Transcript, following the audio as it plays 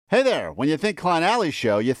Hey there, when you think Klein Alley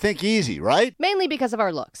Show, you think easy, right? Mainly because of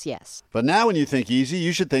our looks, yes. But now when you think easy,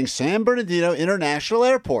 you should think San Bernardino International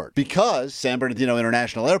Airport. Because San Bernardino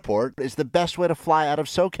International Airport is the best way to fly out of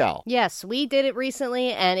SoCal. Yes, we did it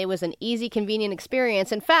recently, and it was an easy, convenient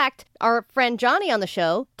experience. In fact, our friend Johnny on the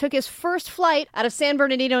show took his first flight out of San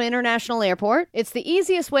Bernardino International Airport. It's the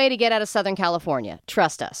easiest way to get out of Southern California.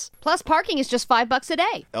 Trust us. Plus, parking is just $5 a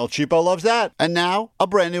day. El Cheapo loves that. And now, a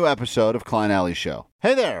brand new episode of Klein Alley Show.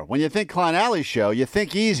 Hey there, when you think Klein Alley Show, you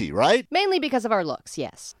think easy, right? Mainly because of our looks,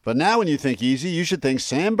 yes. But now when you think easy, you should think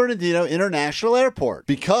San Bernardino International Airport.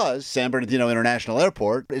 Because San Bernardino International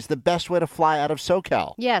Airport is the best way to fly out of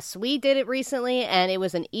SoCal. Yes, we did it recently, and it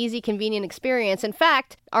was an easy, convenient experience. In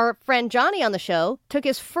fact, our friend Johnny on the show took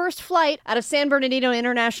his first flight out of San Bernardino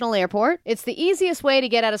International Airport. It's the easiest way to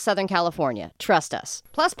get out of Southern California. Trust us.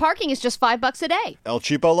 Plus, parking is just $5 a day. El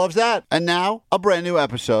Cheapo loves that. And now, a brand new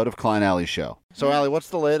episode of Klein Alley Show. So, Allie, what's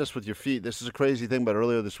the latest with your feet? This is a crazy thing, but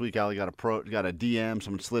earlier this week, Allie got a DM.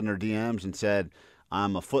 Someone slid in her DMs and said,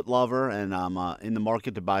 I'm a foot lover, and I'm in the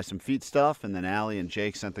market to buy some feet stuff. And then Allie and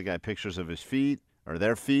Jake sent the guy pictures of his feet, or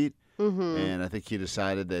their feet. Mm-hmm. And I think he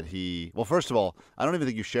decided that well, first of all, I don't even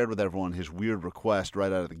think you shared with everyone his weird request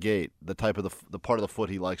right out of the gate, the type of the part of the foot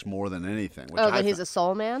he likes more than anything. That he's a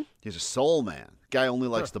soul man? He's a soul man. Guy only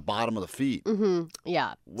likes the bottom of the feet. Mm-hmm.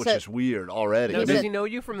 Yeah. Which is weird already. Now, does he know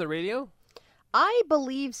you from the radio? I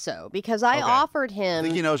believe so, because I offered him... I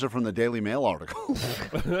think he knows her from the Daily Mail article.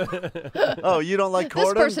 Oh, you don't like Corden?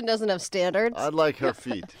 This person doesn't have standards. I'd like her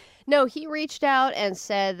feet. No, he reached out and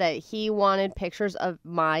said that he wanted pictures of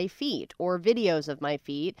my feet or videos of my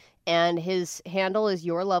feet, and his handle is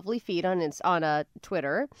Your Lovely Feet on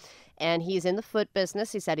Twitter, and he's in the foot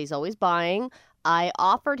business. He said he's always buying. I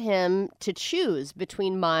offered him to choose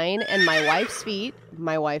between mine and my wife's feet,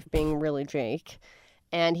 my wife being really Jake.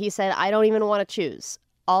 And he said, I don't even want to choose.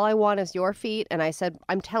 All I want is your feet. And I said,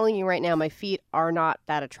 I'm telling you right now, my feet are not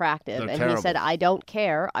that attractive. They're and terrible. He said, I don't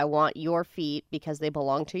care. I want your feet because they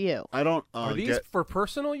belong to you. I don't. Are these for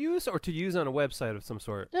personal use or to use on a website of some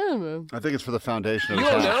sort? I don't know. I think it's for the foundation of You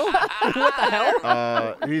his don't house. know? What the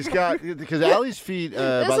hell? He's got, because Allie's feet.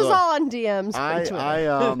 This by the is way, all on DMs. on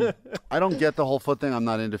Twitter. I don't get the whole foot thing. I'm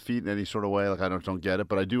not into feet in any sort of way. Like I don't get it,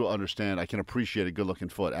 but I do understand. I can appreciate a good looking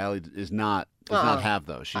foot. Allie does not have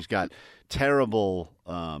those. She's got terrible.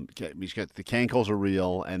 She's got the cankles are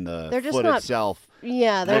real, and the foot itself.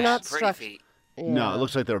 Yeah, they're not struck. Feet. Yeah. No, it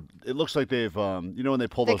looks like they've. You know when they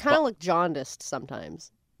pull They those. kind of look jaundiced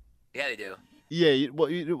sometimes. Yeah, they do. Yeah,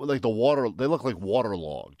 like the water. They look like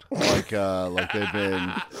waterlogged, like they've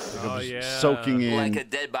been soaking in Like a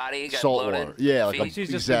dead body got salt bloated. water. Yeah, like feet.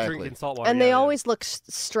 She's just exactly. drinking salt water. And they always look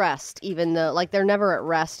stressed, even though, like, they're never at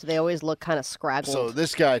rest. They always look kind of scraggled. So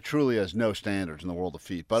this guy truly has no standards in the world of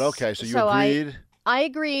feet. But okay, so you So agreed. I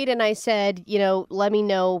agreed, and I said, let me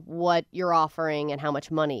know what you're offering and how much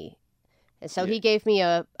money. And so he gave me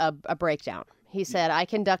a breakdown. He said, I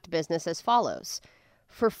conduct business as follows.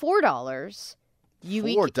 For $4, $4.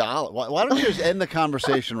 Why don't you just end the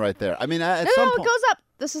conversation right there? I mean, at No, some it point. goes up.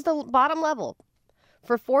 This is the bottom level.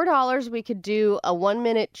 For $4, we could do a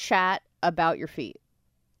 1-minute chat about your feet.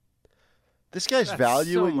 This guy's That's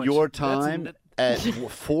valuing so much- your that's- time at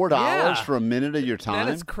 $4 Yeah. for a minute of your time.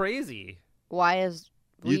 That is crazy. Why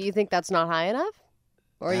do you think that's not high enough?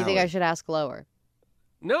 Or you think I Allie. should ask lower?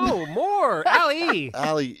 No, more. Allie.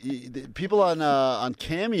 Allie, people on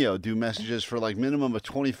Cameo do messages for like minimum of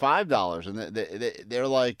 $25, and they're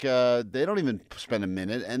like they don't even spend a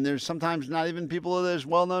minute, and there's sometimes not even people that are as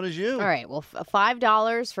well known as you. All right, well,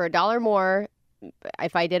 $5 for $1 more.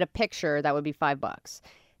 If I did a picture, that would be $5.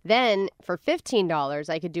 Then for $15,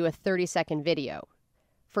 I could do a 30-second video.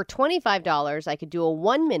 For $25, I could do a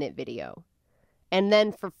 1-minute video. And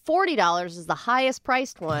then for $40 is the highest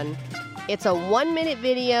priced one. It's a 1-minute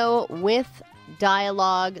video with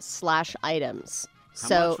dialogue/items.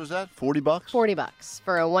 How much was that? $40? $40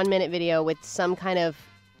 for a 1-minute video with some kind of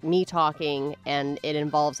me talking, and it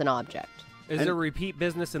involves an object. Is there repeat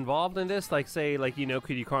business involved in this? Like, say,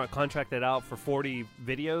 could you contract it out for 40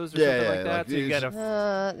 videos or something like that? like So you these-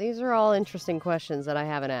 got These are all interesting questions that I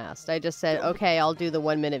haven't asked. I just said, okay, I'll do the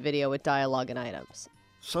 1-minute video with dialogue and items.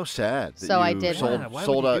 So sad. That So you I did sold, that. Why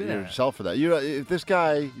sold would you out do that? yourself for that. If this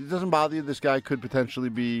guy, it doesn't bother you, this guy could potentially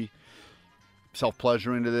be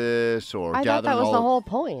self-pleasuring to this or I gathering thought that was all. the whole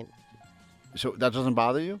point. So that doesn't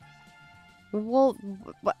bother you? Well,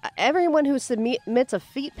 everyone who submits a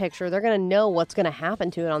feet picture, they're going to know what's going to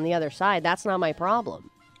happen to it on the other side. That's not my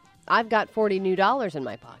problem. I've got $40 new in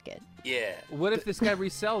my pocket. Yeah. What if this guy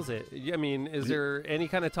resells it? I mean, is there any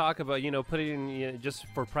kind of talk about, putting it in just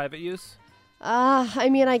for private use? I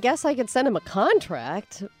mean, I guess I could send him a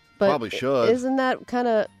contract. But Probably should. Isn't that kind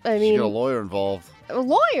of? I Should mean, get a lawyer involved. a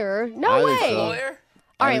lawyer? No I way. think so. Lawyer?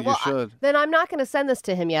 All I right, think well, you should. then I'm not going to send this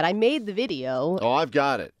to him yet. I made the video, Oh, I've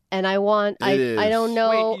got it. and I want. I is. don't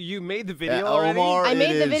know. Wait, you made the video already? Omar, I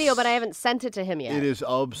made it the video, is- but I haven't sent it to him yet. It is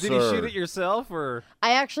absurd. Did you shoot it yourself or?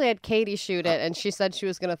 I actually had Katie shoot it, and she said she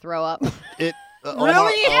was going to throw up. It.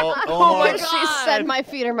 Really? Omar, Oh my She God. said my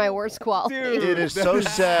feet are my worst quality. Dude. It is so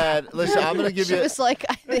sad. Listen, I'm going to give She you. was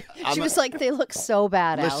like, they look so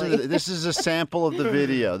bad, Listen, Allie. this is a sample of the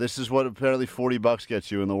video. This is what apparently $40 gets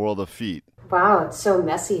you in the world of feet. Wow, it's so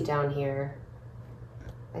messy down here.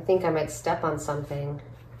 I think I might step on something.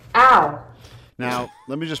 Ow! Now,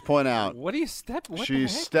 let me just point out, What do you step? What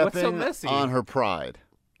she's the heck? What's so stepping messy? on her pride.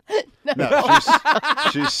 No,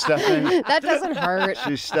 she's stepping. That doesn't hurt.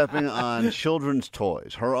 She's stepping on children's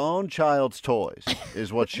toys. Her own child's toys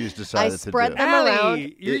is what she's I decided to spread do. them Allie,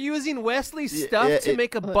 around. you're using Wesley's stuff to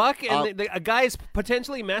make a buck, and a guy is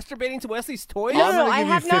potentially masturbating to Wesley's toys? No, I'm no, going I to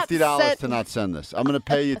give have you not $50 sent- to not send this. I'm going to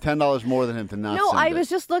pay you $10 more than him to not No, send I it. was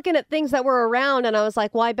just looking at things that were around, and I was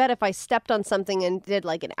like, well, I bet if I stepped on something and did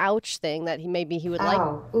like an ouch thing, that maybe he would like.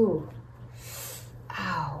 Ow. Ooh.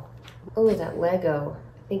 Ow. Ooh, that Lego.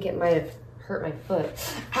 I think it might have hurt my foot.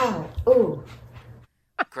 Ow. Ooh.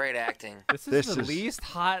 Great acting. This is This the is- least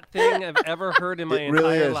hot thing I've ever heard in my It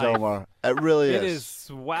really entire is, life. Omar. It really It is.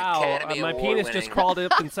 is. Wow. Academy My Award penis winning. just crawled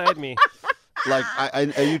up inside me. Like,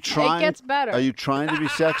 are you trying? gets better. Are you trying to be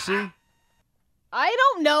sexy? I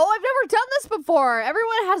don't know. I've never done this before.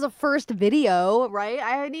 Everyone has a first video, right?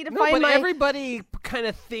 I need to No, find but my. everybody kind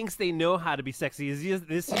of thinks they know how to be sexy. Is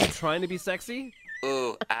this you trying to be sexy?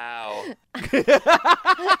 Ooh, ow.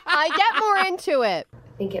 I get more into it.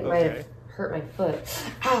 I think it might have hurt my foot.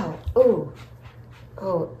 Ow. Ooh.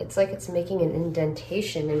 Oh, it's like it's making an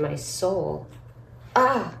indentation in my soul.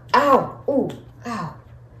 Ah. Ow. Ooh. Ow.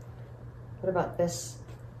 What about this?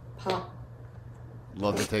 Pop.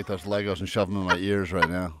 Love to take those Legos and shove them in my ears right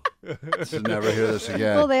now. To never hear this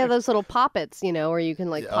again. Well, they have those little poppets, where you can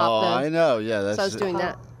like oh, pop I the. know. Yeah, that's. So I was doing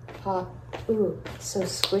that. Pop. Ooh. So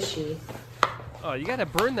squishy. Oh, you gotta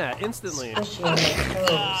burn that instantly. Squishy on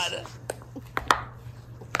my toes.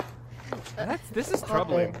 This is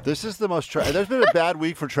troubling. This is the most. There's been a bad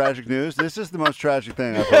week for tragic news. This is the most tragic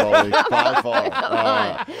thing I've heard all week by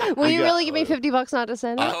far. Will we you got- really give me $50 not to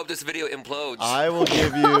send I it? hope this video implodes. I will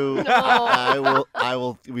give you. I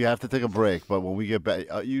will. We have to take a break, but when we get back,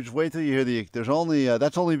 you just wait till you hear the. There's only.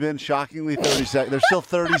 That's only been shockingly 30 seconds. There's still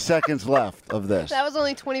 30 seconds left of this. That was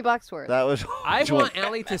only $20 worth. That was. I want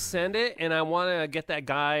Allie to send it, and I want to get that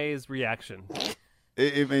guy's reaction.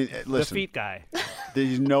 I mean, The listen. feet guy.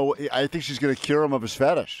 There's no. I think she's going to cure him of his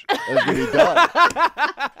fetish. It's going to be done.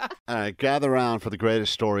 All right, gather around for the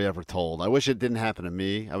greatest story ever told. I wish it didn't happen to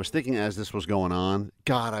me. I was thinking as this was going on,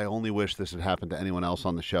 God, I only wish this had happened to anyone else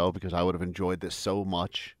on the show because I would have enjoyed this so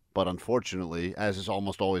much. But unfortunately, as is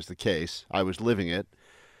almost always the case, I was living it.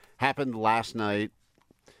 Happened last night.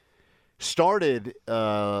 Started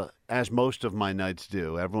as most of my nights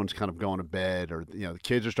do. Everyone's kind of going to bed, or the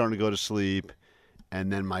kids are starting to go to sleep, and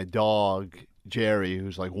then my dog Jerry,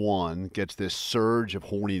 who's like 1, gets this surge of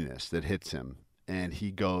horniness that hits him, and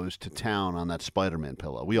he goes to town on that Spider-Man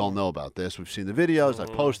pillow. We all know about this. We've seen the videos. I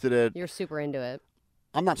posted it. You're super into it.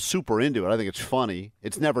 I'm not super into it. I think it's funny.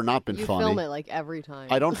 It's never not been You funny. film it like every time.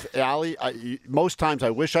 I don't, Allie. Most times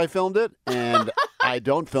I wish I filmed it, and I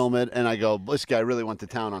don't film it, and I go, this guy really went to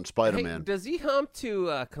town on Hey, Spider-Man. does he hump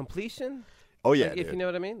to completion? Oh yeah, Like, if dude. you know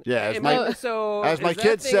what I mean? Yeah, as Am my- I- so as is my that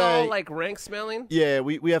kids thing all, say- like rank smelling. Yeah,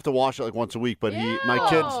 we have to wash it like once a week, but my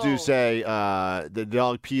kids do Ew. say the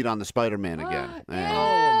dog peed on the Spider-Man again. And,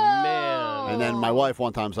 Oh man. and then my wife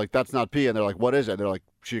one time's like, that's not pee. And they're like, what is it? They're like,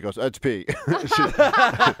 she goes, it's pee.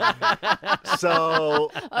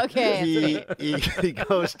 So Okay. he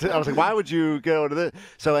goes to, I was like, why would you go to this?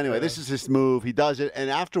 So anyway, this is his move. He does it. And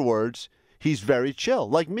afterwards, he's very chill.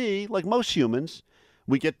 Like me, like most humans,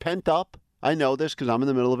 we get pent up. I know this because I'm in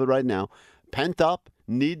the middle of it right now. Pent up,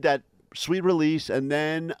 need that sweet release. And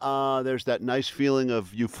then there's that nice feeling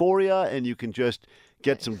of euphoria. And you can just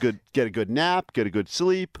get a good nap, get a good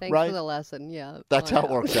sleep, Thanks right? for the lesson. Yeah. That's how it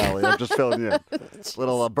works, Allie. I'm just filling you in.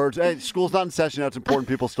 Little birds. Hey, school's not in session. That's important.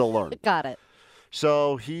 People still learn. Got it.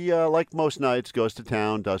 So he, like most nights, goes to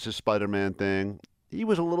town, does his Spider-Man thing. He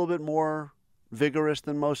was a little bit more vigorous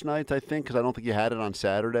than most nights, I think, because I don't think he had it on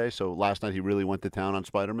Saturday. So last night he really went to town on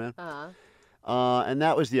Spider-Man. And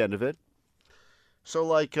that was the end of it. So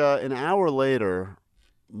like an hour later,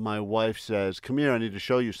 my wife says, come here, I need to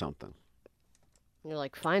show you something. You're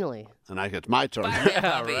like, finally. And I go, it's my turn.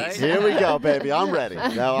 Yeah, right. Here we go, baby. I'm ready.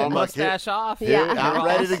 No, I'm like, Mustache off. Yeah. I'm You're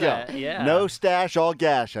ready all to go. set. Yeah. No stash, all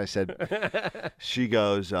gash. I said. She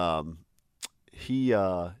goes,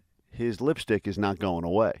 his lipstick is not going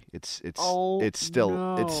away. It's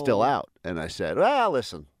still out. And I said, well,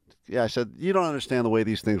 listen. Yeah, I said, you don't understand the way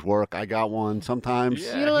these things work. I got one. Sometimes.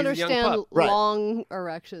 Yeah, You don't he's a young understand pup. Right. long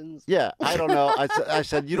erections. Yeah, I don't know. I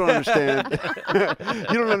said, you don't understand.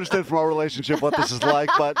 You don't understand from our relationship what this is like,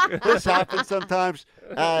 but this happens sometimes.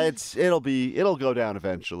 It'll go down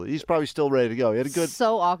eventually. He's probably still ready to go. He had a good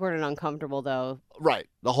So awkward and uncomfortable, though. right,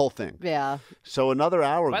 the whole thing. Yeah. So another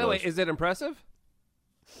hour By the way, goes. is it impressive?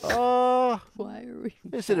 Why are we?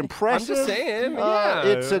 Is it impressive? I'm just saying. Yeah.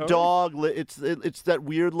 It's a dog. It's that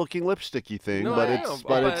weird looking lipsticky thing, No, but I it's know,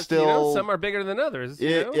 but it's still. you know, some are bigger than others. You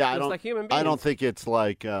know? yeah, I Just don't. like human beings. I don't think it's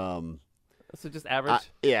like. So just average.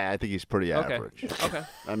 Yeah, I think he's pretty Okay. average. Okay.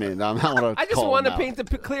 I mean, I'm not want to. I just want to paint the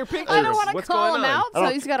clear picture. I don't want to What's call going him on? out, I so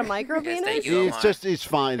don't- he's got a micro Yes, penis. thank you. He's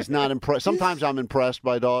fine. He's not impressed. Sometimes I'm impressed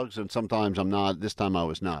by dogs, and sometimes I'm not. This time I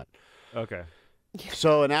was not. Okay.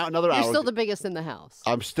 So another You're hour. still the biggest in the house.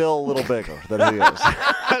 I'm still a little bigger than he is.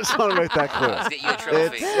 I just want to make that Let's clear. get you a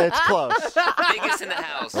trophy. It's close. Biggest in the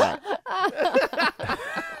house.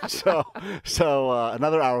 So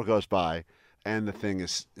another hour goes by, and the thing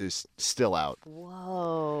is still out.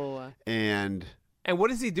 Whoa. And And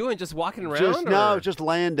what is he doing? Just walking around? just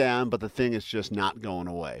laying down, but the thing is just not going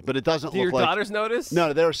away. But it doesn't Do look your like. daughters notice?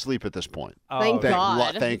 No, they're asleep at this point. Oh, Thank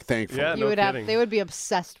God. Thankfully. Yeah. You No would kidding. they would be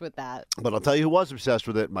obsessed with that. But I'll tell you who was obsessed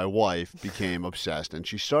with it. My wife became obsessed, and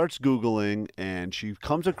she starts Googling, and she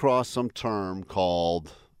comes across some term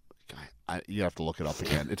called. You have to look it up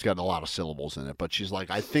again. It's got a lot of syllables in it, but she's like,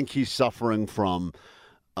 I think he's suffering from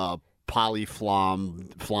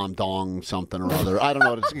polyflamdong something or other. I don't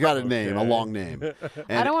know. It's got a name, a long name. I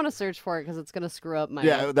And don't want to search for it because it's going to screw up my.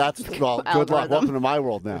 yeah, that's good luck. algorithm. Welcome to my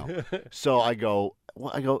world now. So I go,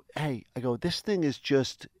 this thing's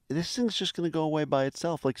just going to go away by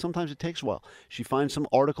itself. Like sometimes it takes a while. She finds some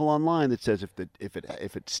article online that says if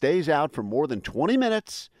it stays out for more than 20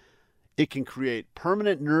 minutes, it can create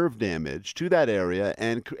permanent nerve damage to that area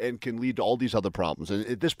and can lead to all these other problems. And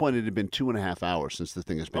at this point, it had been 2.5 hours since the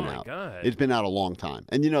thing has been Oh, my out. God. It's been out a long time.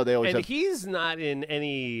 And they always And have. he's not in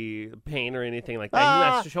any pain or anything like that.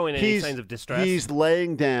 He's not showing any signs of distress. He's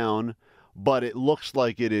laying down, but it looks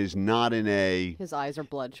like it is not in a. His eyes are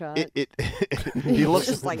bloodshot. He looks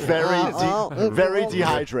just like, very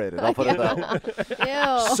dehydrated. I'll put it that way.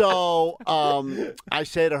 Ew. So I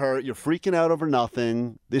say to her, "You're freaking out over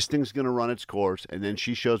nothing. This thing's going to run its course." And then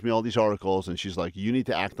she shows me all these articles, and she's like, "You need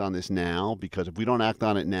to act on this now because if we don't act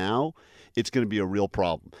on it now, it's going to be a real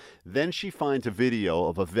problem." Then she finds a video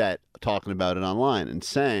of a vet talking about it online and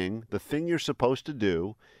saying the thing you're supposed to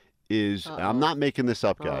do is, and I'm not making this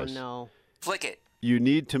up, guys. Oh no. Flick it. You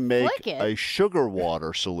need to make Flick it? a sugar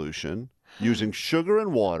water solution using sugar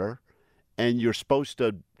and water, and you're supposed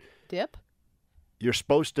to Dip?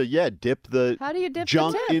 dip the How do you dip the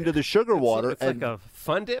junk tip? into the sugar water. It's and like a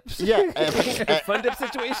fun dip. fun dip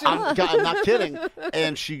situation. I'm not kidding.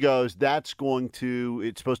 And she goes, it's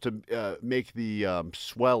supposed to make the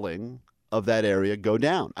swelling of that area go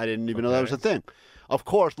down. I didn't even know that was a thing. Of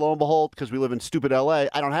course, lo and behold, because we live in stupid L.A.,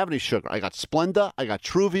 I don't have any sugar. I got Splenda, I got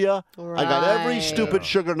Truvia, I got every Right. stupid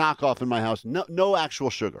sugar knockoff in my house. No actual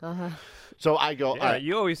sugar. So I go, Yeah, all right.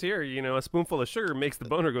 you always hear, a spoonful of sugar makes the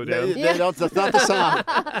boner go down. That's not the sound.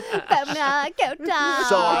 Go down.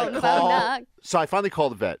 So I Bonak. So I finally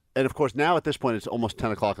called the vet, and of course now at this point it's almost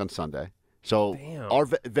 10 o'clock on Sunday. So Damn. our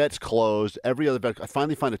vet's closed. Every other vet. I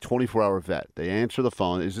finally find a 24-hour vet. They answer the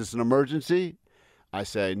phone. Is this an emergency? I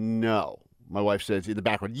say no. My wife says in the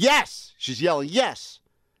background, yes. She's yelling, yes.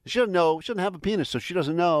 She doesn't know. She doesn't have a penis, so she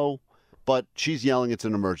doesn't know. But she's yelling it's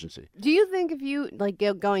an emergency. Do you think if you,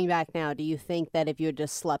 going back now, do you think that if you had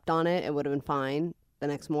just slept on it, it would have been fine the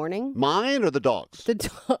next morning? Mine or the dogs? The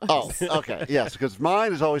dogs. Oh, okay. Yes, because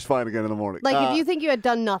mine is always fine again in the morning. Like if you think you had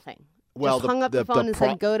done nothing, just hung up the phone and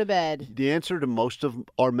said, go to bed. The answer to most of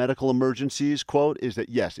our medical emergencies, quote, is that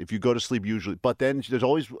yes, if you go to sleep usually. But then there's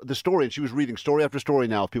always the story, and she was reading story after story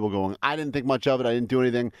now of people going, I didn't think much of it, I didn't do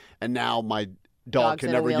anything, and now my dog Dog's can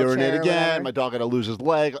in a never wheelchair urinate or again, whatever. my dog had to lose his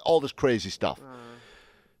leg, all this crazy stuff.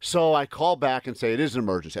 So I call back and say it is an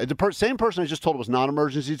emergency. The same person I just told was not an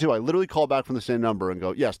emergency too. I literally call back from the same number and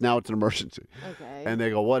go, yes, now it's an emergency. Okay. And they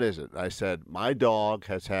go, what is it? I said, my dog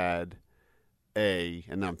has had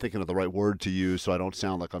and I'm thinking of the right word to use so I don't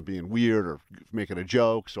sound like I'm being weird or making a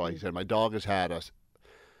joke. So I said, my dog has had I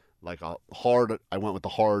went with the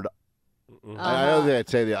hard, I don't think I'd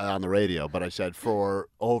say that on the radio, but I said for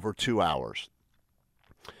over 2 hours.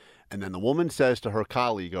 And then the woman says to her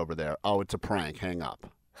colleague over there, "Oh, it's a prank. Hang up."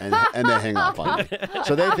 And they hang up on me.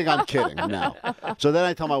 So they think I'm kidding now. So then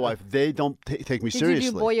I tell my wife, they don't take me seriously.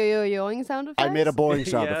 Did you do boing sound effects? I made a boring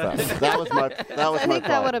sound Yeah. effect. That was my I think that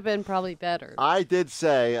problem. would have been probably better. I did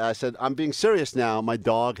say, I said, I'm being serious now. My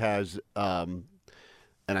dog has, and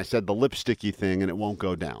I said the lipsticky thing, and it won't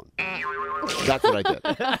go down. That's what I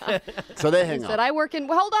did. So they hang He up. said, I work in,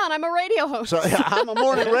 hold on, I'm a radio host. So yeah, I'm a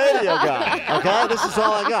morning radio guy. Okay, this is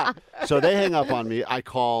all I got. So they hang up on me. I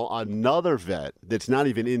call another vet that's not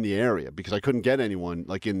even in the area because I couldn't get anyone.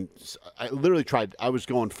 I literally tried. I was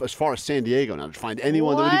going as far as San Diego now to find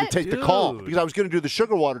anyone that would even What? take the call Dude. because I was going to do the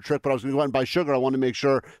sugar water trick, but I was going to go out and buy sugar. I wanted to make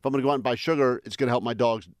sure if I'm going to go out and buy sugar, it's going to help my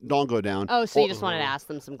dog's dog go down. Oh, so you just wanted to ask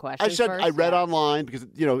them some questions I said first? I read Yeah. online because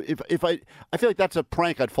if I feel like that's a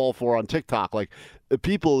prank I'd fall for on TikTok. Like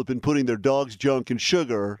people have been putting their dog's junk in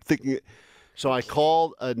sugar, thinking. So I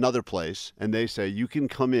called another place and they say you can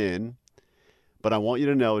come in, but I want you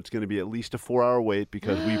to know it's going to be at least a 4-hour wait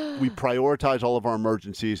because we prioritize all of our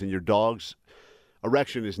emergencies and your dog's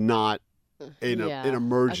erection is not an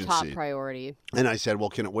emergency. A top priority. And I said, well,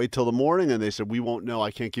 can it wait till the morning? And they said, we won't know. I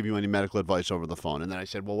can't give you any medical advice over the phone. And then I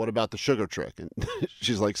said, well, what about the sugar trick? And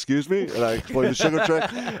she's like, excuse me? And I explained the sugar trick.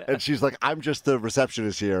 And she's like, I'm just the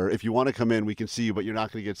receptionist here. If you want to come in, we can see you, but you're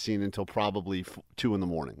not going to get seen until probably 2 in the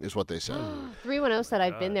morning is what they said. 310 said,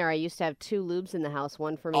 I've been there. I used to have 2 lubes in the house,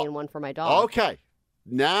 one for me and one for my dog. Okay.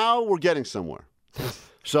 Now we're getting somewhere.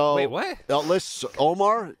 So, Wait, what? Listen,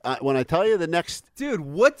 Omar, when I tell you the next... Dude,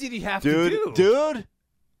 what did you have to do? Dude,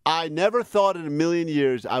 I never thought in a million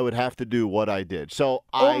years I would have to do what I did. So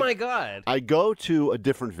Oh my God. I go to a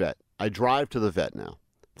different vet. I drive to the vet now,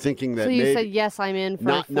 thinking that So you maybe said, yes, I'm in for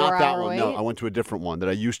not a 4-hour that one. wait? No, I went to a different one that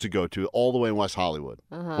I used to go to all the way in West Hollywood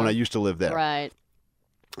when I used to live there. Right.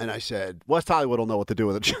 And I said, West Hollywood will know what to do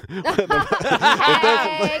with it.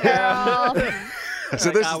 Hey, girl. So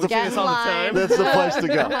this is we the do this all the time. That's the place to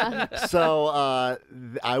go. So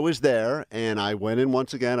I was there, and I went in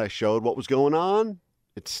once again. I showed what was going on.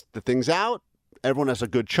 It's the thing's out. Everyone has a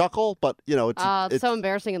good chuckle, but It's so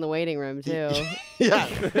embarrassing in the waiting room, too. yeah.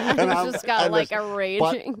 And It's just got like a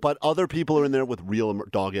raging. But other people are in there with real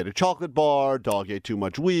dog ate a chocolate bar, dog ate too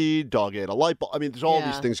much weed, dog ate a light bulb. I mean, there's all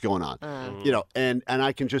these things going on. And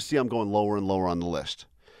I can just see I'm going lower and lower on the list.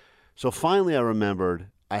 So finally, I remembered.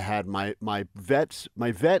 I had my vet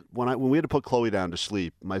when we had to put Chloe down to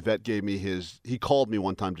sleep. My vet gave me he called me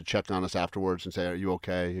one time to check on us afterwards and say, "Are you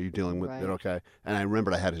okay? Are you dealing with it okay?" And I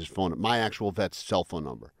remembered I had his phone, my actual vet's cell phone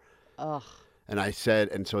number. Ugh. And I said,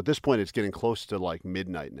 and so at this point it's getting close to like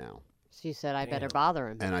midnight now. She said, I better bother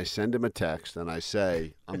him. And I send him a text and I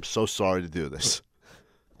say, "I'm so sorry to do this."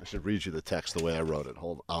 I should read you the text the way I wrote it.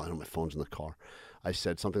 Hold on, my phone's in the car. I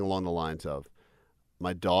said something along the lines of,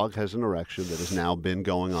 "My dog has an erection that has now been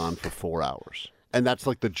going on for 4 hours." And that's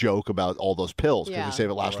like the joke about all those pills because they say if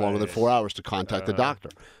it lasts longer than 4 hours to contact the doctor.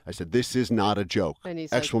 I said, this is not a joke. And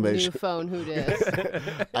he's Exclamation. like, new phone, who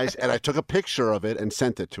dis? And I took a picture of it and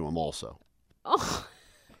sent it to him also. Oh,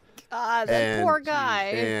 God, that poor guy.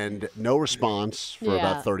 And no response for Yeah.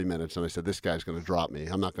 about 30 minutes. And I said, this guy's going to drop me.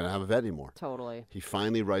 I'm not going to have a vet anymore. Totally. He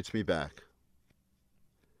finally writes me back.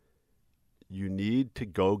 You need to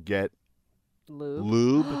go get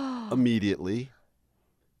lube immediately,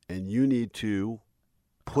 and you need to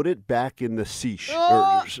put it back in the sheath.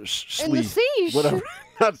 Oh, Sleeve. in the sheath. Whatever.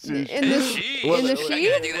 Not sheath. In the sheath? What- In the I gotta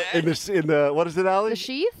sheath? do that. in the what is it, Allie? The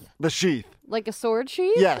sheath? The sheath. Like a sword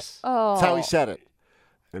sheath? Yes. Oh. That's how he said it.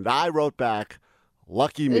 And I wrote back,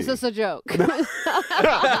 lucky me. Is this a joke? Am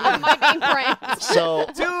I being pranked? So,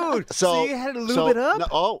 Dude, so you had to lube it up?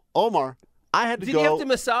 No, Omar, I had to Did go. you have to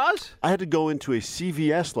massage? I had to go into a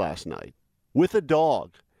CVS last night with a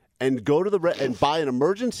dog and go to and buy an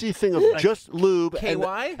emergency thing of just lube.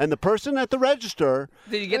 KY? And the person at the register,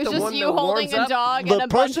 Did you It get was the just one you that holding warms a up? dog the and a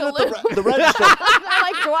bunch person of at the, lube. the register,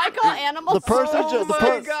 Like, do I call animals? the person, Oh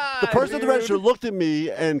my God, the person at the dude. register looked at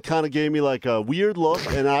me and kind of gave me like a weird look,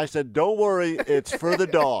 and I said, "Don't worry, it's for the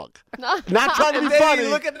dog." Not trying to be Then funny. you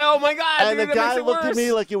look at, oh my God, And dude, the that makes guy it looked at worse.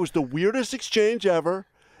 me like it was the weirdest exchange ever.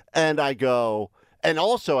 And I go, and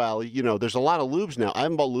also, Allie, there's a lot of lubes now. I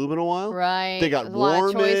haven't bought lube in a while. Right. They got There's a lot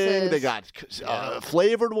of warming. choices. They got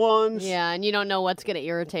flavored ones. Yeah, and you don't know what's going to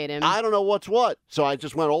irritate him. I don't know what's what. So I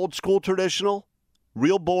just went old school traditional,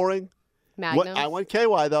 real boring. Magnum. I went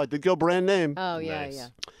KY, though. I did go brand name. Oh, yeah, Nice. yeah.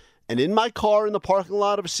 And in my car in the parking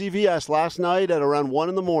lot of CVS last night at around 1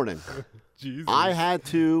 in the morning, Jesus. I had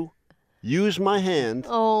to use my hand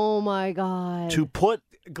Oh, my God. to put...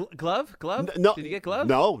 Glove? No, Did you get glove?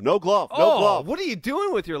 No glove. Oh, No glove. what are you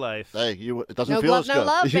doing with your life? Hey, it doesn't No feel glove, as no good.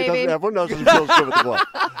 love, It doesn't- baby. Everyone knows it doesn't feel as good with the glove.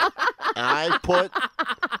 I put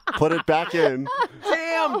put it back in.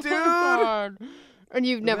 Damn, dude. And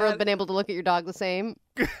you've never been able to look at your dog the same?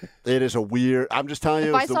 It is a weird. I'm just telling you.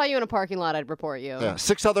 If I saw you in a parking lot, I'd report you. Yeah,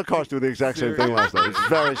 6 other cars doing the exact same thing last night. It's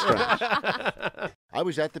very strange. I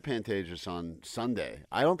was at the Pantages on Sunday.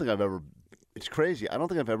 I don't think I've ever. It's crazy. I don't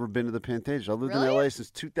think I've ever been to the Pantages. I've lived in Really? LA since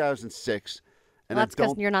 2006, and Well, that's I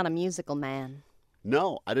because don't. you're not a musical man.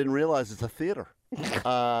 No, I didn't realize it's a theater.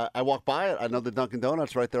 I walk by it. I know the Dunkin'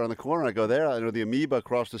 Donuts right there on the corner. I go there. I know the Amoeba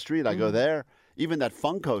across the street. I go there. Even that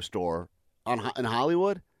Funko store in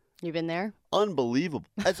Hollywood. You been there? Unbelievable.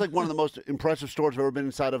 That's like one of the most impressive stores I've ever been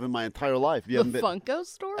inside of in my entire life. You The haven't been. Funko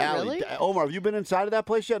store? Allie, Really? Omar, have you been inside of that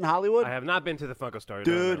place yet in Hollywood? I have not been to the Funko store.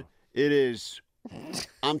 Dude, No. it is.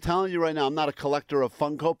 I'm telling you right now, I'm not a collector of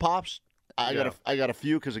Funko Pops. I got a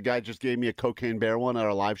few because a guy just gave me a Cocaine Bear one at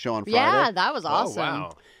our live show on Friday. Yeah, that was awesome. Oh,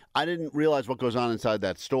 wow. I didn't realize what goes on inside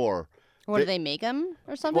that store. What, do they make them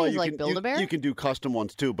or something? Is it like Build-A-Bear? You can do custom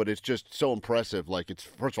ones too, but it's just so impressive. Like it's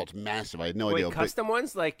first of all, it's massive. I had no idea. Wait, how big- custom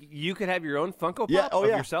ones? Like you could have your own Funko Pop Yeah, oh of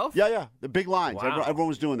yeah, yourself? Yeah. The big lines. Wow. Everyone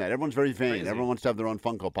was doing that. Everyone's very vain. Crazy. Everyone wants to have their own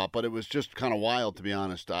Funko Pop, but it was just kind of wild, to be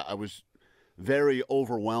honest. I was very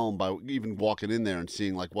overwhelmed by even walking in there and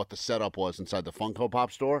seeing like what the setup was inside the Funko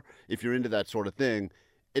Pop store. If you're into that sort of thing,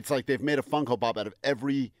 it's like they've made a Funko Pop out of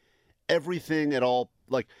everything at all.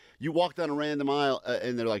 Like you walk down a random aisle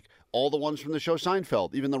and they're like all the ones from the show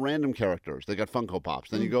Seinfeld, even the random characters. They got Funko Pops.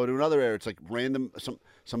 Then you go to another area, it's like random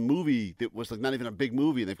some movie that was like not even a big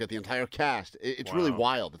movie. And they've got the entire cast. It's really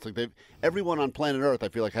wild. It's like everyone on planet Earth, I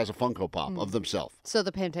feel like, has a Funko Pop of themselves. So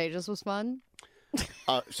the Pantages was fun?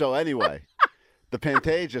 So anyway, the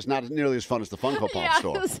Pantages not nearly as fun as the Funko Pop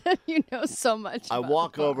store. You know so much I about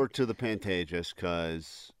walk the over to the Pantages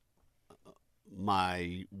because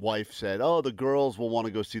my wife said, "Oh, the girls will want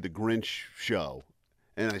to go see the Grinch show,"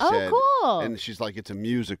 and I said, cool. And she's like, "It's a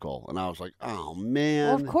musical," and I was like, "Oh man!"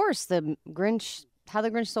 Well, of course, the Grinch, How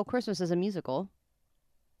the Grinch Stole Christmas is a musical.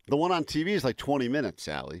 The one on TV is like 20 minutes,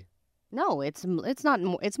 Sally. No, it's not.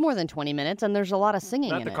 It's more than 20 minutes, and there's a lot of singing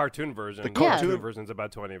Not in the it. cartoon version. The cartoon version's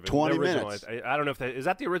about 20 minutes. 20 The original, minutes. I don't know if that is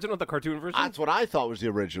that the original, the cartoon version. That's what I thought was the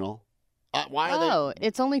original. Why are Oh,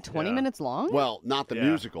 it's only 20 Yeah. minutes long? they? Well, not the Yeah.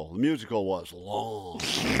 musical. The musical was long.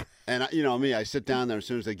 And you know me, I sit down there as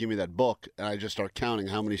soon as they give me that book, and I just start counting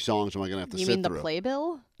how many songs am I going to have to You sit mean the through.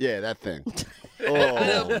 playbill? Yeah, that thing. The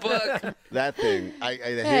Oh, book. that thing.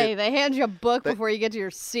 Hey, they hand you a book before you get to your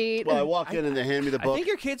seat. Well, I walk in and they hand me the I book. think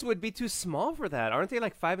your kids would be too small for that. Aren't they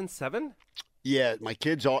like 5 and 7? Yeah, my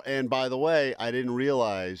kids are. And by the way, I didn't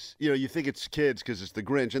realize. You know, you think it's kids because it's the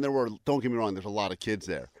Grinch, and there were. Don't get me wrong. There's a lot of kids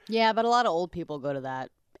there. Yeah, but a lot of old people go to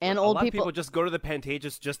that. And A old lot of people people just go to the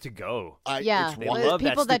Pantages just to go. yeah, it's They one- love that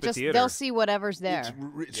people that stupid just theater. they'll see whatever's there.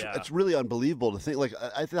 Yeah. It's really unbelievable to think. Like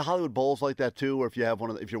I think the Hollywood Bowl's like that too. Where if you have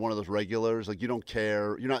if you're one of those regulars, like you don't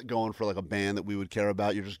care. You're not going for like a band that we would care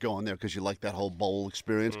about. You're just going there because you like that whole bowl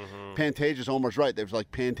experience. Pantages, Omar's right. There's like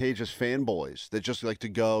Pantages fanboys that just like to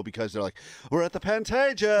go because they're like, we're at the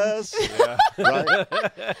Pantages, right?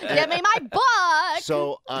 Get me my book.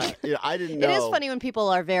 So I didn't know. It is funny when people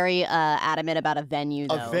are very adamant about a venue,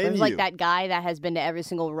 though. There's venue. like that guy that has been to every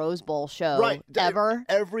single Rose Bowl show Right. ever.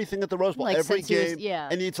 Everything at the Rose Bowl, Like, every since he was- game. yeah.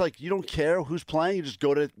 And it's like you don't care who's playing, you just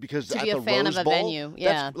go to because To at be a the fan Rose of a Bowl, venue, that's-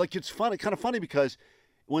 yeah. Like it's funny, kind of funny because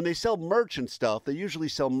when they sell merch and stuff, they usually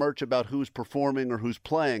sell merch about who's performing or who's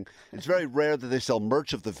playing. It's very rare that they sell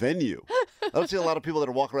merch of the venue. I don't see a lot of people that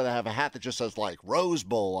are walking around that have a hat that just says like Rose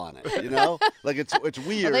Bowl on it, you know? Like it's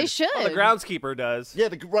weird. Well, they should. Well, the groundskeeper does. Yeah,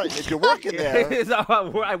 right. If you're working there,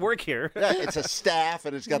 I work here. yeah, it's a staff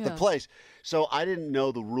and it's got the Yeah. place. So I didn't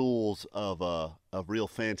know the rules of real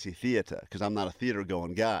fancy theater because I'm not a theater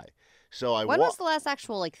going guy. So I When was the last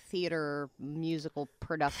actual like theater musical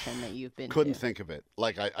production that you've been couldn't to? think of it.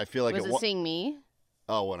 Like I feel like Was it Seeing Me?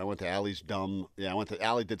 Oh, when I went to Allie's dumb. Yeah, I went to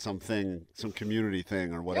Allie did some community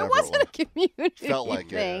thing or whatever. It wasn't was. a community Felt like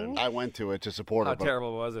thing. it. I went to it to support How her. But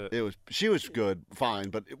terrible was it? she was good, fine,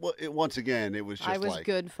 but once again, it was just I was like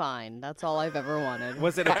good, fine. That's all I've ever wanted.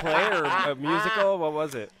 Was it a play or a musical? What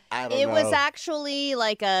was it? I don't It know. was actually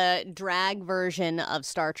like a drag version of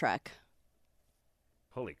Star Trek.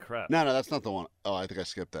 Holy crap. No, that's not the one. Oh, I think I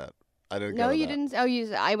skipped that. I didn't. No, go to you that. didn't.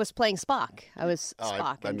 Oh, I was playing Spock. I was Oh,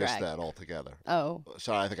 Spock I in missed drag. that altogether. Oh.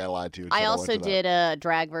 Sorry, I think I lied to you. and I said went also to that. did a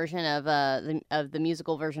drag version of the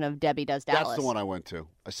musical version of Debbie Does Dallas. That's the one I went to.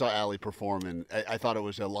 I saw Allie perform, and I thought it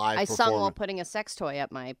was a live I performance. sung while putting a sex toy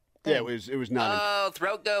up my thing. Yeah, it was not. Oh,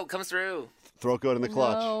 throat goat comes through. Throat goat in the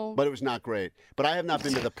clutch. No. But it was not great. But I have not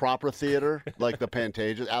been to the proper theater, like the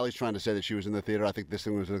Pantages. Allie's trying to say that she was in the theater. I think this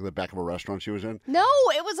thing was in the back of a restaurant she was in. No,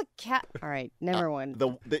 it was a cat. All right, never mind.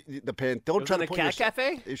 The pan. Don't Was try it to in a put cat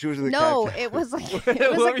cafe? She was in the No, cat. it was like What it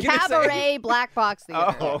was were a you gonna say? cabaret black box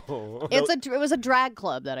theater. Oh. It was a drag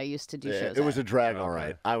club that I used to do Yeah, shows. it was at. a drag, all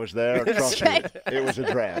right. I was there. Trust me, it was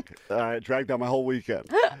a drag. All right, dragged out my whole weekend.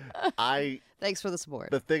 Thanks for the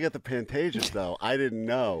support. The thing at the Pantages, though, I didn't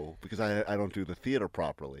know because I don't do the theater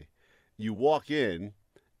properly. You walk in,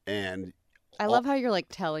 and I love how you're like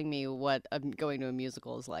telling me what going to a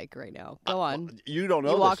musical is like right now. Go on. you don't know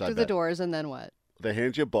You this. walk I through the bet. doors and then what? They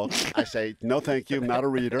hand you a book. I say, no, thank you. I'm not a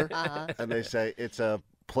reader. Uh-huh. And they say, it's a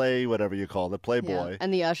play, whatever you call it, Playboy. Yeah.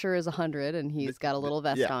 And the usher is 100 and he's got a little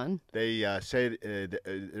vest Yeah. on. They say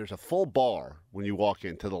there's a full bar when you walk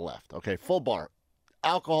in to the left. Okay, full bar.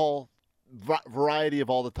 Alcohol, variety of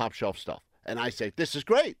all the top shelf stuff. And I say, this is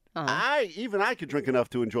great. Uh-huh. I could drink enough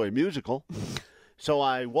to enjoy a musical. So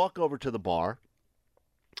I walk over to the bar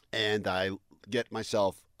and I get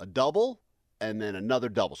myself a double and then another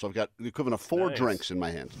double. So I've got the equivalent of 4 Nice. drinks in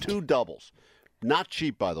my hands. 2 doubles. Not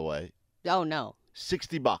cheap, by the way. Oh no.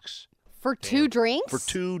 $60 For 2 drinks? for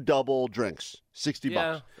 2 double drinks. $60.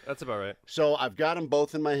 Yeah, that's about right. So I've got them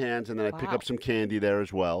both in my hands, and then I pick Wow. up some candy there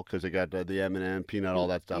as well because I got the M&M, peanut, all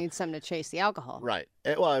that You stuff. need something to chase the alcohol. Right.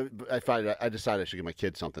 I decided I should get my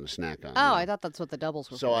kids something to snack on. Oh, I thought that's what the doubles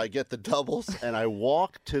were So for. I get the doubles, and I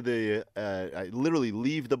walk to the. I literally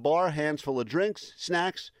leave the bar, hands full of drinks,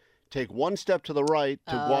 snacks. Take one step to the right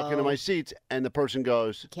to walk into Oh. my seats, and the person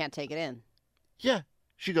goes, You can't take it in. "Yeah."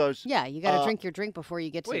 She goes, Yeah, you got to Uh, drink your drink before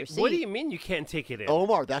you get to your Wait, seat. what do you mean you can't take it in?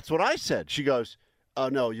 "Omar, that's what I said." She goes, "Oh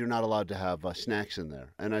no, you're not allowed to have snacks in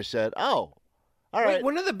there." And I said, "Oh, all right." Wait,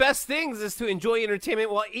 one of the best things is to enjoy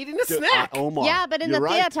entertainment while eating a Dude, snack. Omar, Yeah, but in the you're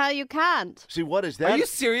right. theater you can't. See, what is that? Are you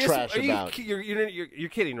serious? Trash Are you, about? you're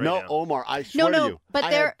kidding right No, now. Omar, I swear no, to you. but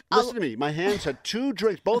I there- had, listen to me. My hands had 2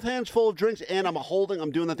 drinks, both hands full of drinks, and I'm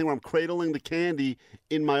doing that thing where I'm cradling the candy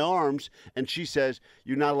in my arms. And she says,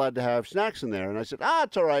 "You're not allowed to have snacks in there." And I said,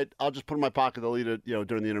 "It's all right. I'll just put it in my pocket. They'll eat it,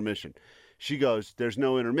 during the intermission." She goes, "There's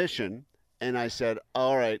no intermission." And I said,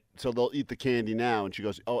 "All right, so they'll eat the candy now." And she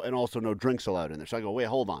goes, "Oh, and also no drinks allowed in there." So I go, "Wait,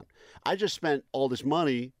 hold on. I just spent all this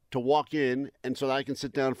money to walk in, and so that I can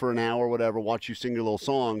sit down for an hour or whatever, watch you sing your little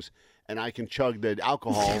songs, and I can chug the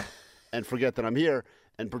alcohol and forget that I'm here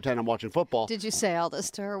and pretend I'm watching football." Did you say all this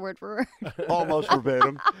to her word for word? Almost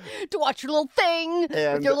verbatim. To watch your little thing with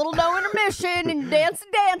And- your little no intermission and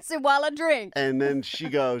dancing while I drink. And then she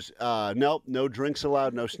goes, "Nope, no drinks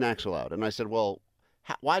allowed, no snacks allowed." And I said, "Well,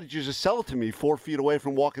 why did you just sell it to me 4 feet away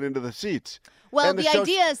from walking into the seats?" Well, And the show's-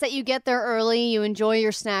 idea is that you get there early, you enjoy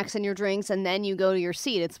your snacks and your drinks, and then you go to your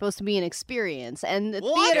seat. It's supposed to be an experience. And the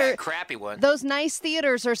Yeah, theater, crappy one. those nice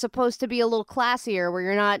theaters are supposed to be a little classier, where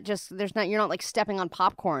you're not like stepping on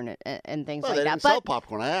popcorn and things Well, like they that. didn't sell But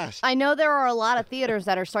popcorn. I asked. I know there are a lot of theaters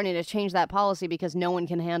that are starting to change that policy because no one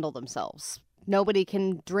can handle themselves. Nobody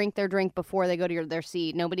can drink their drink before they go to their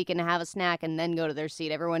seat. Nobody can have a snack and then go to their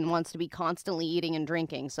seat. Everyone wants to be constantly eating and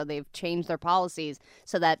drinking. So they've changed their policies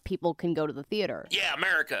so that people can go to the theater. Yeah,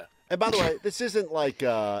 America. And by the way, this isn't like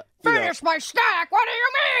Finish my snack! What do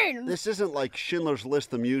you mean? this isn't like Schindler's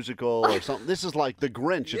List the musical or something. This is like The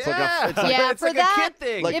Grinch. It's Yeah. it's like Yeah, it's for like that, a kid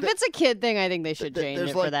thing. Like if it's a kid thing, I think they should change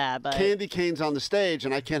there's it like for that. But candy canes on the stage,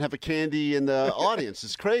 and I can't have a candy in the audience.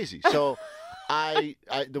 It's crazy. So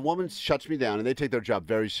the woman shuts me down, and they take their job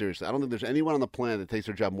very seriously. I don't think there's anyone on the planet that takes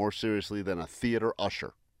their job more seriously than a theater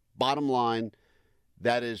usher. Bottom line,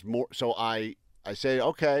 that is more. So I say,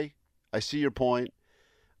 okay, I see your point.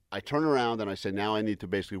 I turn around and I say, now I need to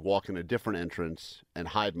basically walk in a different entrance and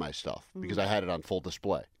hide my stuff because I had it on full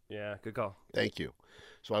display. Yeah, good call. Thank you.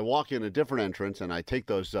 So I walk in a different entrance and I take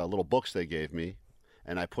those little books they gave me,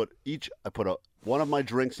 and I put one of my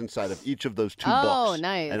drinks inside of each of those 2 books. Oh,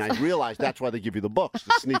 nice. And I realized that's why they give you the books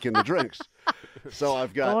to sneak in the drinks. So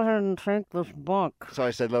I've got. go ahead and take this book. So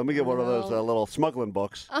I said, let me get one of those little smuggling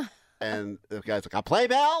books. And the guy's like, "I'll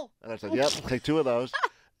Playbill?" And I said, "Yep, take 2 of those."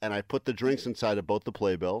 And I put the drinks inside of both the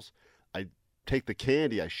Playbills. I take the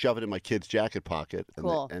candy, I shove it in my kid's jacket pocket. And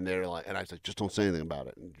Cool. they're like, and I was like, "Just don't say anything about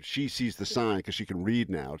it." And she sees the sign because she can read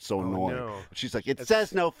now. It's so annoying. no. She's like, "It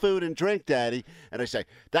says no food and drink, Daddy." And I say,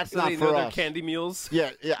 "That's So not they for know they're us." candy mules. Yeah.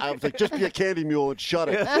 I was like, "Just be a candy mule and shut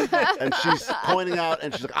it." And she's pointing out,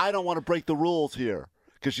 and she's like, "I don't want to break the rules here,"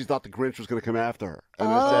 because she thought the Grinch was going to come after her. And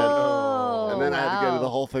I said, and then I had to get into the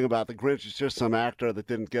whole thing about the Grinch is just some actor that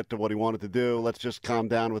didn't get to what he wanted to do. Let's just calm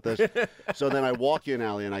down with this. So then I walk in,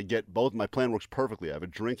 Allie, and I get both. My plan works perfectly. I have a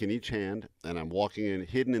drink in each hand, and I'm walking in,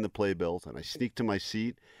 hidden in the Playbills, and I sneak to my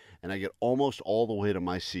seat, and I get almost all the way to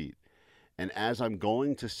my seat. And as I'm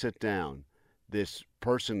going to sit down, this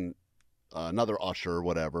person, another usher or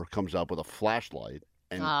whatever, comes up with a flashlight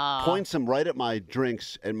and points them right at my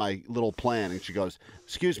drinks and my little plan. And she goes,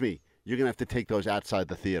 "Excuse me, you're going to have to take those outside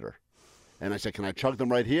the theater." And I said, "Can I chug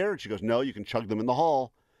them right here?" And she goes, "No, you can chug them in the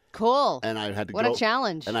hall." Cool. And I had to What a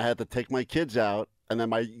challenge. And I had to take my kids out. And then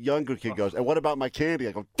my younger kid goes, "And what about my candy?"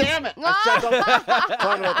 I go, "Damn it! I said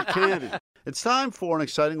talking about the candy." It's time for an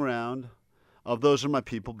exciting round of Those Are My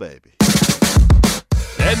People, Baby.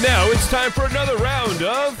 And now it's time for another round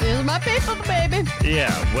of... This is my people, baby.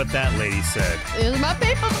 Yeah, what that lady said. This is my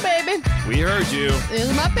people, baby. We heard you. This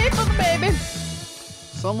is my people, baby.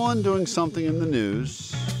 Someone doing something in the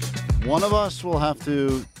news. One of us will have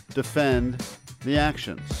to defend the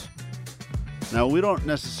actions. Now, we don't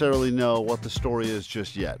necessarily know what the story is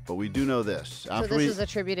just yet, but we do know this. So this is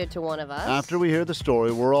attributed to one of us? After we hear the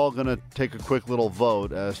story, we're all going to take a quick little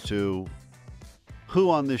vote as to who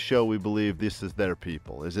on this show we believe this is their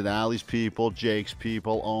people. Is it Allie's people, Jake's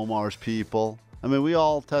people, Omar's people? I mean, we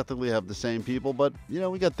all technically have the same people, but, you know,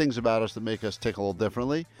 we got things about us that make us tick a little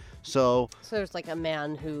differently. So there's like a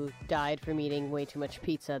man who died from eating way too much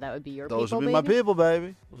pizza. That would be your those people, would be baby? my people,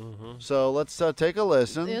 baby. Mm-hmm. So let's take a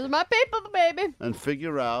listen. This is my people, baby. And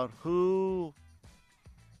figure out who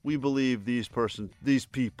we believe these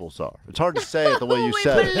peoples are. It's hard to say it the way you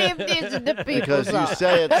said it. We believe these are the people. Because you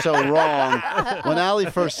say it so wrong. When Allie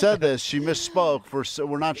first said this, she misspoke.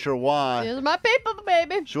 We're not sure why. This is my people,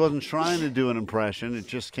 baby. She wasn't trying to do an impression. It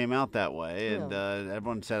just came out that way. And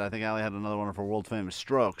everyone said, I think Allie had another one of her world-famous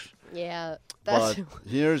strokes. Yeah, that's But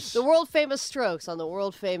here's... the world-famous strokes on the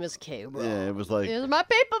world-famous cable. Yeah, it was like... This is my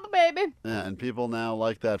people, baby. Yeah, and people now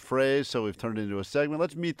like that phrase, so we've turned it into a segment.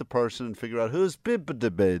 Let's meet the person and figure out whose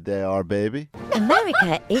bibbidi they are, baby.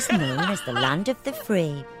 America is known as the land of the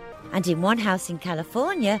free. And in one house in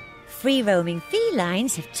California, free-roaming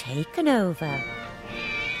felines have taken over.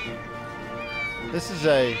 This is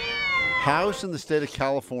a house in the state of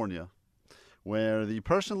California where the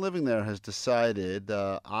person living there has decided,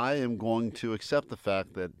 I am going to accept the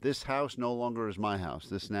fact that this house no longer is my house.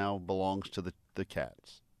 This now belongs to the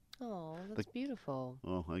cats. Oh, that's beautiful.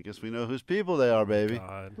 Well, I guess we know whose people they are, baby.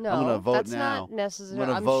 God. No, I'm gonna vote that's now. not necessary. I'm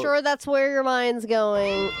gonna I'm vote. sure that's where your mind's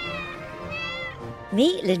going.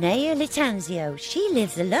 Meet Linnea Litanzio. She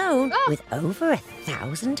lives alone with over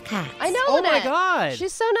 1,000 cats. I know Oh, that. my God.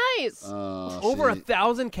 She's so nice. Over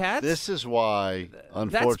 1,000 cats? This is why, That's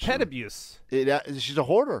unfortunately... pet abuse. She's a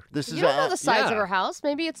hoarder. This is You don't know the size of yeah. her house.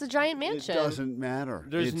 Maybe it's a giant It mansion. doesn't matter.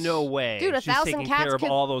 There's It's- no way Dude, she's 1,000 taking cats care of could-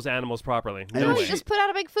 all those animals properly. And No if You way. she- just put out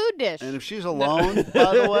a big food dish. And if she's alone,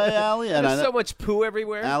 by the way, Allie, and I There's know, so much poo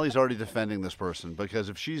everywhere. Allie's already defending this person because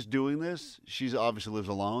if she's doing this, she's obviously lives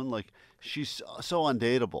alone. Like she's so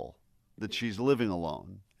undateable that she's living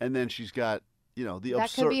alone, and then she's got the that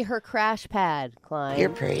absurd. could be her crash pad, Klein. You're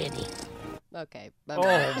pretty. Okay. Oh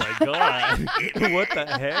my God! What the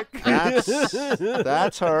heck?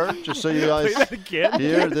 That's her. Just so you guys Play that again.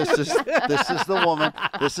 hear, this is the woman.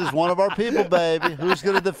 This is one of our people, baby. Who's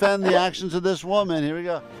going to defend the actions of this woman? Here we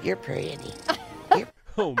go. You're pretty.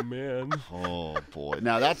 Oh man! Oh boy.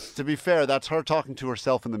 Now that's, to be fair, that's her talking to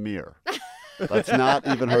herself in the mirror. That's not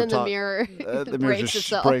even her And then the talking. mirror The mirror breaks just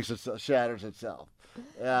itself. breaks itself, shatters itself.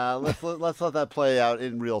 Let's let that play out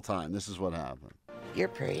in real time. This is what happened. You're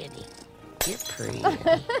pretty. You're pretty.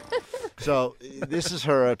 So this is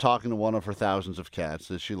her talking to one of her thousands of cats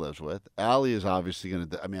that she lives with. Allie is obviously going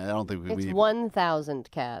to. I mean, I don't think we. It's even- 1,000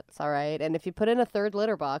 cats, all right? And if you put in a third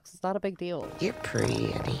litter box, it's not a big deal. You're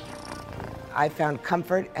pretty. I found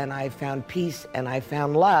comfort and I found peace and I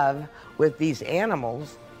found love with these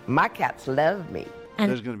animals. My cats love me.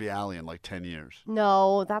 There's going to be Allie in like 10 years.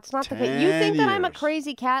 No, that's not the case. You think 10 that I'm a years.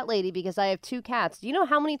 crazy cat lady because I have 2 cats. Do you know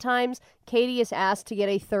how many times Katie has asked to get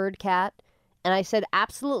a third cat? And I said,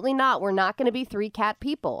 absolutely not. We're not going to be 3 cat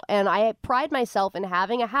people. And I pride myself in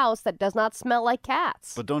having a house that does not smell like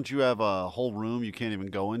cats. But don't you have a whole room you can't even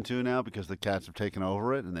go into now because the cats have taken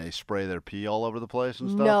over it and they spray their pee all over the place and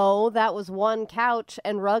stuff? No, that was one couch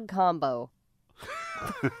and rug combo.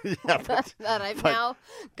 Yeah, but that I've now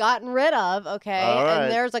gotten rid of, okay? All right.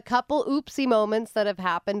 And there's a couple oopsie moments that have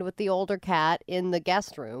happened with the older cat in the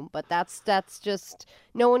guest room, but that's just,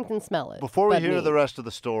 no one can smell it. before we but hear me. the rest of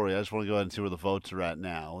the story, I just want to go ahead and see where the votes are at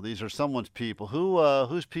now. These are someone's people.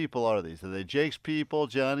 Whose people are these? Are they Jake's people,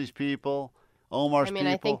 Johnny's people, Omar's I mean,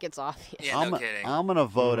 people? I think it's obvious. Yeah, no kidding. I'm going to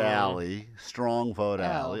vote Allie. Strong vote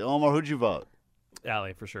Allie. Omar, who'd you vote?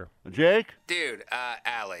 Allie, for sure. Jake? Dude,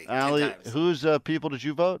 Allie. 10 Allie, times. whose people did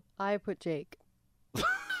you vote? I put Jake.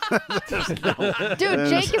 Dude,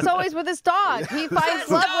 Jake is always with his dog. He finds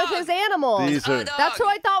love with his animals. These are That's who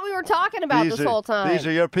I thought we were talking about this whole time. These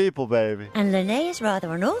are your people, baby. And Linnea's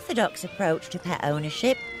rather unorthodox approach to pet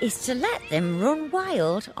ownership is to let them run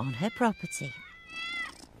wild on her property.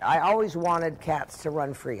 I always wanted cats to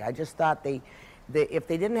run free. I just thought if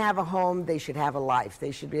they didn't have a home, they should have a life.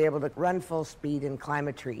 They should be able to run full speed and climb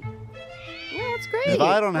a tree. Yeah, that's great. If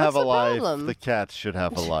I don't have What's a the life, problem? the cats should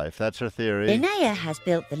have a life. That's her theory. Linnea has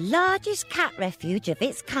built the largest cat refuge of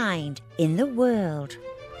its kind in the world.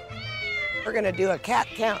 We're going to do a cat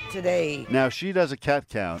count today. Now, she does a cat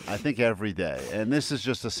count, I think, every day. And this is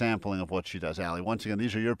just a sampling of what she does, Allie. Once again,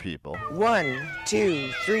 these are your people. 1, 2,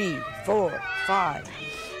 3, 4, 5.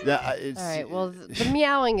 Yeah, it's, All right, well, the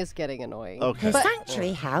meowing is getting annoying. Okay. Her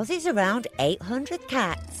sanctuary houses around 800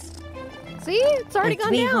 cats. See? It's already and gone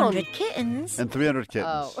 300 down. kittens. And 300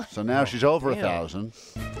 kittens. Oh. So now she's over Damn. 1,000.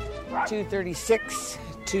 236,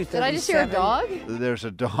 237. Did I just hear a dog? There's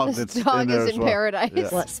a dog This that's dog in there is as in well. paradise. Yeah.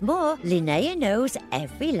 What's more, Linnea knows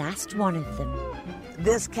every last one of them.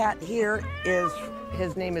 This cat here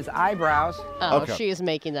his name is Eyebrows. Oh, Okay. she is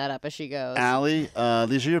making that up as she goes. Allie,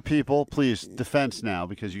 these are your people. Please, defense now,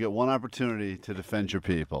 because you get one opportunity to defend your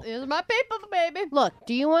people. These are my people, baby. Look,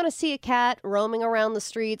 do you want to see a cat roaming around the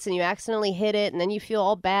streets and you accidentally hit it and then you feel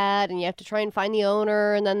all bad and you have to try and find the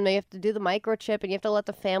owner and then they have to do the microchip and you have to let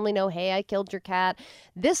the family know, hey, I killed your cat?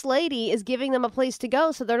 This lady is giving them a place to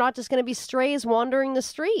go so they're not just going to be strays wandering the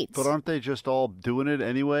streets. But aren't they just all doing it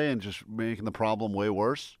anyway and just making the problem way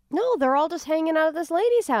worse? No, they're all just hanging out at this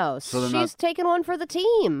lady's house. So they're She's not- taking one for the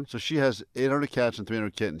team. So she has 800 cats and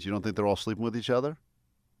 300 kittens. You don't think they're all sleeping with each other?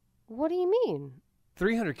 What do you mean?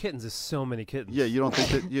 300 kittens is so many kittens. Yeah, you don't think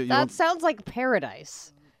that... You That don't, sounds like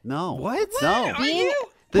paradise. no. What? No.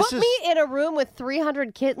 This Put me in a room with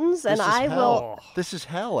 300 kittens and this is I hell. will... This is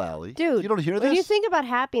hell, Allie. Dude, You don't hear this? when you think about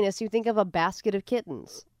happiness, you think of a basket of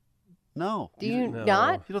kittens. No. Do you No.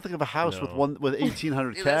 not? You don't think of a house with No.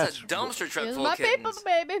 1,800 Dude, cats. that's a dumpster truck These are full my of kittens. people,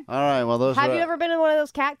 baby. All right, well, those Have are... you ever been in one of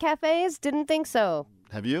those cat cafes? Didn't think so.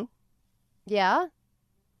 Have you? Yeah?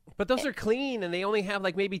 But those are clean, and they only have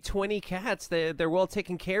like maybe 20 cats. They're well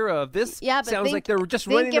taken care of. This Yeah, but sounds think, like they're just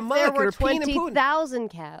think running if amok there were or peeing and pooing. 20,000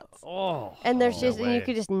 cats. Oh, And there's no just and you way.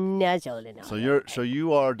 could just nuzzle in on So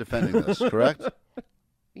you are defending this, correct?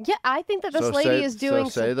 Yeah, I think that this so lady say, is doing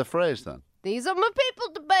So say the phrase then. These are my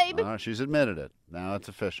people, baby. All right, she's admitted it. Now it's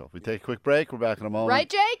official. We take a quick break. We're back in a moment. Right,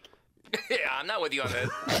 Jake? Yeah, I'm not with you on this.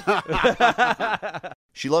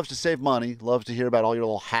 She loves to save money, loves to hear about all your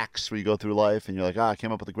little hacks where you go through life and you're like, I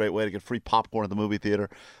came up with a great way to get free popcorn at the movie theater.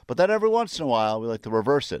 But then every once in a while, we like to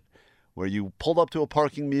reverse it, where you pulled up to a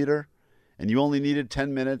parking meter and you only needed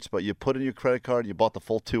 10 minutes, but you put in your credit card and you bought the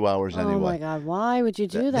full 2 hours anyway. Oh, my God. Why would you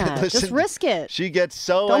do that? Just Listen, risk it. She gets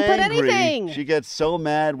so Don't put angry. anything. She gets so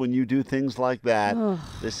mad when you do things like that.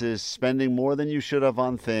 This is spending more than you should have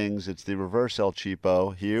on things. It's the reverse El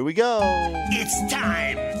Cheapo. Here we go. It's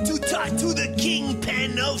time to talk to the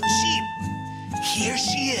kingpin of cheap. Here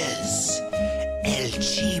she is, El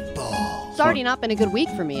Cheapo. It's already not been a good week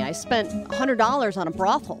for me. I spent $100 on a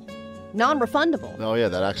brothel. Non-refundable. Oh, yeah,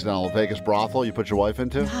 that accidental Vegas brothel you put your wife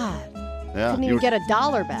into? God, Yeah. couldn't you even were- get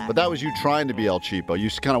 $1 back. But that was you trying to be El Cheapo. You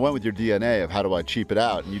kind of went with your DNA of how do I cheap it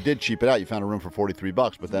out, and you did cheap it out. You found a room for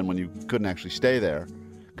 $43, but then when you couldn't actually stay there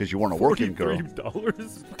because you weren't a working girl,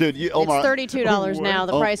 $43? dude, Omar. It's $32 now.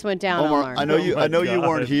 The Oh, price went down, Omar. I know you. Oh my I know you God.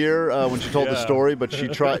 weren't here when she told the Yeah. story, but she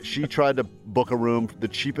tried. She tried to book a room, the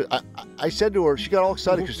cheapest. I said to her, she got all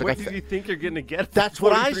excited because she's What like, did you think you're going to get? for that's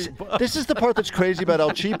what I. 43 s- This is the part that's crazy about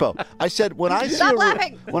El Cheapo. I said when I see Stop a room,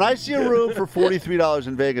 laughing. when I see a room for $43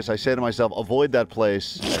 in Vegas, I say to myself, avoid that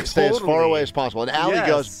place. Stay as far Totally. away as possible. And Allie Yes.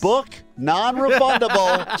 goes, book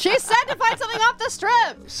non-refundable. She said to find something off the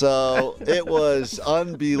strip. So it was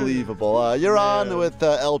unbelievable. You're on with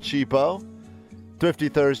El Cheapo. Thrifty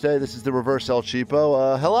Thursday. This is the reverse El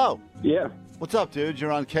Cheapo. Hello. Yeah. What's up, dude?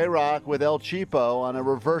 You're on K-Rock with El Cheapo on a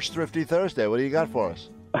reverse Thrifty Thursday. What do you got for us?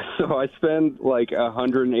 So I spend like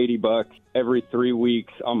 $180 every 3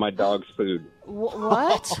 weeks on my dog's food.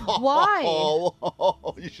 What? Why?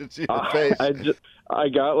 Oh, you should see her face. I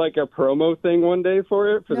got like a promo thing one day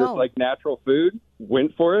for it for this No. like natural food.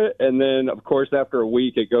 Went for it, and then of course after a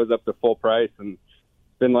week it goes up to full price. And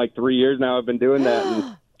it's been like 3 years now I've been doing that.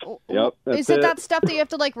 And, yep. That's Is it that stuff that you have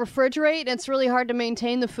to like refrigerate and it's really hard to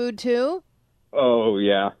maintain the food too? Oh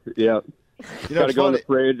yeah, yeah. You know, Got to it's go in the funny.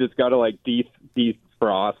 fridge. It's got to like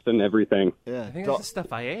frost and everything. Yeah, I think that's the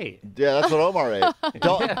stuff I ate. Yeah, that's what Omar ate.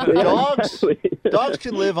 Dogs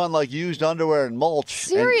can live on like used underwear and mulch.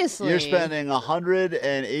 Seriously. And you're spending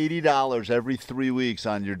 $180 every 3 weeks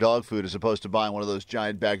on your dog food as opposed to buying one of those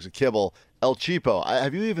giant bags of kibble. El Cheapo,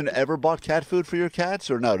 have you even ever bought cat food for your cats,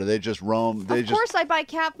 or no? Do they just roam? Of course I buy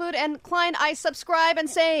cat food, and Klein, I subscribe and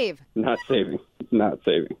save. Not saving.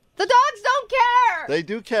 The dogs don't care! They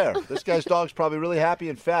do care. This guy's dog's probably really happy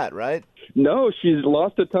and fat, right? No, she's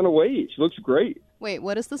lost a ton of weight. She looks great. Wait,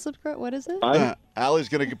 what is the subscribe? What is it? Allie's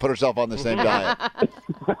going to put herself on the same diet.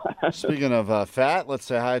 Speaking of fat, let's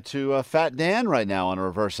say hi to Fat Dan right now on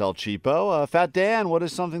Reverse El Cheapo. Fat Dan, what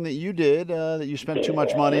is something that you did that you spent too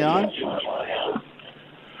much money on?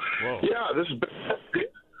 Whoa. Yeah, this is...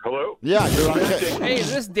 Hello? Yeah, you're on. Hey,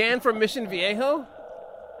 is this Dan from Mission Viejo?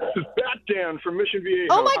 This is Bat Dan from Mission Viejo.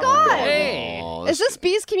 Oh, my God! Hey! Is this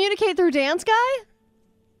Bees Communicate Through Dance guy?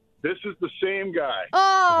 This is the same guy.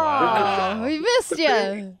 Oh, we missed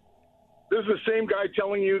you. This is the same guy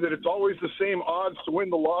telling you that it's always the same odds to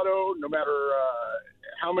win the lotto, no matter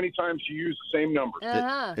how many times you use the same number.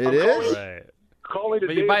 It is? Right. Calling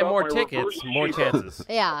But you buy more tickets, more chances.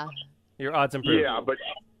 Yeah. Your odds improve. Yeah,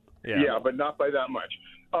 but not by that much.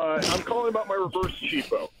 I'm calling about my reverse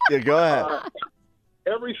cheapo. Yeah, go ahead.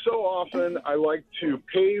 Every so often, I like to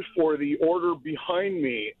pay for the order behind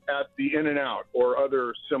me at the In-N-Out or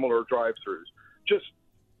other similar drive-thrus, just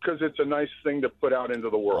because it's a nice thing to put out into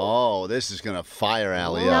the world. Oh, this is going to fire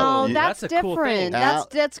Allie No, up. that's a cool different. thing.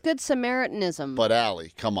 That's good Samaritanism. But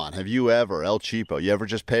Allie, come on. Have you ever, El Cheapo, you ever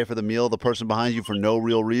just pay for the meal of the person behind you for no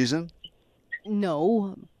real reason?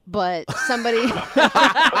 No, but somebody...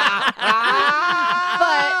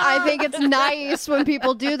 But I think it's nice when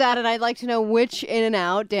people do that, and I'd like to know which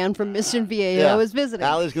In-N-Out Dan from Mission Viejo is visiting.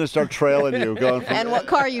 Allie's going to start trailing you. Going from, and what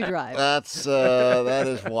car you drive. That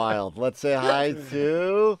is wild. Let's say hi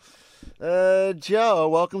to Joe.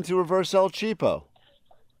 Welcome to Reverse El Cheapo.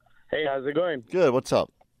 Hey, how's it going? Good. What's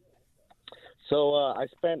up? So I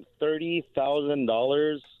spent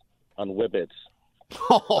 $30,000 on Whippets.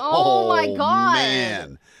 Oh, my God.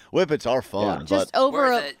 Man. Whippets are fun. Just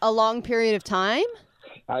over a long period of time?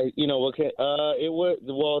 It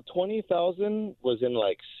was 20,000 was in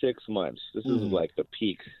like 6 months. This is like the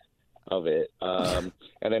peak of it. And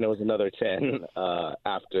then it was another 10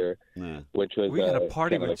 after, which was... We had a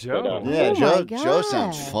party with Joe. Yeah, Joe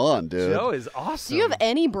sounds fun, dude. Joe is awesome. Do you have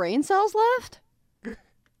any brain cells left?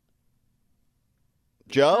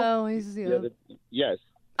 Joe? Oh, he's... Yes.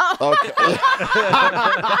 Okay.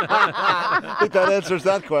 I think that answers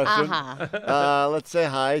that question. Let's say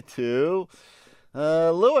hi to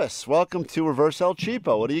Lewis. Welcome to Reverse El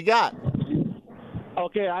Cheapo. What do you got?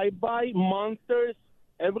 Okay, I buy Monsters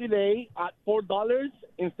every day at $4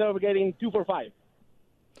 instead of getting 2 for $5.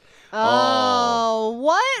 Oh,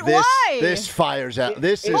 what? Why? This fires out.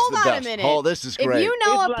 This is Hold the on best. a minute. Oh, this is great. If you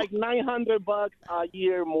know it's like $900 a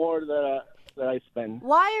year more that I spend.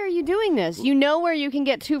 Why are you doing this? You know where you can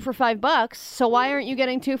get 2 for $5, so why aren't you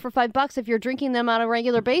getting 2 for $5 if you're drinking them on a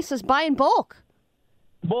regular basis? Buy in bulk.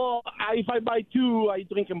 Well, if I buy 2, I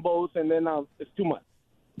drink them both, and then it's too much.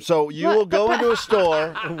 So you will go into a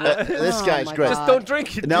store. This guy's great. Just don't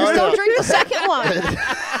drink it. No, Don't drink the second one.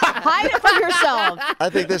 Hide it from yourself. I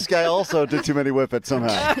think this guy also did too many Whippets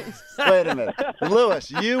somehow. Wait a minute.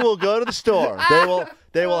 Lewis, you will go to the store.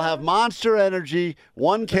 They will have Monster Energy,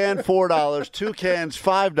 1 can $4, 2 cans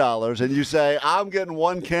 $5, and you say, I'm getting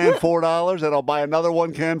 1 can $4, and I'll buy another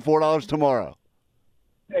 1 can $4 tomorrow.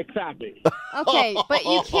 Exactly. Okay, but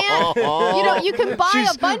you can't. You can buy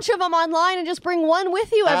a bunch of them online and just bring one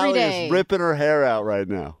with you every Allie day. is ripping her hair out right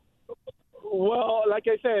now. Well, like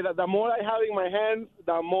I said, the more I have in my hands,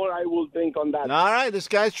 the more I will drink on that. All right, this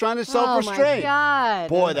guy's trying to self-restrain. Oh, my God.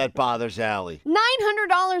 Boy, that bothers Allie.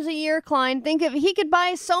 $900 a year, Klein. Think of he could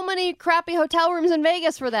buy so many crappy hotel rooms in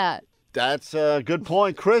Vegas for that. That's a good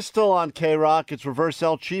point. Crystal on K-Rock. It's Reverse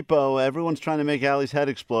El Cheapo. Everyone's trying to make Allie's head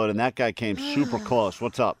explode, and that guy came super close.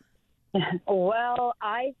 What's up? Well,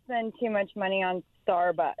 I spend too much money on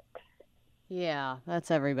Starbucks. Yeah,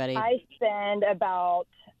 that's everybody. I spend about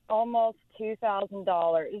almost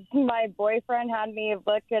 $2,000. My boyfriend had me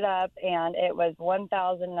look it up, and it was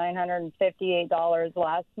 $1,958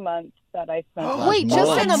 last month that I spent. Wait,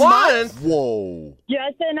 just in a month? Whoa.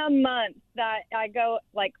 Just in a month that I go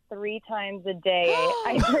like 3 times a day.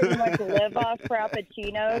 I pretty much live off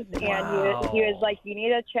Frappuccinos, and he was like, you need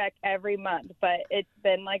to check every month. But it's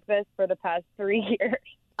been like this for the past 3 years.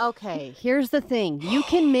 Okay, here's the thing. You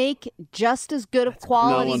can make just as good of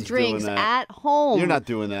quality one's drinks doing that. at home. You're not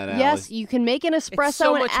doing that, Allie. Yes, you can make an espresso It's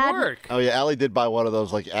so and much add... work. Oh, yeah, Allie did buy one of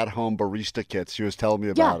those, like, at-home barista kits. She was telling me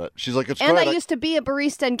about it. She's like, it's And great. I used to be a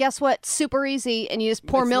barista, and guess what? Super easy, and you just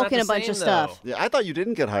pour It's milk not in the a bunch of same, stuff. Yeah, I thought you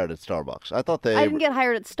didn't get hired at Starbucks. I thought they... I didn't get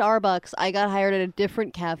hired at Starbucks. I got hired at a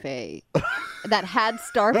different cafe that had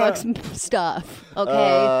Starbucks stuff.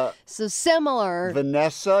 Okay, so similar.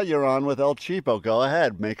 Vanessa, you're on with El Cheapo. Go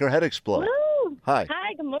ahead. Make her head explode. Woo! Hi.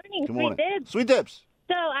 Hi, good morning. Good morning. Sweet dibs. Sweet dibs.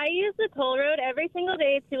 So I use the toll road every single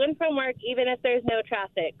day to and from work, even if there's no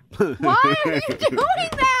traffic. Why are you doing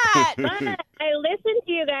that? But I listen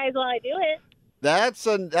to you guys while I do it. That's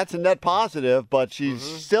a net positive, but she's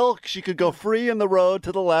still, she could go free in the road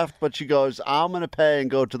to the left, but she goes, I'm going to pay and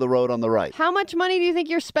go to the road on the right. How much money do you think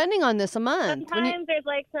you're spending on this a month? Sometimes there's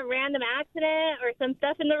like some random accident or some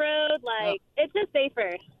stuff in the road. Like, it's just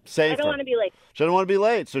safer. Safer. I don't want to be late. She doesn't want to be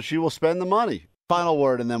late, so she will spend the money. Final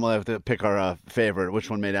word, and then we'll have to pick our favorite. Which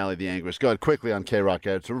one made Allie the angriest? Go ahead, quickly on K-Rock.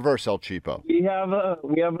 It's a reverse El Cheapo. We have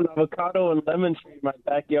an avocado and lemon tree in my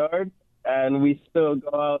backyard, and we still go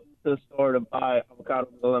out to the store to buy avocado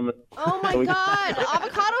and lemon. Oh my God!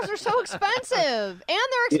 Avocados are so expensive, and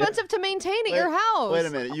they're expensive to maintain at your house. Wait a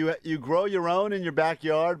minute. You grow your own in your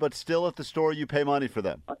backyard, but still at the store you pay money for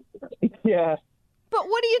them. Yeah. But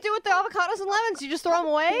what do you do with the avocados and lemons? You just throw them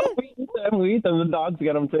away? We eat them. The dogs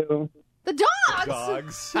get them too. The dogs?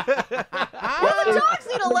 Dogs. What do the dogs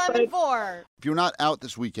need a lemon for? If you're not out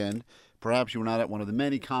this weekend, perhaps you were not at one of the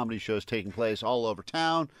many comedy shows taking place all over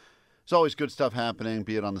town. There's always good stuff happening,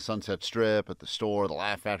 be it on the Sunset Strip, at the store, the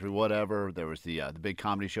Laugh Factory, whatever. There was the big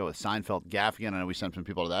comedy show with Seinfeld, Gaffigan. I know we sent some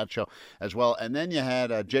people to that show as well. And then you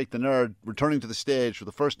had Jake the Nerd returning to the stage for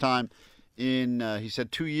the first time in, he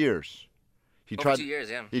said, 2 years. He Over 2 years,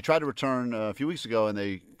 yeah. He tried to return a few weeks ago, and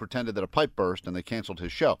they pretended that a pipe burst, and they canceled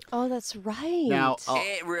his show. Oh, that's right. Now,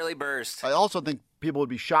 It really burst. I also think people would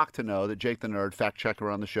be shocked to know that Jake the Nerd, fact checker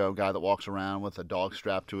on the show, guy that walks around with a dog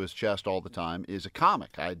strapped to his chest all the time, is a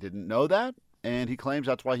comic. I didn't know that, and he claims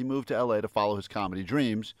that's why he moved to L.A. to follow his comedy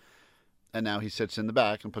dreams. And now he sits in the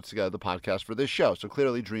back and puts together the podcast for this show. So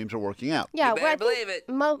clearly dreams are working out. Yeah, You better believe it.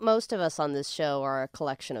 Most of us on this show are a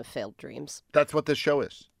collection of failed dreams. That's what this show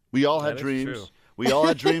is. We all had That is dreams. true. We all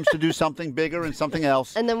had dreams to do something bigger and something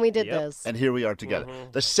else. And then we did this. And here we are together.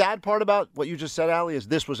 The sad part about what you just said, Allie, is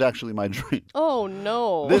this was actually my dream. Oh,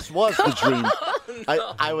 no. This was the dream.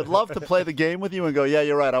 I would love to play the game with you and go, yeah,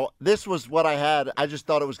 you're right. This was what I had. I just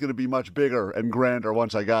thought it was going to be much bigger and grander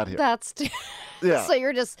once I got here. That's... Yeah. So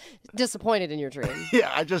you're just disappointed in your dream.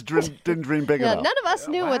 Yeah, I just didn't dream big Yeah, enough. none of us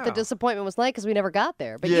knew what the disappointment was like because we never got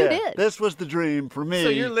there, but yeah, you did. This was the dream for me. So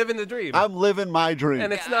you're living the dream. I'm living my dream.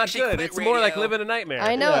 And it's not good. It's more like living a nightmare.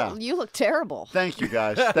 I know. Yeah. You look terrible. Thank you,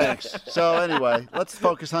 guys. Thanks. So anyway, let's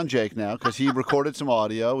focus on Jake now because he recorded some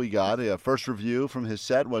audio. We got a first review from his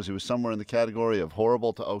set was he was somewhere in the category of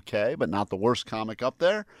horrible to okay, but not the worst comic up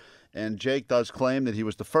there. And Jake does claim that he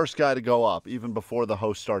was the first guy to go up even before the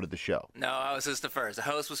host started the show. No, I was just the first. The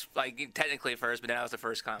host was like technically first, but then I was the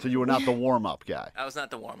first comic. So you were not the warm-up guy. I was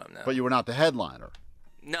not the warm-up, no. But you were not the headliner.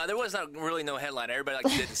 No, there was not really no headline. Everybody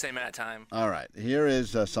like did the same amount of time. All right. Here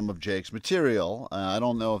is some of Jake's material. I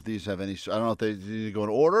don't know if these have any. I don't know if they need to go in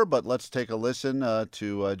order, but let's take a listen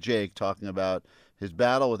to Jake talking about his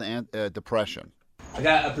battle with depression. I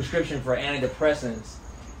got a prescription for antidepressants,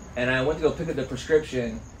 and I went to go pick up the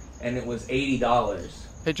prescription, and it was $80.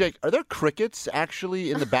 Hey, Jake, are there crickets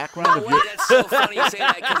actually in the background of Wait, your... that's so funny you say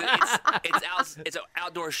that because it's an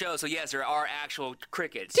outdoor show. So yes, there are actual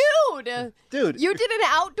crickets. Dude, you did an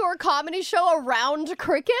outdoor comedy show around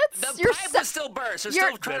crickets? The pipe was still burst. They're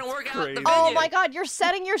still trying to work out the venue. Oh my God, you're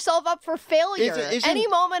setting yourself up for failure. Any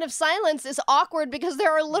moment of silence is awkward because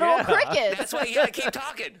there are literal crickets. That's why you gotta keep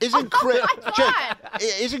talking. Isn't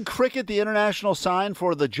cricket the international sign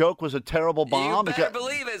for the joke was a terrible bomb? You better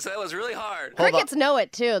believe it. So that was really hard. Crickets know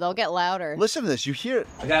it too. They'll get louder. Listen to this. You hear it.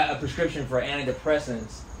 I got a prescription for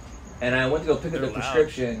antidepressants, and I went to go pick up the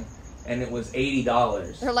prescription, and it was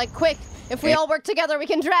 $80. They're like, quick, if we all work together, we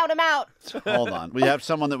can drown him out. Hold on. We have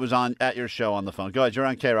someone that was on at your show on the phone. Go ahead. You're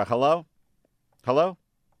on K-Rock. Hello? Hello?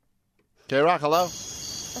 K-Rock, hello?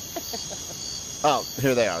 Oh,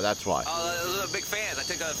 here they are. That's why. Oh, those are big fans. I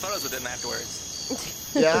took photos with them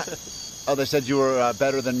afterwards. Yeah? Oh, they said you were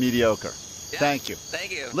better than mediocre. Yeah, Thank you.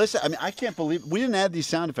 Thank you. Listen, I mean, I can't believe we didn't add these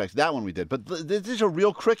sound effects. That one we did. But these are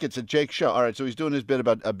real crickets at Jake's show. All right, so he's doing his bit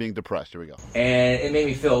about being depressed. Here we go. And it made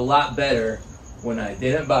me feel a lot better when I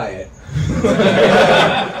didn't buy it.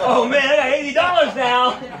 Oh man, I got $80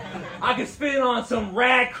 now. I can spend it on some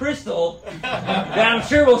rad crystal that I'm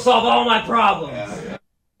sure will solve all my problems.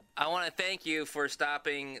 I want to thank you for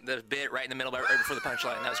stopping the bit right in the middle, right before the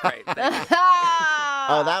punchline. That was great. Thank you.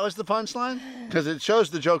 Oh, that was the punchline? Because it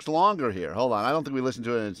shows the joke's longer here. Hold on. I don't think we listened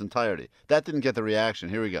to it in its entirety. That didn't get the reaction.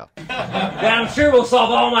 Here we go. That I'm sure will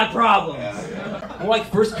solve all my problems. More like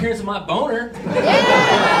first appearance of my boner. Nice.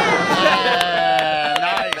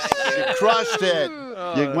 You crushed it.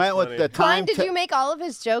 You went with the time. Klein, did you make all of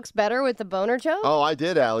his jokes better with the boner joke? Oh, I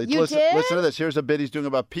did, Allie. You listen, did? Listen to this. Here's a bit he's doing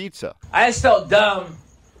about pizza. I just felt dumb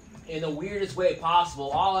in the weirdest way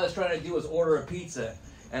possible. All I was trying to do was order a pizza.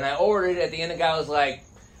 And I ordered it. At the end, the guy was like,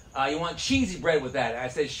 you want cheesy bread with that? And I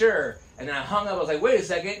said, sure. And then I hung up. I was like, wait a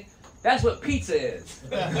second. That's what pizza is.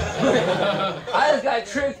 I just got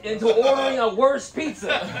tricked into ordering a worse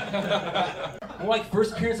pizza. More like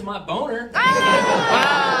first appearance of my boner.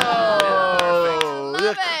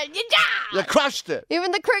 Love it. You crushed it.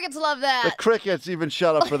 Even the crickets love that. The crickets even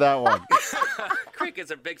shut up for that one. Crickets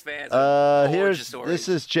are big fans of origin stories. This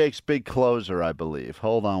is Jake's big closer, I believe.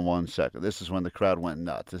 Hold on one second. This is when the crowd went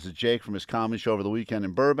nuts. This is Jake from his comedy show over the weekend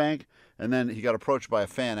in Burbank, and then he got approached by a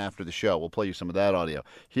fan after the show. We'll play you some of that audio.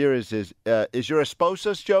 Here is his. Is your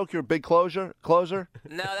esposas joke your big closer?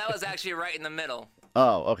 No, that was actually right in the middle.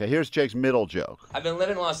 Oh, okay. Here's Jake's middle joke. I've been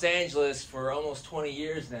living in Los Angeles for almost 20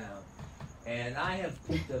 years now, and I have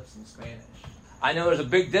picked up some Spanish. I know there's a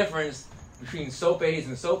big difference between sopes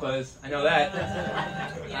and sopas. I know that.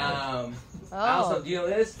 Also, do you know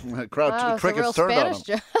this? Crickets real turned on Spanish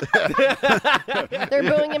him. They're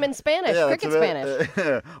booing him in Spanish. Yeah, Cricket that's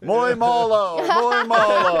Spanish. Muy malo, muy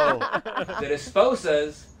malo. That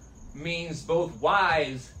esposas means both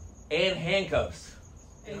wives and handcuffs.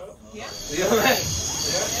 You know that?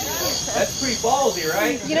 That's pretty ballsy,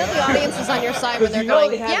 right? You know the audience is on your side when they're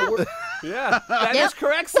going, yeah. Yeah, that is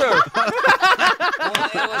correct, sir.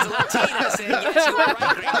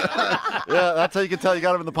 Yeah, that's how you can tell you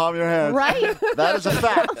got him in the palm of your hand. Right. That is a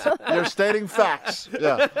fact. You're stating facts.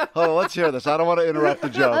 Yeah. Hold on, let's hear this. I don't want to interrupt the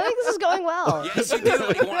joke. I think this is going well. Yes, you do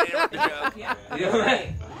when you want to interrupt the joke. You know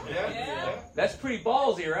that? That's pretty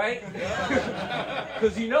ballsy, right?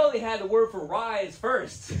 Because you know they had the word for rise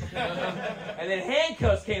first. And then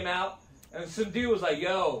handcuffs came out, and some dude was like,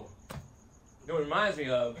 yo, you know what it reminds me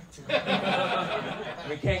of?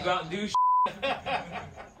 We can't go out and do shit.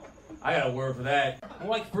 I got a word for that.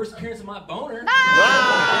 More like first appearance of my boner.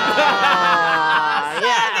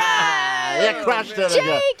 Yeah, crushed it.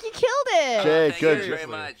 Jake, you killed it. Jake, Thank good. you very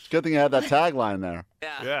much. Good thing you had that tagline there.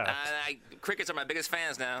 Yeah. Crickets are my biggest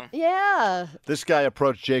fans now. Yeah. This guy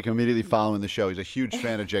approached Jake immediately following the show. He's a huge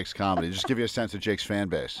fan of Jake's comedy. Just give you a sense of Jake's fan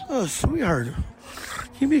base. Oh, sweetheart.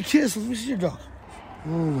 Give me a kiss. Let me see your dog. Oh,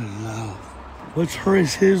 my love. What's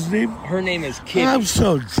his name? Her name is Kitty. I'm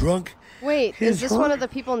so drunk. Wait, is this one of the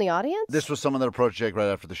people in the audience? This was someone that approached Jake right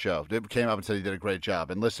after the show. They came up and said he did a great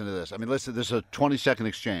job. And listen to this. I mean, listen, this is a 20-second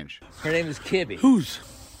exchange. Her name is Kibby. Whose?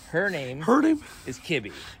 Her name is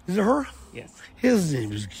Kibby. Is it her? Yes. His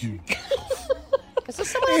name is cute. Is this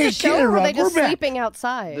someone at the show, or are they just sleeping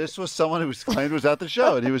outside? This was someone who was claimed was at the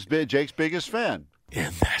show, and he was Jake's biggest fan.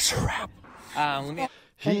 And that's a wrap.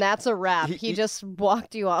 And that's a wrap. He just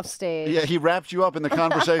walked you off stage. Yeah, he wrapped you up in the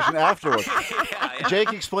conversation afterwards.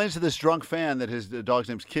 Jake explains to this drunk fan that his dog's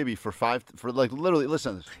name's Kibby for literally,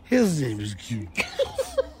 listen to this. His name is cute.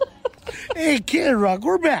 Hey, Kid Rock,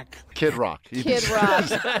 we're back. Kid Rock. Kid Rock.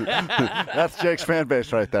 That's Jake's fan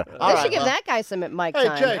base right there. They should give that guy some mic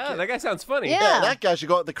time. Jake. That guy sounds funny. Yeah. That guy should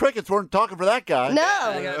go. The Crickets weren't talking for that guy. No.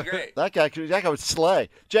 That guy would slay.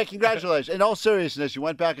 Jake, congratulations. In all seriousness, you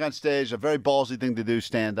went back on stage, a very ballsy thing to do,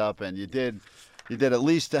 stand up, and you did at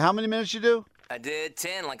least, how many minutes you do? I did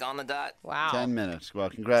 10, like on the dot. Wow. 10 minutes. Well,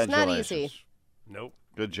 congratulations. It's not easy. Nope.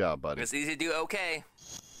 Good job, buddy. It's easy to do okay.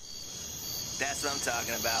 That's what I'm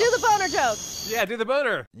talking about. Do the boner joke. Yeah, do the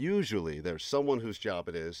boner. Usually there's someone whose job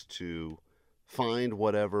it is to find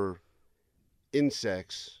whatever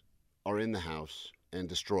insects are in the house and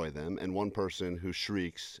destroy them, and one person who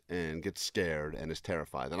shrieks and gets scared and is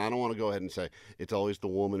terrified. And I don't want to go ahead and say it's always the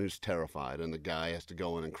woman who's terrified and the guy has to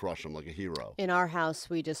go in and crush him like a hero. In our house,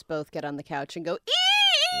 we just both get on the couch and go,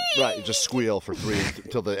 Right, you just squeal for 3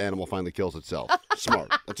 until the animal finally kills itself.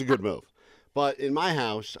 Smart. That's a good move. But in my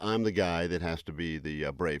house, I'm the guy that has to be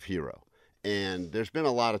the brave hero. And there's been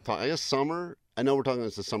a lot of talk. I guess summer, I know we're talking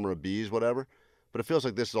it's the summer of bees, whatever, but it feels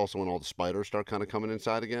like this is also when all the spiders start kind of coming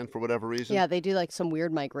inside again for whatever reason. Yeah, they do like some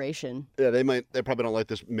weird migration. Yeah, they probably don't like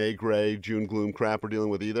this May gray, June gloom crap we're dealing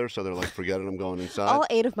with either, so they're like, forget it, I'm going inside. All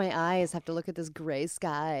 8 of my eyes have to look at this gray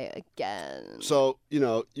sky again. So,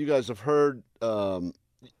 you guys have heard,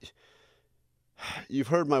 you've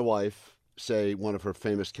heard my wife say one of her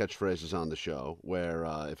famous catchphrases on the show, where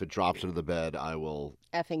if it drops into the bed, I will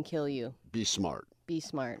effing kill you. Be smart. Be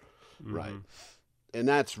smart. Right. And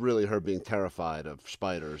that's really her being terrified of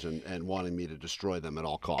spiders and wanting me to destroy them at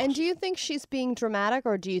all costs. And do you think she's being dramatic,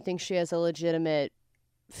 or do you think she has a legitimate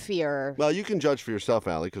fear? Well, you can judge for yourself,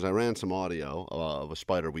 Allie, because I ran some audio of a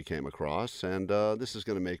spider we came across, and this is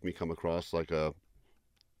going to make me come across like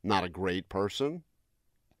not a great person.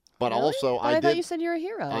 But Really? also, But I thought you said you're a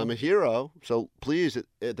hero. I'm a hero, so please,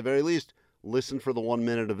 at the very least, listen for the 1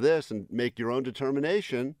 minute of this and make your own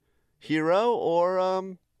determination: hero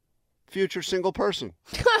or future single person.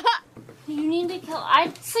 You need to kill.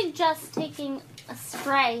 I'd suggest taking a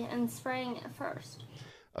spray and spraying it first.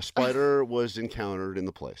 A spider was encountered in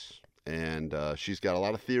the place, and she's got a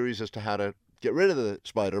lot of theories as to how to get rid of the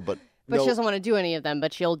spider, but But no, she doesn't want to do any of them,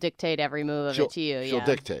 but she'll dictate every move of it to you. She'll Yeah.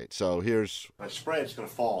 dictate. So here's a spray. It's going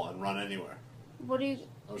to fall and run anywhere. What do you?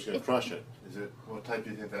 I was going to crush it. Is it? What type do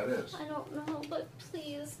you think that is? I don't know, but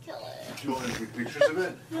please kill it. Do you want me to take pictures of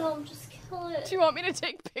it? No, just kill it. Do you want me to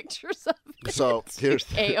take pictures of it? So here's.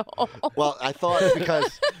 A-hole. Well, I thought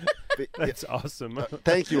because. That's awesome.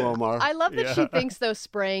 Thank you, Omar. I love that she thinks, though,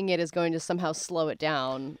 spraying it is going to somehow slow it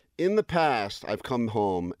down. In the past, I've come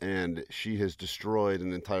home and she has destroyed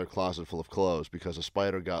an entire closet full of clothes because a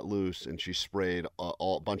spider got loose and she sprayed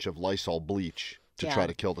a bunch of Lysol bleach to Yeah. try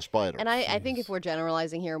to kill the spider. And I think if we're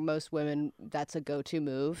generalizing here, most women, that's a go-to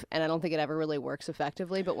move. And I don't think it ever really works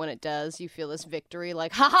effectively. But when it does, you feel this victory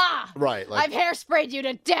like, ha-ha! Right, like- I've hairsprayed you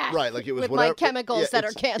to death! Right, like it was with whatever, my chemicals that are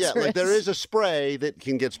it's- cancerous. Yeah, like there is a spray that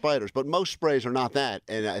can get spiders, but most sprays are not that.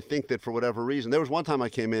 And I think that for whatever reason, there was one time I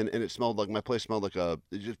came in and it smelled like my place smelled like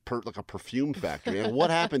like a perfume factory. And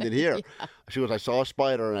what happened in here? Yeah. She goes, I saw a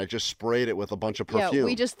spider and I just sprayed it with a bunch of perfume. Yeah,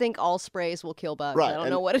 we just think all sprays will kill bugs. Right, I don't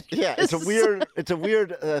and- know what it is. Yeah, it's a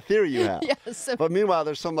weird theory you have. Yes. But meanwhile,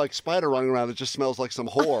 there's some like spider running around that just smells like some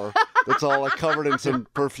whore that's all like covered in some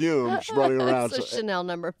perfume just running around. So Chanel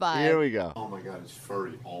number 5. Here we go. Oh my God, it's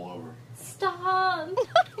furry all over. Stop,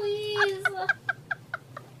 please.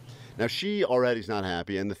 Now she already's not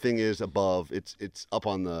happy, and the thing is above. It's up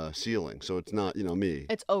on the ceiling, so it's not me.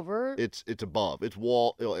 It's over? It's above. It's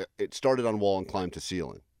wall. It started on wall and climbed to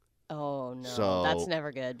ceiling. Oh, no. So- That's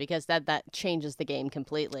never good because that changes the game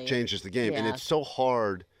completely. Changes the game, and Yeah. it's so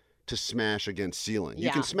hard to smash against ceiling. You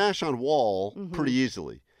Yeah. can smash on wall Mhm. pretty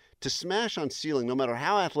easily. To smash on ceiling, no matter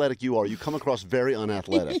how athletic you are, you come across very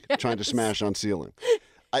unathletic trying to smash on ceiling.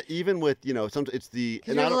 Even with it's the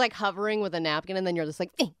Because you're like hovering with a napkin and then you're just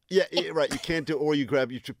like, eh. yeah, right. You can't do, or you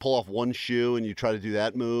pull off one shoe and you try to do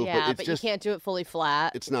that move. Yeah, but, but just, you can't do it fully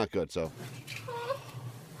flat. It's not good. So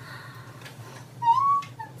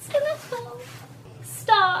It's gonna fall.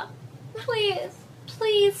 Stop, please.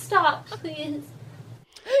 Please stop, please.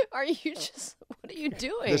 Are you just? What are you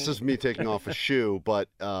doing? this is me taking off a shoe, but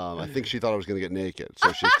I think she thought I was going to get naked,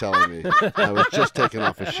 so she's telling me I was just taking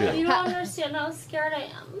off a You shoe. don't understand how scared I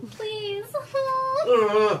am. Please.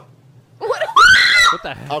 What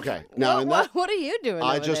the heck? Okay, now in that, What are you doing?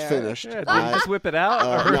 I over just there? finished. Yeah, did you just whip it out?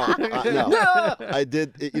 No. I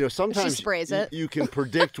did. Sometimes sprays it. You can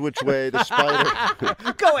predict which way the spider.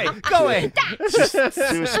 Go away! Go away!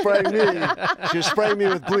 She was spraying me. She was spraying me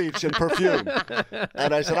with bleach and perfume,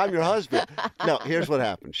 and I said, "I'm your husband." No, here's what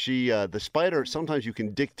happened. The spider. Sometimes you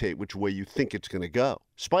can dictate which way you think it's going to go.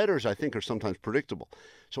 Spiders, I think, are sometimes predictable.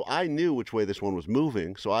 So I knew which way this one was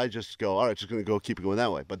moving. So I just go, all right, it's just going to keep it going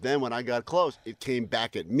that way. But then when I got close, it came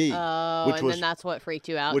back at me. Oh, which and was, then that's what freaked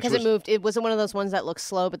you out which because it was- moved. It wasn't one of those ones that looks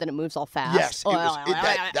slow, but then it moves all fast. Yes,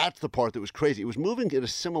 that's the part that was crazy. It was moving at a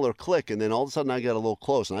similar click, and then all of a sudden I got a little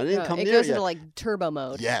close, and I didn't come it near goes yet. into like turbo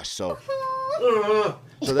mode. Yes, so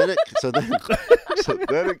then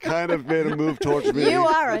it kind of made a move towards me. You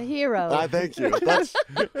are a hero. Thank you. That's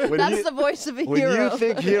That's the voice of a when hero. you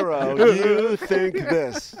think hero, you think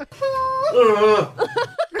this.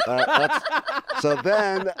 So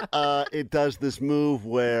then it does this move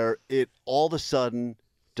where it all of a sudden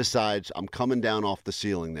decides I'm coming down off the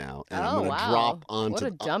ceiling now, and I'm Oh, going to wow. drop onto. What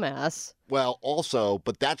a dumbass. Well, also,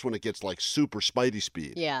 but that's when it gets like super Spidey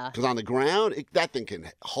speed. Yeah. Because on the ground, that thing can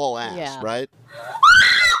haul ass, Yeah. right?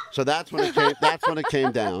 So that's when it came. That's when it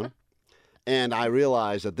came down, and I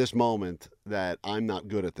realized at this moment that I'm not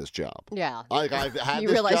good at this job. Yeah. Like I've had You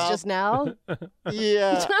this realized job. just now?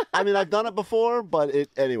 Yeah. I mean, I've done it before, but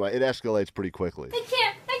it escalates pretty quickly. I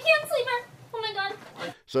can't sleep. Oh my god.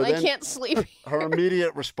 So I then can't sleep. her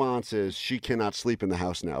immediate response is she cannot sleep in the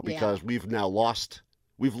house now because we've lost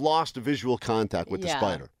visual contact with the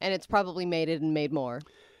spider. And it's probably mated and made more.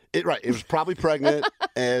 It was probably pregnant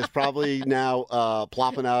and is probably now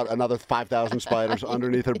plopping out another 5,000 spiders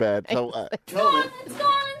underneath her bed. So It's gone. It's gone.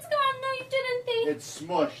 No, you didn't think. it's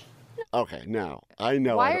smushed. Okay, now I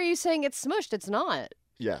know. Why are you saying it's smushed? It's not.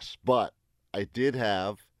 Yes, but I did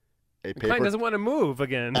have a paper. Klein doesn't want to move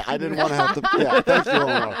again. I didn't want to have to. Yeah, thanks for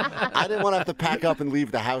I didn't want to have to pack up and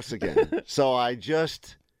leave the house again. So I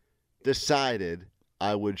just decided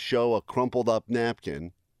I would show a crumpled up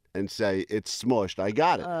napkin and say, it's smushed. I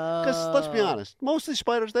got it. Because let's be honest, most of these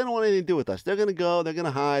spiders, they don't want anything to do with us. They're going to go. They're going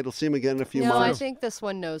to hide. We'll see them again in a few No, I months. think this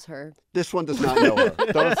one knows her. This one does not know her.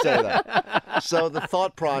 Don't say that. So the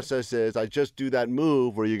thought process is I just do that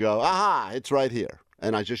move where you go, aha, it's right here.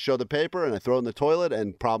 And I just show the paper and I throw it in the toilet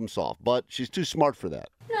and problem solved. But she's too smart for that.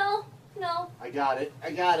 No. I got it.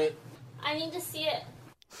 I need to see it.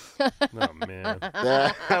 Oh, man.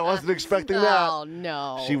 I wasn't expecting that. Oh,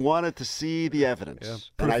 no. She wanted to see the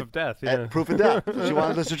evidence. Yeah, proof of death, yeah. Proof of death. She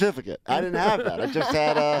wanted a certificate. I didn't have that.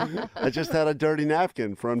 I just had a dirty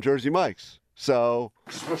napkin from Jersey Mike's. So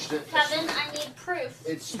smushed it. Kevin, I need proof.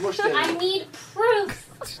 It's smushed in. I need proof.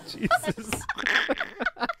 Jesus.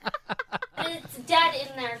 It's dead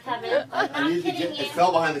in there, Kevin. I'm not kidding you. It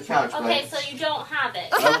fell behind the couch. Okay, so you don't have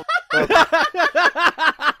it.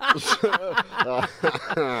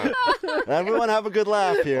 Everyone have a good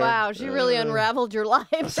laugh here. Wow, she really unraveled your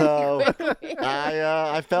life. So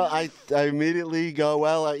I immediately go,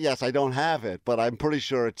 well, yes, I don't have it, but I'm pretty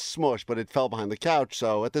sure it's smushed, but it fell behind the couch.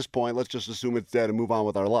 So at this point, let's just assume it's dead and move on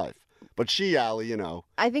with our life. But she, Allie, you know.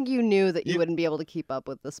 I think you knew that you wouldn't be able to keep up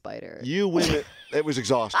with the spider. You women, it was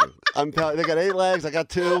exhausting. I'm telling they got 8 legs, I got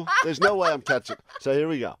 2. There's no way I'm catching. So here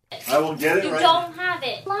we go. I will get it You right. don't have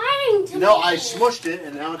it. Lying to me. No, I smushed it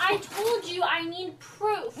and now it's. I told you I need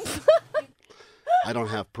proof. I don't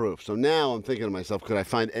have proof. So now I'm thinking to myself, could I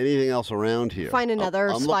find anything else around here? Find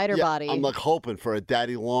another spider body. I'm like hoping for a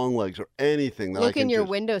daddy long legs or anything that I Look can in your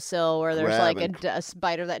just windowsill where there's grab like a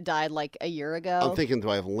spider that died like a year ago. I'm thinking,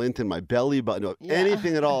 do I have lint in my belly button? No,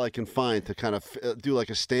 anything at all I can find to kind of do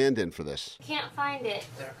like a stand-in for this. Can't find it.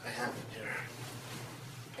 There, I have it here.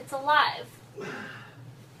 It's alive.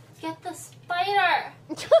 Get the spider.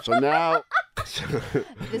 So now...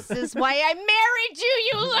 This is why I married you,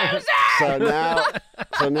 you loser!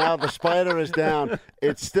 So now the spider is down.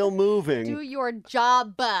 It's still moving. Do your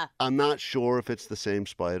job. I'm not sure if it's the same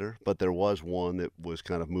spider, but there was one that was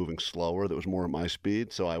kind of moving slower that was more at my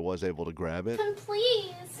speed, so I was able to grab it. Kevin,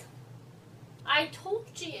 please. I told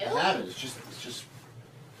you. I have it. It's just...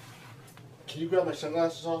 Can you grab my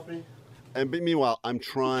sunglasses off me? And meanwhile, I'm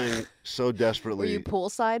trying so desperately. Were you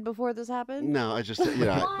poolside before this happened? No, I just, you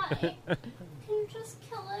know. Why? Can you just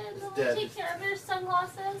kill it and then we'll take care of your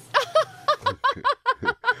sunglasses?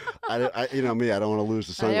 You know me, I don't want to lose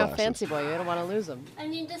the I know, sunglasses. fancy boy, you don't want to lose them. I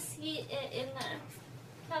need to see it in there.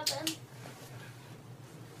 Kevin.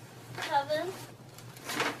 Kevin.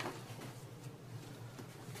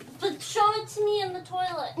 But show it to me in the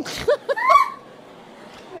toilet.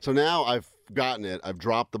 So now I've gotten it. I've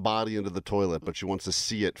dropped the body into the toilet, but she wants to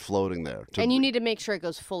see it floating there. And you need to make sure it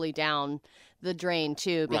goes fully down the drain,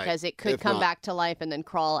 too, because it could If come not- back to life and then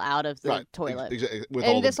crawl out of the Right. toilet. Exactly.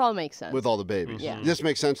 And this all makes sense. With all the babies. Yeah. This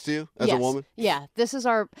makes sense to you as yes. a woman? Yeah. This is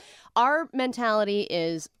our mentality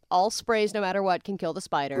is all sprays, no matter what, can kill the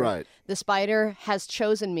spider. Right. The spider has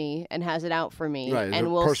chosen me and has it out for me. Right, And her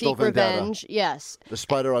will personal seek vendetta. revenge. Yes. The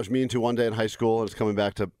spider I was mean to one day in high school and it's coming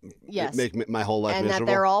back to Yes. make my whole life And miserable.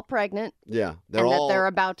 that they're all pregnant. Yeah. And that they're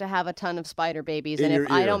about to have a ton of spider babies. In And your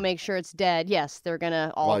if I ear. don't make sure it's dead, yes, they're going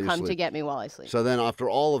to all While you come to sleep. get me while I sleep. So then after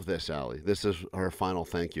all of this, Allie, this is her final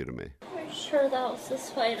thank you to me. Are you sure that was the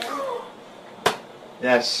spider?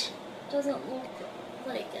 Yes. Doesn't look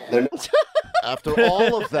like it. They're after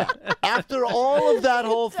all of that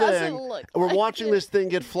whole thing, look we're watching this thing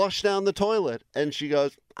get flushed down the toilet, and she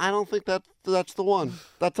goes, I don't think that's the one.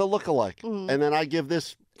 That's a lookalike. Mm-hmm. And then I give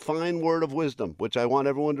this fine word of wisdom, which I want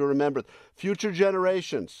everyone to remember. Future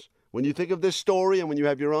generations, when you think of this story and when you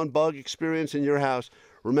have your own bug experience in your house,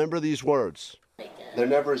 remember these words. They're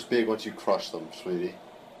never as big once you crush them, sweetie.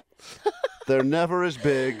 They're never as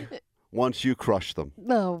big once you crush them.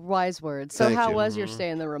 No, wise words. So Thank how you. was your stay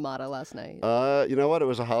in the Ramada last night? You know what? It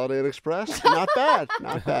was a Holiday Inn Express. Not bad.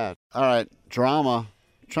 Not bad. All right, drama.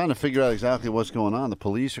 Trying to figure out exactly what's going on. The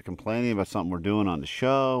police are complaining about something we're doing on the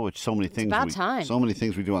show. Which so many things. about time. So many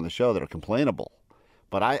things we do on the show that are complainable.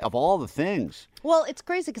 But of all the things, Well, it's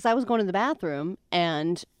crazy because I was going to the bathroom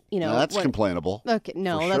and, you know. now that's complainable. Okay,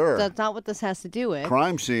 no, For that's, sure. that's not what this has to do with.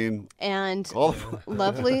 Crime scene. And All-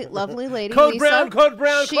 lovely lady Code Lisa. Brown, Code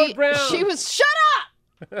Brown, she, Code Brown. She was, shut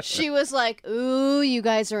up! She was like, ooh, you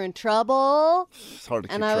guys are in trouble. It's hard to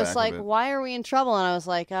keep And I was track like, of it. why are we in trouble? And I was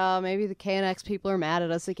like, oh, maybe the KNX people are mad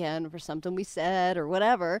at us again for something we said or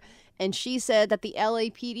whatever. And she said that the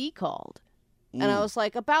LAPD called. And I was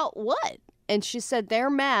like, about what? And she said they're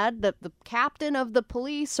mad that the captain of the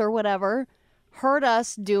police or whatever heard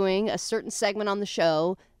us doing a certain segment on the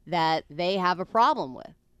show that they have a problem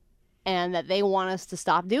with and that they want us to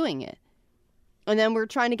stop doing it. And then we're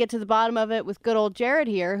trying to get to the bottom of it with good old Jared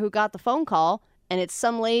here, who got the phone call, and it's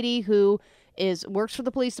some lady who works for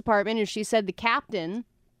the police department, and she said the captain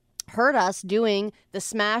heard us doing the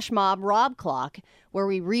Smash Mob Rob Clock, where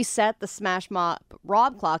we reset the Smash Mob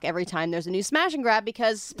Rob Clock every time there's a new smash and grab,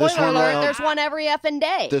 because, spoiler alert, there's one every effing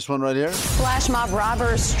day. This one right here? Flash mob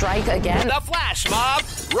robbers strike again. The Flash Mob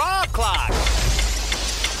Rob Clock.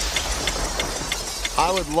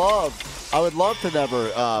 I would love to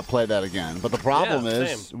never play that again, but the problem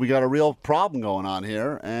is we got a real problem going on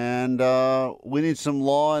here, and we need some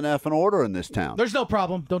law and effing order in this town. There's no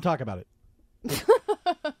problem. Don't talk about it.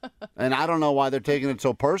 And I don't know why they're taking it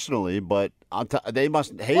so personally, but they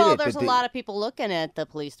must hate it. Well, there's a lot of people looking at the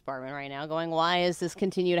police department right now going, why does this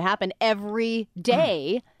continue to happen every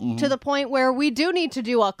day to the point where we do need to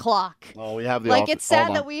do a clock? Oh, we have the it's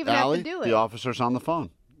sad that we even have to do it. The officer's on the phone.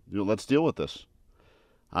 Let's deal with this.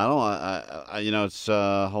 I don't. It's.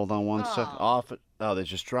 Hold on one second. Off. Oh, they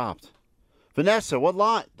just dropped. Vanessa, what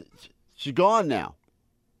line? She's gone now.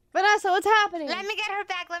 Vanessa, what's happening? Let me get her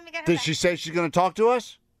back. Did she say she's going to talk to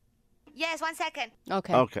us? Yes, 1 second.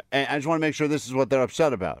 Okay. Okay. And I just want to make sure this is what they're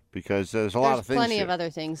upset about, because there's a lot of things. There's plenty here. of other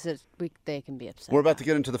things that they can be upset. We're about to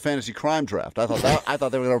get into the fantasy crime draft. I thought they were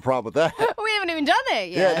going to have a problem with that. We haven't even done that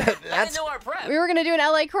yet. Yeah, I didn't know our prep. We were going to do an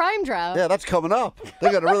LA crime draft. Yeah, that's coming up.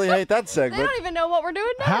 They're going to really hate that They segment. don't even know what we're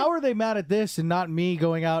doing now. How are they mad at this and not me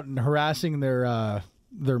going out and harassing their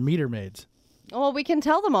meter maids? Well, we can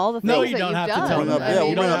tell them all the things No, you that don't you've have to done. tell them that. Yeah, we'll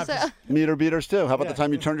You don't bring have up to. meter beaters too. How about the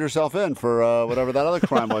time you turned yourself in for whatever that other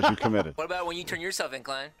crime was you committed? What about when you turn yourself in,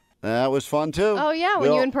 Klein? That was fun too. Oh, yeah,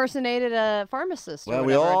 when you impersonated a pharmacist or Well,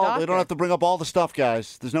 whatever, a we doctor. don't have to bring up all the stuff,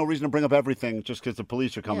 guys. There's no reason to bring up everything just because the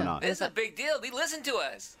police are coming on. This is a big deal. They listen to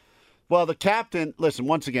us. Well, the captain, listen,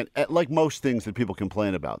 once again, like most things that people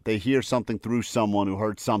complain about, they hear something through someone who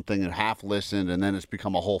heard something and half listened, and then it's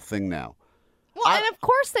become a whole thing now. Well, and of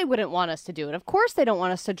course they wouldn't want us to do it. Of course they don't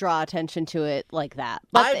want us to draw attention to it like that.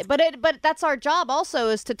 But that's our job also,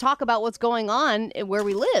 is to talk about what's going on where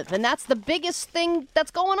we live. And that's the biggest thing that's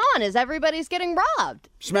going on, is everybody's getting robbed.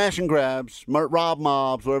 Smash and grabs, rob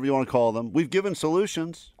mobs, whatever you want to call them. We've given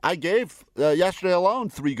solutions. I gave, yesterday alone,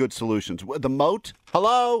 3 good solutions. The moat.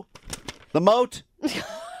 Hello? The moat?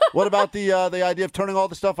 What about the idea of turning all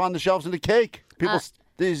the stuff on the shelves into cake? People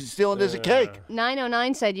stealing it as a cake.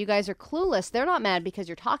 909 said you guys are clueless. They're not mad because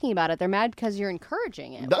you're talking about it. They're mad because you're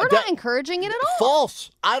encouraging it. We're not encouraging it at all.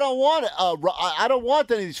 False. I don't want it. I don't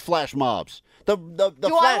want any of these flash mobs. Do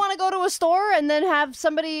I want to go to a store and then have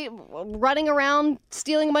somebody running around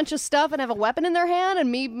stealing a bunch of stuff and have a weapon in their hand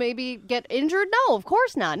and me maybe get injured? No, of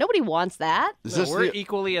course not. Nobody wants that. We're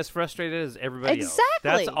equally as frustrated as everybody else.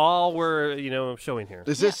 Exactly. That's all we're showing here.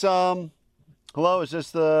 Is this hello? Is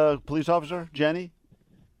this the police officer, Jenny?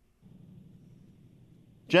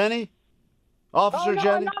 Jenny? Officer Jenny?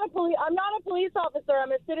 I'm not a police officer.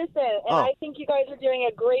 I'm a citizen, and Oh. I think you guys are doing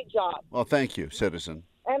a great job. Well, thank you, citizen.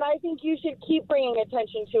 And I think you should keep bringing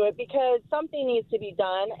attention to it because something needs to be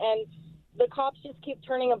done, and the cops just keep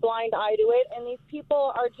turning a blind eye to it, and these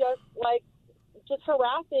people are just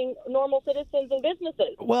harassing normal citizens and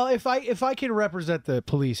businesses. Well, if I can represent the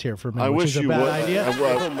police here for a minute, I which wish is a you bad would. idea.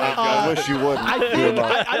 I wish you wouldn't.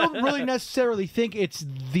 I don't really necessarily think it's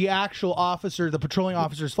the actual officer, the patrolling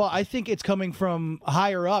officer's fault. I think it's coming from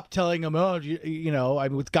higher up, telling them,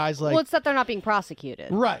 with guys like, Well, it's that they're not being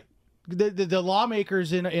prosecuted. right. The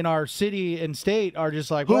lawmakers in our city and state are just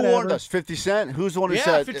like, Who whatever. warned us? 50 Cent? Who's the one who Yeah,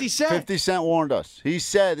 said? 50 Cent. 50 Cent warned us. He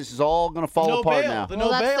said this is all going to fall No apart bail. now.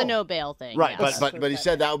 That's the no bail thing. Right, yes. but he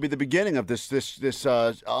said that would be the beginning of this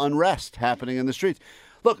unrest happening in the streets.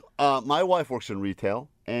 Look, my wife works in retail,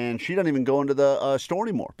 and she doesn't even go into the store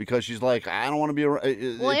anymore because she's like, I don't want to be around.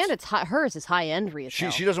 And hers is high-end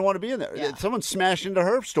retail. She doesn't want to be in there. Yeah. Someone smashed into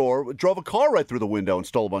her store, drove a car right through the window, and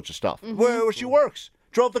stole a bunch of stuff. Where she works,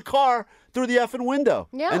 drove the car through the effing window.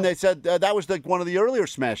 Yeah. And they said that was like one of the earlier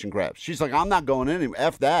smash and grabs. She's like, I'm not going in anymore.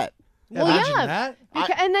 F that. Well, yeah.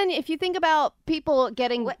 And then if you think about people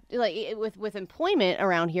getting with employment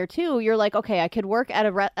around here too, you're like, okay, I could work at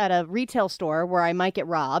a retail store where I might get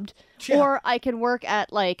robbed, or I could work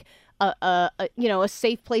at like a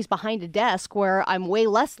safe place behind a desk where I'm way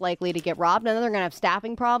less likely to get robbed, and then they're gonna have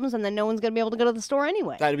staffing problems, and then no one's gonna be able to go to the store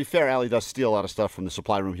anyway. Now, to be fair, Allie does steal a lot of stuff from the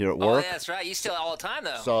supply room here at Oh, work. yeah, that's right. You steal it all the time,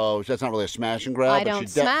 though. So that's not really a smash and grab. I but don't she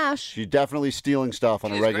smash. She's definitely stealing stuff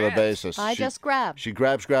on a regular basis. I just grab. She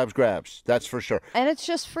grabs. That's for sure. And it's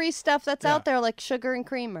just free stuff that's out there like sugar and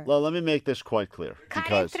creamer. Well, let me make this quite clear. Cutting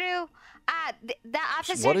Because through The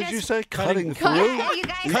officer What did just... you say? Cutting through? You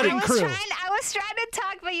guys, Cutting I was through. I was trying to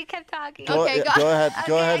talk, but you kept talking. Go ahead.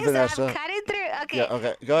 Go ahead, so Vanessa. I'm cutting through. Okay. Yeah,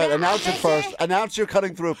 okay. Go ahead. Announce it first. Announce you're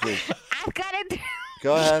cutting through, please. I'm cutting through.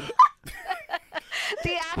 Go ahead.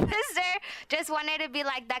 The officer just wanted to be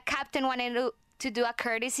like, the captain wanted to do a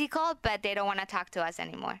courtesy call, but they don't want to talk to us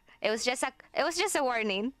anymore. It was just a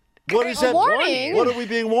warning. What is that? Warning? What are we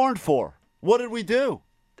being warned for? What did we do?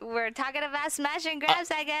 We're talking about smash and grabs,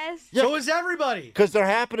 I guess. So is everybody. Because they're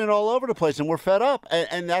happening all over the place, and we're fed up.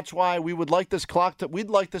 And that's why we would like this clock we'd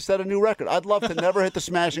like to set a new record. I'd love to never hit the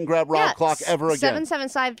smash and grab Rob clock ever again.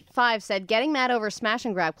 7755 said, getting mad over smash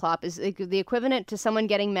and grab clock is the equivalent to someone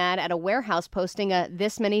getting mad at a warehouse posting a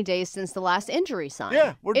this many days since the last injury sign.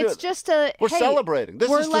 Yeah, It's just a, we're hey, celebrating. This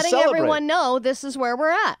we're is to letting celebrate. everyone know this is where we're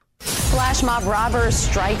at. Flash mob robbers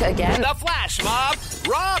strike again. The Flash Mob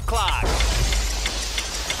Rob Clock.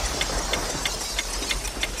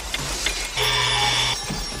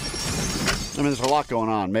 I mean, there's a lot going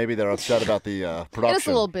on. Maybe they're upset about the production. It's a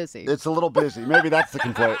little busy. It's a little busy. Maybe that's the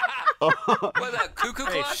complaint.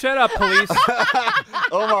 Hey, shut up, police.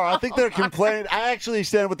 Omar, I think they're complaining. I actually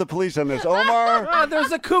stand with the police on this. Omar. Oh,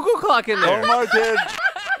 there's a cuckoo clock in there. Omar did.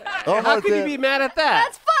 How can you be mad at that?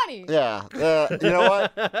 That's funny. Yeah. You know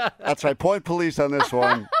what? That's right. Point police on this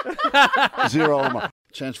one. 0 Omar.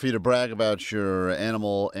 Chance for you to brag about your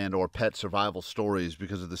animal and or pet survival stories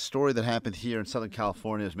because of the story that happened here in Southern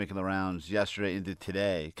California is making the rounds yesterday into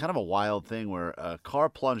today. Kind of a wild thing where a car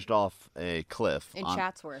plunged off a cliff In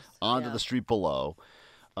Chatsworth. onto the street below.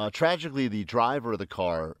 Tragically, the driver of the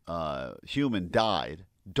car, human, died.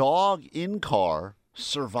 Dog in car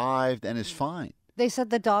survived and is fine. They said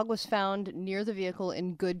the dog was found near the vehicle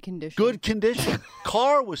in good condition. Good condition.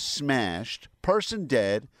 Car was smashed, person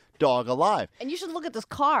dead, dog alive. And you should look at this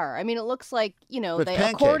car. I mean, it looks like, With they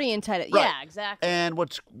pancakes. accordion tied it. Right. Yeah, exactly. And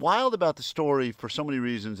what's wild about the story for so many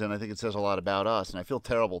reasons, and I think it says a lot about us, and I feel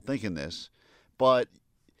terrible thinking this, but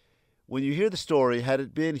when you hear the story, had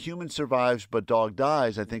it been human survives but dog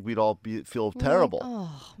dies, I think we'd all feel terrible.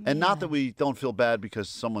 oh, and not that we don't feel bad because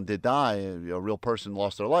someone did die, a real person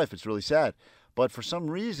lost their life. It's really sad. But for some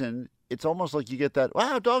reason, it's almost like you get that,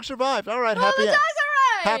 wow, dog survived. All right, the dog's all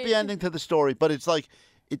right. happy ending to the story. But it's like,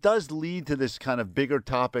 it does lead to this kind of bigger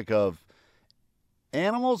topic of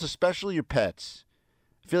animals, especially your pets.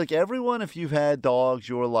 I feel like everyone, if you've had dogs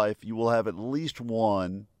your life, you will have at least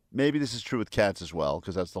one. Maybe this is true with cats as well,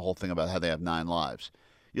 because that's the whole thing about how they have 9 lives.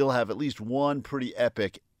 You'll have at least one pretty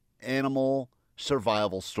epic animal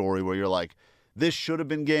survival story where you're like, this should have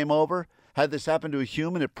been game over. Had this happened to a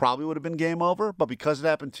human, it probably would have been game over. But because it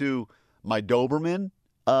happened to my Doberman,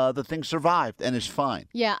 the thing survived and is fine.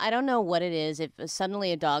 Yeah, I don't know what it is. If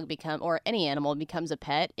suddenly a dog or any animal becomes a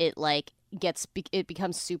pet, it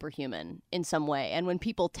becomes superhuman in some way. And when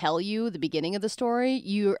people tell you the beginning of the story,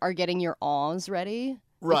 you are getting your awes ready.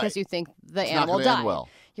 Right. Because you think the It's not animal gonna end died. well.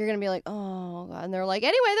 You're going to be like, oh, God. And they're like,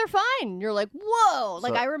 anyway, they're fine. You're like, whoa.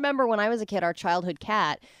 Like, I remember when I was a kid, our childhood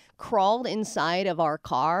cat crawled inside of our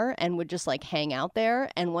car and would just like hang out there.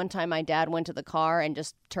 And one time my dad went to the car and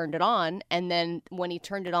just turned it on. And then when he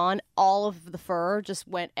turned it on, all of the fur just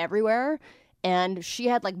went everywhere. And she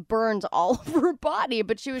had like burns all over her body,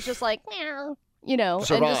 but she was just like, meow. And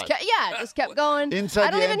Survived. just kept going. Inside I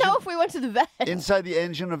don't the even know engine- if we went to the vet. Inside the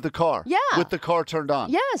engine of the car. Yeah. With the car turned on.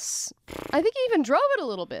 Yes. I think he even drove it a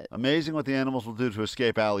little bit. Amazing what the animals will do to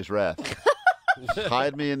escape Allie's wrath.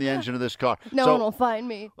 Hide me in the engine of this car. No one will find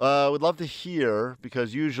me. Would love to hear,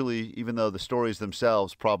 because usually, even though the stories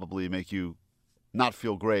themselves probably make you not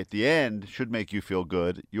feel great, the end should make you feel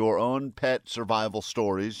good. Your own pet survival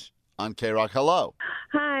stories on K-Rock. Hello.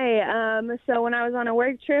 Hi. So when I was on a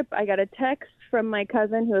work trip, I got a text from my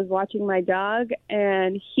cousin who was watching my dog,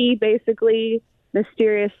 and he basically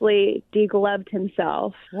mysteriously degloved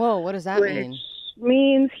himself. Whoa, what does that which mean?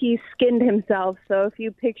 Means he skinned himself. So if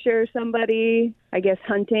you picture somebody, I guess,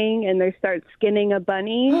 hunting and they start skinning a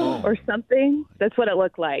bunny or something, that's what it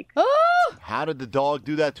looked like. How did the dog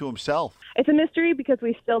do that to himself? It's a mystery because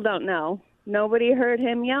we still don't know. Nobody heard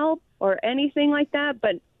him yelp or anything like that,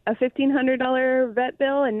 but a $1,500 vet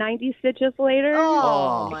bill and 90 stitches later.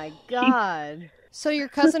 Oh, my God. So your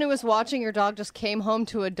cousin who was watching your dog just came home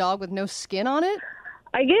to a dog with no skin on it?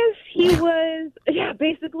 I guess he was,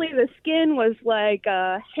 basically the skin was like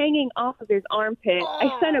hanging off of his armpit.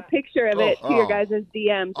 I sent a picture of it to your guys'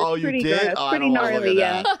 DMs. It's pretty you did? gross, Oh, I pretty don't wanna look gnarly,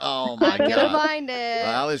 at that. Oh, my I'm God. gonna find it.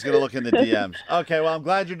 Allie's going to look in the DMs. Okay, well, I'm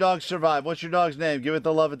glad your dog survived. What's your dog's name? Give it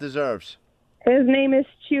the love it deserves. His name is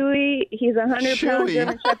Chewy. He's 100-pound Chewy?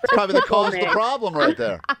 German Shepherd. Probably the cause of mix. the problem right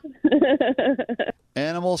there.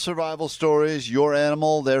 Animal survival stories. Your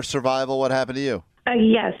animal, their survival. What happened to you?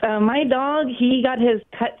 Yes, my dog, he got his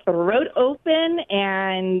pet throat open,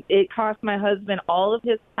 and it cost my husband all of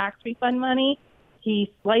his tax refund money.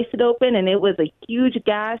 He sliced it open, and it was a huge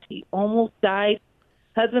gash. He almost died.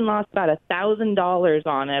 Husband lost about $1,000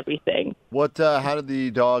 on everything. What? How did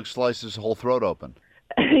the dog slice his whole throat open?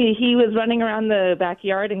 He was running around the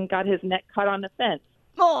backyard and got his neck caught on the fence.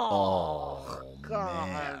 Oh,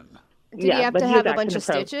 God. Did he have but to was have a back bunch in the of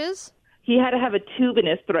pro. stitches? He had to have a tube in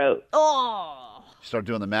his throat. Oh. Start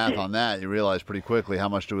doing the math on that, you realize pretty quickly how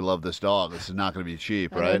much do we love this dog. This is not going to be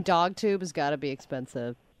cheap, I know right? dog tube has got to be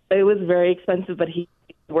expensive. It was very expensive, but he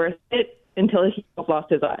was worth it until he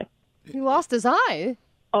lost his eye. He lost his eye?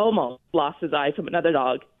 Almost lost his eye from another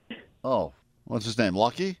dog. Oh, what's his name?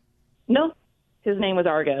 Lucky? No, his name was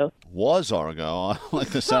Argo. Was Argo. I don't like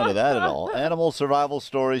the sound of that at all. Animal survival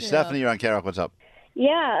story. Yeah. Stephanie, you're on K-Rock. What's up?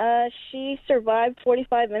 Yeah, she survived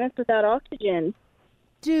 45 minutes without oxygen.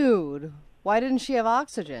 Dude, why didn't she have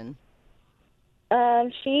oxygen?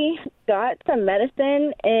 She got some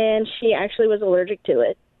medicine, and she actually was allergic to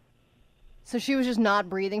it. So she was just not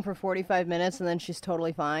breathing for 45 minutes, and then she's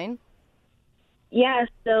totally fine? Yeah,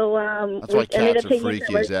 so That's we why ended cats up are taking her to freaky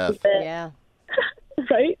as emergency F. vet. Yeah.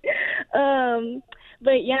 Right?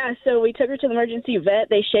 But yeah, so we took her to the emergency vet.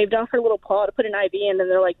 They shaved off her little paw to put an IV in, and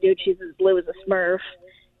they're like, dude, she's as blue as a Smurf.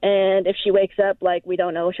 And if she wakes up, like, we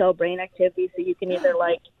don't know if she'll have brain activity, so you can either,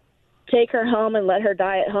 like, take her home and let her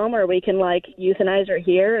die at home, or we can, like, euthanize her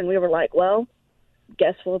here. And we were like, well,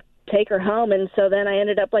 guess we'll take her home. And so then I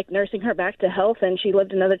ended up, like, nursing her back to health, and she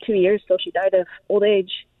lived another 2 years till she died of old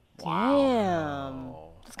age. Damn.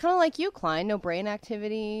 It's kind of like you, Klein. No brain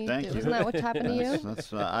activity. Thank you. Isn't that what happened to you?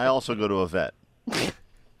 That's, I also go to a vet.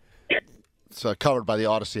 It's covered by the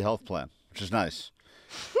Odyssey Health Plan, which is nice.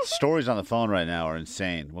 Stories on the phone right now are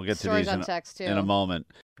insane. We'll get to Stories these on text, too. in a moment.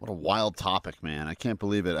 What a wild topic, man. I can't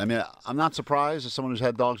believe it. I mean, I'm not surprised as someone who's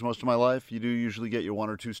had dogs most of my life. You do usually get your one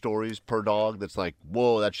or two stories per dog that's like,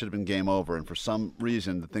 whoa, that should have been game over. And for some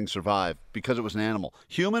reason, the thing survived because it was an animal.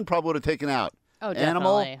 Human probably would have taken out. Oh,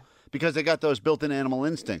 Animal, definitely. because they got those built-in animal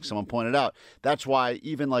instincts. Someone pointed out. That's why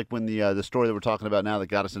even like when the story that we're talking about now that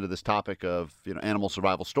got us into this topic of animal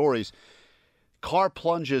survival stories, car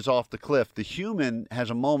plunges off the cliff. The human has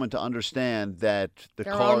a moment to understand that the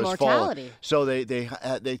Their car own is falling. mortality. So they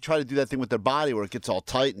try to do that thing with their body where it gets all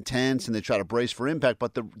tight and tense, and they try to brace for impact.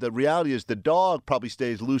 But the reality is the dog probably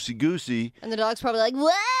stays loosey-goosey. And the dog's probably like, whoa!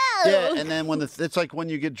 Yeah, and then it's like when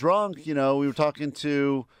you get drunk, we were talking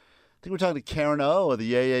to, I think we were talking to Karen O of the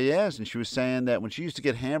Yeah, and she was saying that when she used to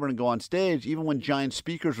get hammered and go on stage, even when giant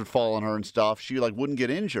speakers would fall on her and stuff, she wouldn't get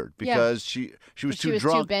injured because she was too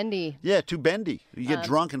drunk. Too bendy. Yeah, too bendy. You get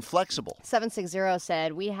drunk and flexible. 760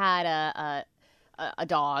 said, we had a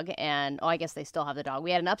dog, and I guess they still have the dog.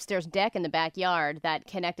 We had an upstairs deck in the backyard that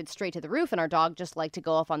connected straight to the roof, and our dog just liked to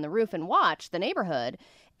go off on the roof and watch the neighborhood.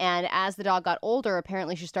 And as the dog got older,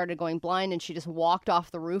 apparently she started going blind, and she just walked off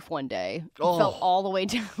the roof one day. Oh. Fell all the way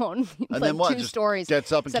down. And like then what? 2 Just stories.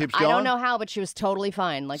 gets up and Said, keeps I don't going? know how, but she was totally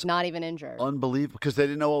fine, like not even injured. Unbelievable, because they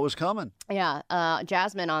didn't know what was coming. Yeah,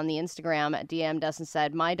 Jasmine on the Instagram at DM'd us and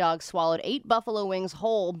said, my dog swallowed 8 buffalo wings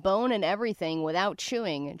whole, bone and everything, without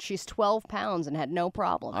chewing. She's 12 pounds and had no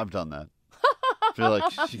problem. I've done that. I feel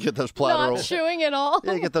like you get those platter. Not chewing at all.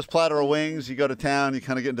 Yeah, you get those platter of wings. You go to town. You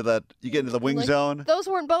kind of get into that. You get into the wing Like, zone. Those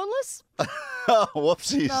weren't boneless? Oh,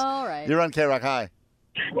 whoopsies. All right. You're on K-Rock. Hi.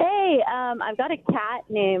 Hey, I've got a cat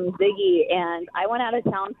named Ziggy, and I went out of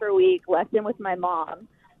town for a week, left him with my mom.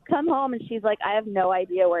 Come home, and she's like, I have no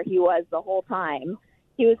idea where he was the whole time.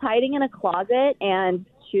 He was hiding in a closet and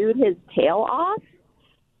chewed his tail off,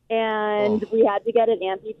 and we had to get it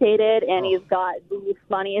amputated, and he's got the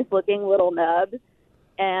funniest looking little nub.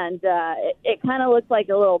 And it kind of looked like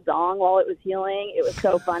a little dong while it was healing. It was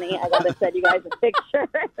so funny. I got to send you guys a picture.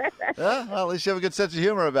 Yeah, well, at least you have a good sense of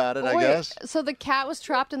humor about it, I Wait, guess. So the cat was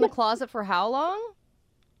trapped in the closet for how long?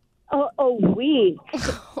 A week.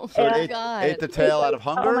 Oh, So my it God. ate the tail out of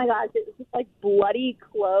hunger? Oh, my gosh. It was just like bloody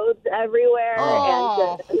clothes everywhere.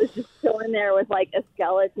 Oh. And it was just chilling there with like a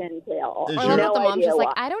skeleton tail. Is I your- love that the mom's idea just like,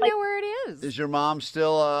 why. I don't know where it is. Is your mom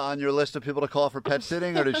still on your list of people to call for pet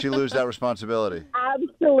sitting, or did she lose that responsibility?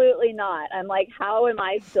 Absolutely not. I'm like, how am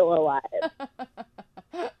I still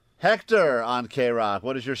alive? Hector on K-Rock.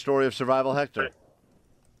 What is your story of survival, Hector?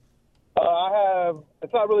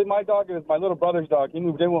 It's not really my dog, it was my little brother's dog. He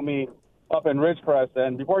moved in with me up in Ridgecrest,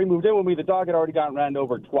 and before he moved in with me, the dog had already gotten ran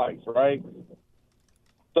over twice, right?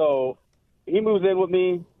 So he moves in with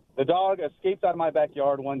me. The dog escapes out of my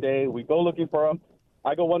backyard one day. We go looking for him.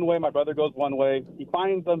 I go one way, my brother goes one way. He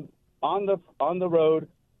finds him on the road,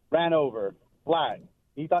 ran over, flag.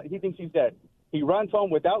 He thinks he's dead. He runs home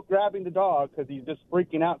without grabbing the dog because he's just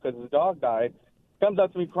freaking out because his dog died. Comes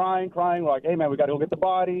up to me crying. We're like, hey, man, we got to go get the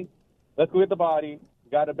body. Let's go get the body.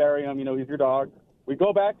 We got to bury him. He's your dog. We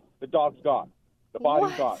go back. The dog's gone. The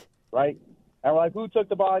body's gone, right? And we're like, who took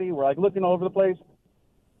the body? We're like looking all over the place.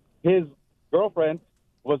 His girlfriend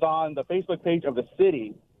was on the Facebook page of the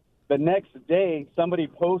city. The next day, somebody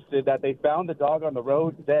posted that they found the dog on the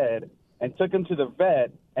road dead and took him to the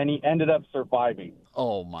vet, and he ended up surviving.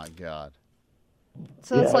 Oh, my God.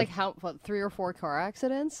 So that's like 3 or 4 car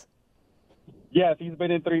accidents? Yes, he's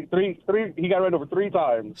been in three. He got run over 3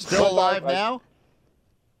 times. Still alive now?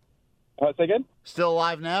 Say again? Still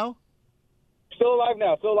alive now? Still alive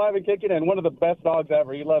now. Still alive and kicking, and one of the best dogs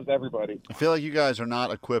ever. He loves everybody. I feel like you guys are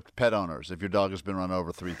not equipped pet owners if your dog has been run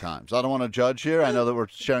over 3 times. I don't want to judge here. I know that we're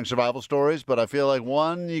sharing survival stories, but I feel like,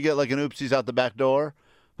 one, you get like an oopsies out the back door.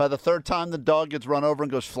 By the 3rd time the dog gets run over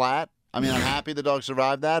and goes flat, I mean, I'm happy the dog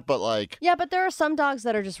survived that, but like... Yeah, but there are some dogs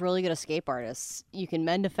that are just really good escape artists. You can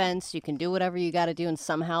mend a fence, you can do whatever you got to do, and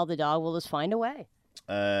somehow the dog will just find a way.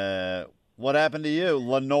 What happened to you,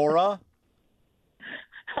 Lenora?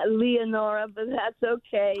 Leonora, but that's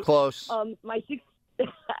okay. Close. My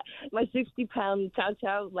 60-pound Chow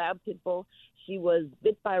Chow Lab pit bull, she was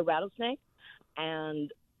bit by a rattlesnake,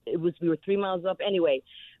 and we were 3 miles up. Anyway,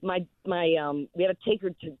 we had to take her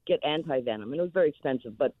to get anti-venom, and it was very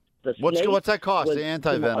expensive, but the snake What's that cost, was the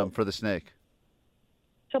anti-venom for the snake?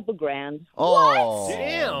 Couple grand. Oh,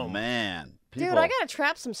 Damn. man. Dude, I gotta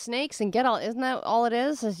trap some snakes and get all. Isn't that all it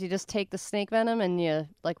is? Is you just take the snake venom and you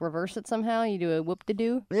like reverse it somehow? You do a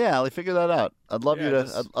whoop-de-doo? Yeah, Allie, figure that out. I'd love you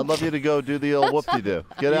to. I'd love you to go do the old whoop-de-doo.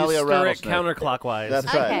 Get Allie a rattlesnake. Stir it counterclockwise.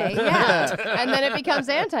 That's right. Okay, yeah. And then it becomes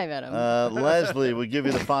anti-venom. Leslie, we'll give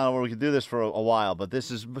you the final where we can do this for a while, but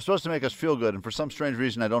this is supposed to make us feel good, and for some strange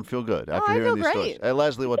reason, I don't feel good after hearing these stories. Hey,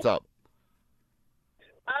 Leslie, what's up?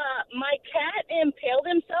 My cat impaled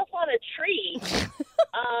himself on a tree.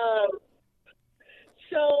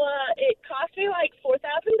 So it cost me like $4,000.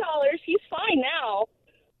 He's fine now.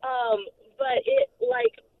 But it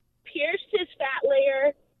like pierced his fat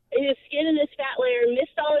layer, his skin and his fat layer,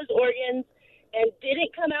 missed all his organs, and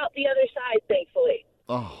didn't come out the other side, thankfully.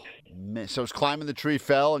 Oh, man. So it's climbing the tree,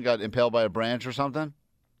 fell, and got impaled by a branch or something?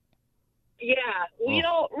 Yeah, we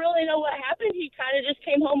don't really know what happened. He kind of just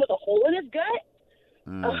came home with a hole in his gut.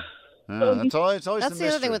 That's always That's the the other thing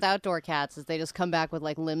mystery. with outdoor cats is they just come back with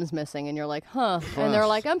like limbs missing, and you're like, huh? And they're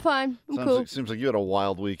like, I'm fine, I'm cool. Seems like you had a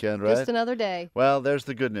wild weekend, right? Just another day. Well, there's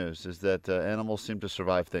the good news, is that animals seem to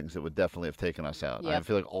survive things that would definitely have taken us out. Yep. I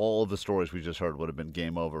feel like all of the stories we just heard would have been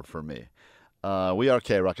game over for me. We are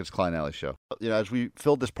K-Rock, it's Klein Alley Show. As we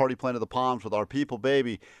filled this party plan of the Palms with our people,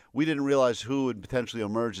 baby, we didn't realize who would potentially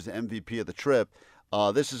emerge as MVP of the trip.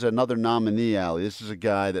 This is another nominee, Allie. This is a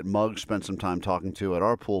guy that Muggs spent some time talking to at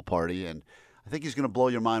our pool party, and I think he's going to blow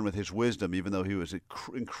your mind with his wisdom, even though he was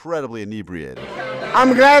incredibly inebriated.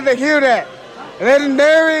 I'm glad to hear that.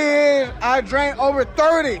 Legendary is I drank over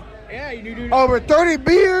 30. Yeah, you do. Over 30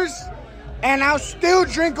 beers, and I'll still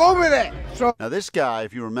drink over that. So Now, this guy,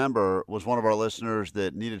 if you remember, was one of our listeners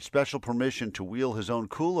that needed special permission to wheel his own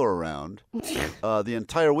cooler around the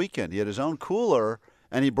entire weekend. He had his own cooler,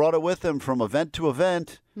 and he brought it with him from event to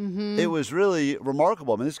event. Mm-hmm. It was really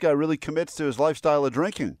remarkable. I mean, this guy really commits to his lifestyle of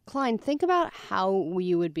drinking. Klein, think about how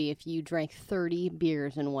you would be if you drank 30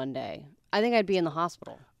 beers in one day. I think I'd be in the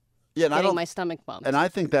hospital. Yeah, and I getting don't, my stomach bumped. And I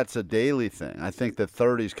think that's a daily thing. I think that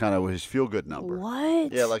 30 is kind of his feel-good number.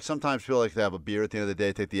 What? Yeah, like sometimes people like to have a beer at the end of the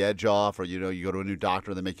day, take the edge off, or, you go to a new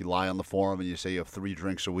doctor and they make you lie on the form and you say you have 3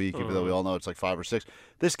 drinks a week, even though we all know it's like 5 or 6.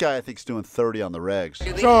 This guy, I think, is doing 30 on the regs.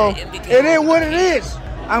 So it is what it is.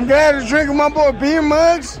 I'm glad to drink with my boy Beer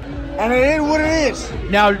Mugs, and it is what it is.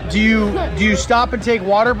 Now, do you stop and take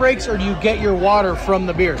water breaks, or do you get your water from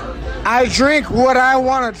the beer? I drink what I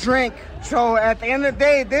want to drink. So at the end of the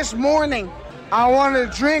day, this morning, I want to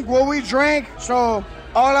drink what we drank. So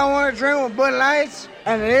all I want to drink was Bud Lights,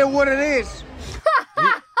 and it is what it is.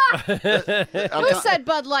 Who said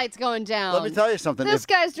Bud Light's going down? Let me tell you something. This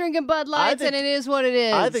guy's drinking Bud Lights, and it is what it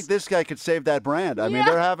is. I think this guy could save that brand. I mean,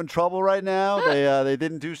 they're having trouble right now. They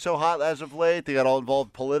didn't do so hot as of late. They got all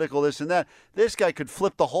involved political, this and that. This guy could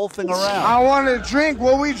flip the whole thing around. I want to drink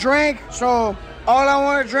what we drank. So all I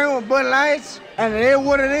want to drink was Bud Lights, and it is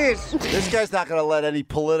what it is. This guy's not going to let any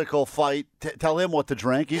political fight tell him what to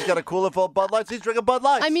drink. He's got a cooler full of Bud Lights. He's drinking Bud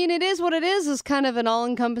Lights. I mean, it is what it is kind of an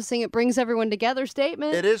all-encompassing, it brings everyone together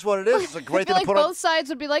statement. It is what it is. It's a great I feel thing to like put both sides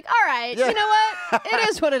would be like, all right, you know what? It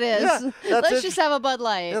is what it is. Yeah, Let's just have a Bud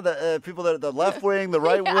Light. Yeah, the people that are the left wing, the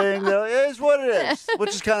right wing, it is what it is. Which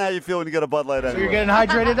is kind of how you feel when you get a Bud Light anyway. So you're getting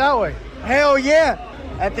hydrated that way. Hell yeah.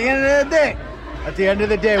 At the end of the day. At the end of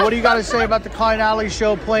the day, what do you got to say about the Klein Alley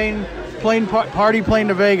Show plane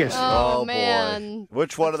to Vegas? Oh, man. Boy.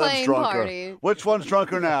 Which one of them's plane drunker? party. Which one's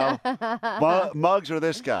drunker now? Muggs or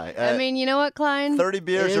this guy? I mean, you know what, Klein? 30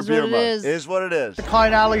 beers It or is beer what it mug? is. Is what it is. The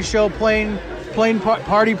Klein Alley Show plane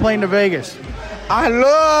to Vegas. I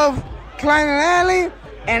love Klein and Alley,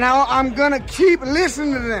 and I'm gonna keep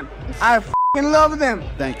listening to them. I f***ing love them.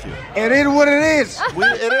 Thank you. It is what it is.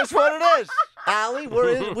 It is what it is. Allie,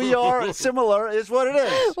 we are similar, is what it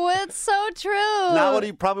is. Well, it's so true. Not what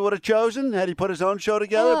he probably would have chosen had he put his own show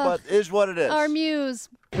together, but is what it is. Our muse.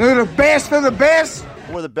 They're the best of the best,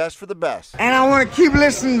 We're the best for the best. and I want to keep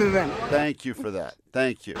listening to them. Thank you for that.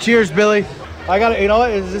 Thank you. Cheers, Billy. I got it. You know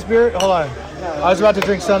what? Is this beer? Hold on. I was about to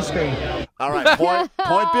drink sunscreen. All right, point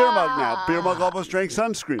beer mug now. Beer mug almost drank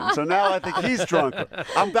sunscreen, so now I think he's drunker.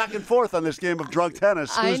 I'm back and forth on this game of drunk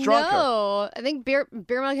tennis. Who's I drunker? know. I think Beer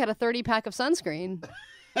Mug had a 30-pack of sunscreen.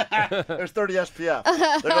 There's 30 SPF.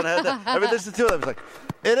 They're going to head that. I mean, this is the two of them. It's like,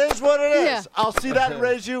 it is what it is. Yeah. I'll see that and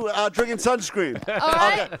raise you drinking sunscreen. All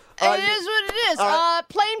right. Okay. All right. It is what it is. All right.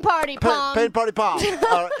 Plane party, Palm. Pain party palm.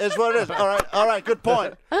 All right, is what it is. All right, good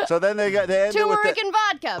point. So then they end it with Turmeric and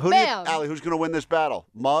vodka. Bam. Bam. Allie, who's going to win this battle?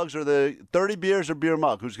 Mugs or the 30 beers or beer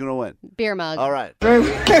mug? Who's going to win? Beer mug. All right. I'm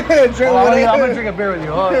going to drink a beer with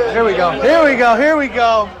you. Here we go. Here we go. Here we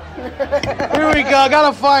go. Here we go.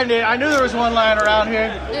 Gotta find it. I knew there was one lying around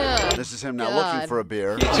here. Yeah. This is him now looking for a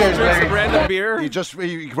beer. Cheers, baby. Random beer. He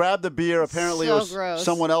grabbed the beer. Apparently So it was gross.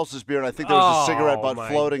 someone else's beer, and I think there was a cigarette butt my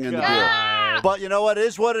floating in the beer. God. But you know what? It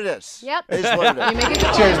is what it is. Yep. It is what it You is. make a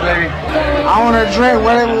good Cheers, point. baby. I want to drink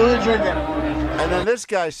whatever we're drinking. And then this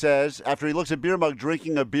guy says, after he looks at beer mug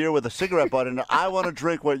drinking a beer with a cigarette butt in it, I want to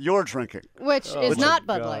drink what you're drinking. Which is not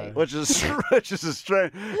Bud Light. Which is a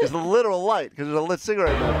strange, it's a literal light because there's a lit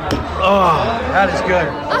cigarette butt. Oh, that is good.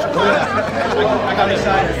 I got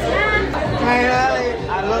excited. Klein Alley,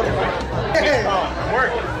 I love it.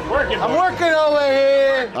 I'm working over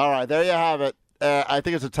here. All right, there you have it. I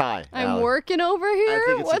think it's a tie. I'm Allie. working over here? I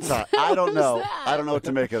think it's What's a tie. that? I don't know. What's that? I don't know what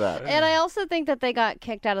to make of that. And I also think that they got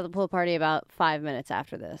kicked out of the pool party about 5 minutes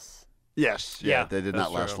after this. Yes. Yeah, they did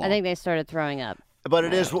not last long. I think they started throwing up. But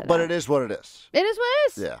it is what it is. It is what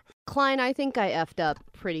it is. Yeah. Klein, I think I effed up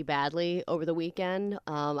pretty badly over the weekend.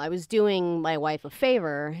 I was doing my wife a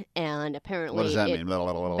favor, and apparently What does that mean?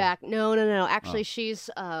 No. Actually, she's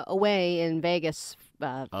away in Vegas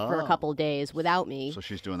for a couple of days without me. So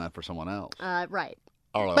she's doing that for someone else. Right.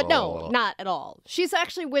 But no, not at all. She's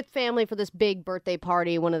actually with family for this big birthday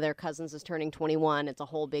party. One of their cousins is turning 21. It's a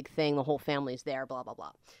whole big thing. The whole family's there, blah, blah,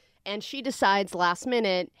 blah. And she decides last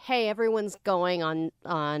minute, hey, everyone's going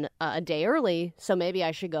on a day early, so maybe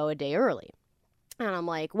I should go a day early. And I'm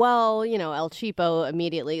like, well, El Cheapo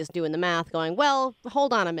immediately is doing the math going, well,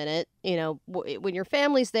 hold on a minute. When your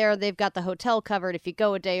family's there, they've got the hotel covered. If you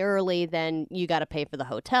go a day early, then you got to pay for the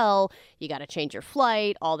hotel. You got to change your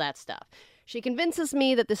flight, all that stuff. She convinces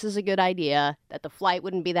me that this is a good idea, that the flight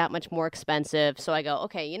wouldn't be that much more expensive. So I go,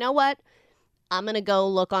 okay, you know what? I'm going to go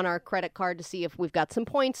look on our credit card to see if we've got some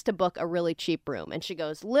points to book a really cheap room. And she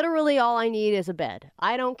goes, literally all I need is a bed.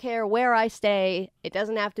 I don't care where I stay. It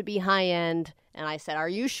doesn't have to be high end. And I said, are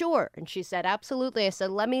you sure? And she said, absolutely. I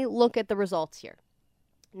said, let me look at the results here.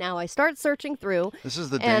 Now I start searching through. This is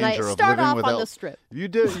the and danger I of start living off with on the strip.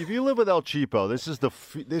 If you live with El Cheapo, this is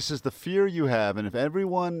the fear you have. And if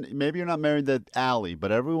everyone, maybe you're not married to Allie,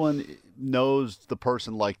 but everyone knows the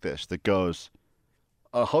person like this that goes,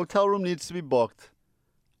 a hotel room needs to be booked.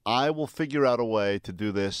 I will figure out a way to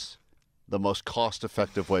do this the most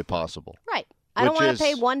cost-effective way possible. Right. I don't want to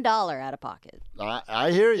pay $1 out of pocket.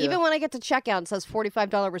 I hear you. Even when I get to checkout and it says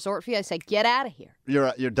 $45 resort fee, I say, get out of here.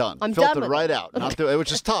 You're done. I'm Filtered done with right it. out.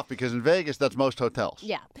 Which is tough because in Vegas, that's most hotels.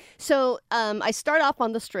 Yeah. So I start off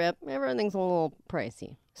on the strip. Everything's a little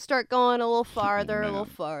pricey. Start going a little farther, a little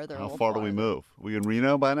farther. How far do we move? We in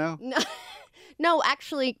Reno by now? No,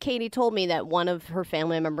 actually, Katie told me that one of her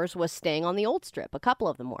family members was staying on the old strip. A couple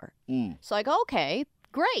of them were. So I go, okay,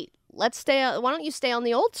 great. Let's stay. Why don't you stay on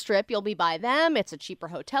the old strip? You'll be by them. It's a cheaper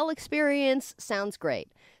hotel experience. Sounds great.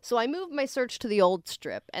 So I moved my search to the old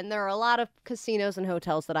strip, and there are a lot of casinos and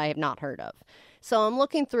hotels that I have not heard of. So I'm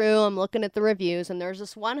looking through, I'm looking at the reviews, and there's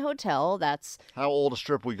this one hotel that's... How old a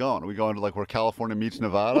strip are we going? Are we going to like where California meets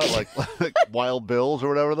Nevada? like Wild Bill's or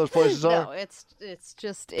whatever those places are? No, it's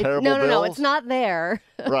just... Terrible no, Bills? it's not there.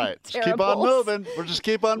 Right. Just keep on moving. We'll just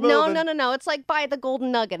keep on moving. No. It's like by the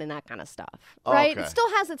Golden Nugget and that kind of stuff, right? Okay. It still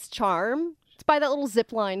has its charm. It's by that little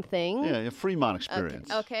zip line thing. Yeah, a Fremont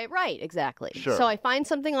experience. Okay, right, exactly. Sure. So I find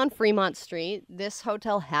something on Fremont Street. This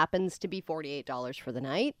hotel happens to be $48 for the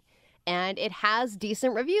night. and it has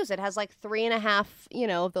decent reviews. It has like 3.5,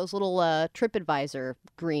 of those little TripAdvisor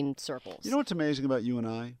green circles. You know what's amazing about you and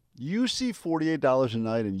I? You see $48 a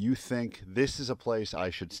night and you think this is a place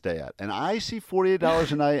I should stay at. And I see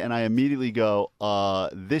 $48 a night and I immediately go,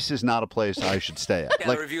 this is not a place I should stay at.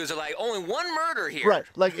 Yeah, the reviews are like, only one murder here. Right.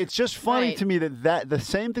 Like, it's just funny to me that the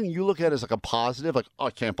same thing you look at as like a positive, like, oh,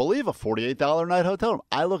 I can't believe a $48 a night hotel room.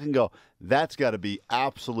 I look and go, that's got to be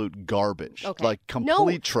absolute garbage. Okay. Like,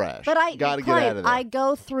 complete trash. But I got to get out of there. I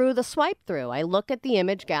go through the swipe through. I look at the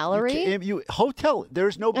image gallery. Hotel,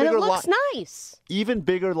 there's no bigger and it looks nice. Even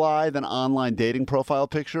bigger lie than online dating profile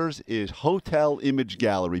pictures is hotel image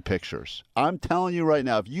gallery pictures. I'm telling you right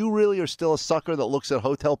now, if you really are still a sucker that looks at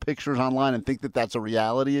hotel pictures online and think that that's a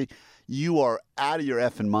reality, you are out of your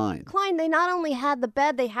effing mind. Klein, they not only had the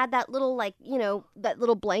bed, they had that little, that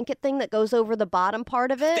little blanket thing that goes over the bottom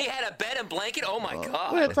part of it. They had a bed and blanket? Oh, my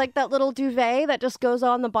God. Where it's like that little duvet that just goes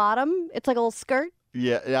on the bottom. It's like a little skirt.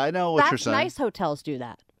 Yeah, I know what you're saying. Nice hotels do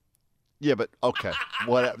that. Yeah, but okay.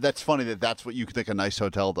 That's funny that's what you think a nice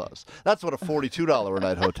hotel does. That's what a $42 a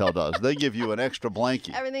night hotel does. They give you an extra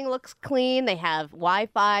blanket. Everything looks clean. They have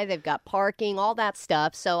Wi-Fi. They've got parking, all that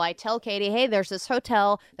stuff. So I tell Katie, hey, there's this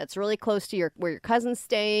hotel that's really close to where your cousin's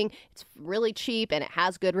staying. It's really cheap and it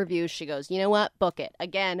has good reviews. She goes, you know what? Book it.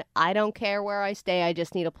 Again, I don't care where I stay. I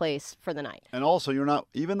just need a place for the night. And also, you're not,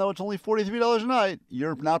 even though it's only $43 a night,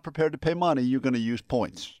 you're not prepared to pay money. You're going to use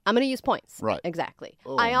points. I'm going to use points. Right. Exactly.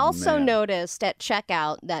 Oh, I also man. noticed at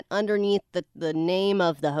checkout that underneath the name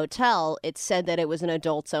of the hotel, it said that it was an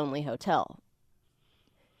adults-only hotel.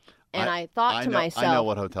 And I thought to myself, I know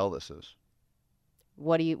what hotel this is.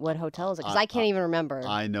 What hotel is it? Because I can't even remember.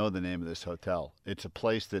 I know the name of this hotel. It's a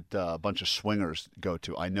place that a bunch of swingers go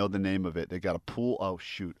to. I know the name of it. They got a pool. Oh,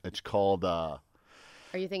 shoot. It's called...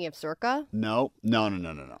 Are you thinking of Circa? No.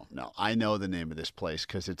 I know the name of this place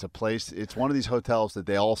because it's a place. It's one of these hotels that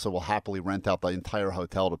they also will happily rent out the entire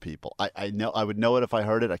hotel to people. I know. I would know it if I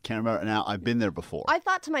heard it. I can't remember it now. I've been there before. I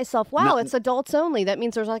thought to myself, wow, it's adults only. That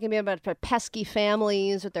means there's not going to be a bunch of pesky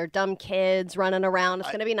families with their dumb kids running around. It's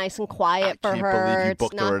going to be nice and quiet for her. I can't believe you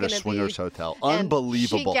booked it's her not at a gonna swingers be... hotel. And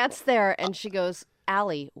Unbelievable. she gets there and she goes,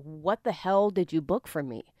 Allie, what the hell did you book for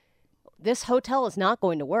me? This hotel is not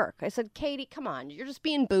going to work. I said, Katie, come on. You're just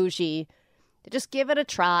being bougie. Just give it a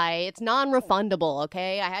try. It's non-refundable,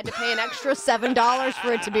 okay? I had to pay an extra $7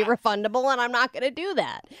 for it to be refundable, and I'm not going to do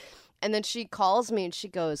that. And then she calls me and she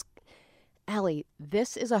goes, Allie,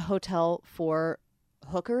 this is a hotel for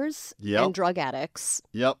hookers and drug addicts.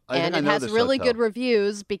 Yep. And it has really good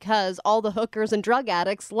reviews because all the hookers and drug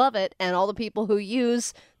addicts love it, and all the people who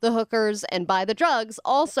use the hookers and buy the drugs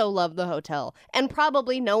also love the hotel. And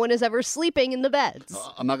probably no one is ever sleeping in the beds.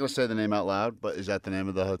 I'm not going to say the name out loud, but is that the name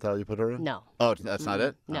of the hotel you put her in? No. Oh, that's not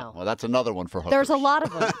it? No. Oh, well, that's another one for hookers. There's a lot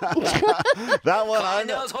of them. That one I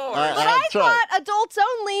know. I thought adults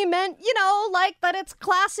only meant, like that it's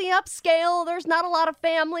classy upscale. There's not a lot of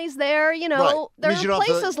families there, Right. There are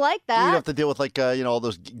places like that. You don't have to deal with all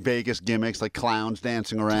those Vegas gimmicks like clowns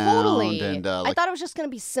dancing around. Totally. And, I thought it was just going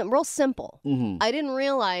to be real simple. Mhm. I didn't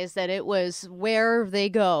realize that it was where they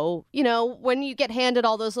go. When you get handed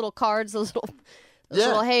all those little cards, those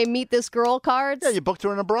little, hey, meet this girl cards. Yeah, you booked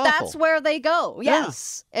her in a brothel. That's where they go.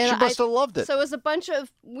 Yes. Yeah. She must have loved it. So it was a bunch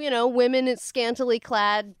of, women in scantily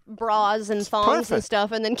clad bras and thongs and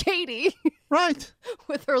stuff. And then Katie. Right.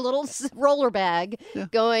 With her little roller bag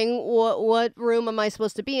going, what room am I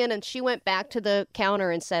supposed to be in? And she went back to the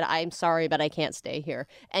counter and said, I'm sorry, but I can't stay here.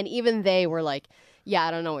 And even they were like, yeah,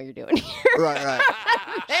 I don't know what you're doing here. Right.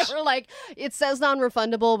 They were like, it says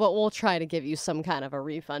non-refundable, but we'll try to give you some kind of a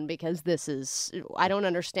refund because I don't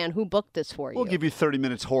understand who booked this for you. We'll give you 30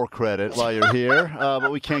 minutes whore credit while you're here,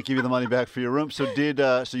 but we can't give you the money back for your room. So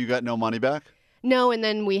so you got no money back? No, and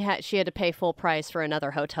then she had to pay full price for another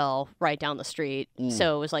hotel right down the street.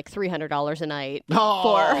 So it was like $300 a night for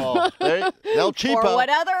El Cheapo. For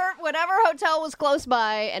whatever hotel was close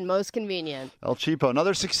by and most convenient. El Cheapo,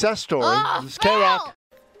 another success story. This is K-Rock.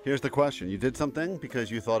 Here's the question. You did something because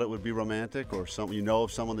you thought it would be romantic, or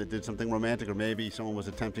of someone that did something romantic, or maybe someone was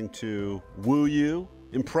attempting to woo you,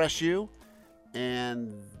 impress you,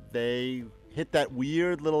 and they hit that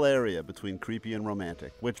weird little area between creepy and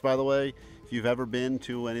romantic, which, by the way, if you've ever been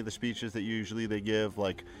to any of the speeches that usually they give,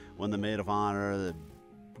 like when the maid of honor, the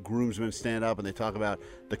groomsmen stand up and they talk about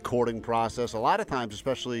the courting process, a lot of times,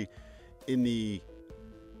 especially in the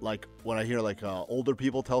when I hear older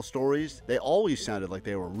people tell stories, they always sounded like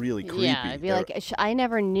they were really creepy. Yeah, I'd be like, I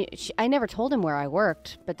never told him where I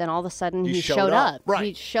worked, but then all of a sudden he showed up. Right.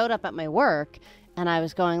 He showed up at my work, And I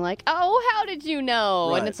was going like, oh, how did you know?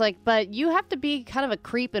 Right. And it's like, but you have to be kind of a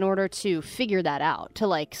creep in order to figure that out, to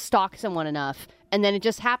like stalk someone enough. And then it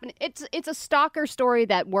just happened. It's a stalker story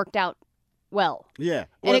that worked out well. Yeah.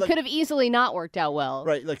 And Or it like- could have easily not worked out well.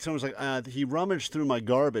 Right, like someone's like, he rummaged through my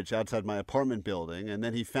garbage outside my apartment building, and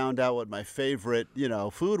then he found out what my favorite,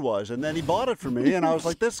 food was, and then he bought it for me, and I was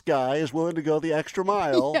like, this guy is willing to go the extra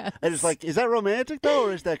mile. Yes. And it's like, is that romantic, though,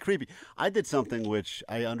 or is that creepy? I did something which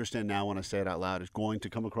I understand now when I say it out loud is going to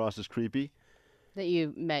come across as creepy. That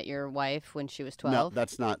you met your wife when she was 12? No,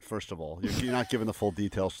 that's not, first of all. You're not giving the full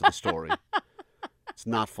details to the story. It's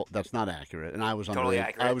not full, that's not accurate, and I was Totally underage.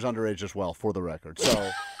 accurate. I was underage as well, for the record. So we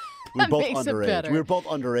were That both makes it underage. better. We were both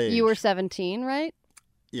underage. You were 17, right?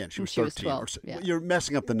 Yeah, and she And was she was 13. 12, or so- yeah. You're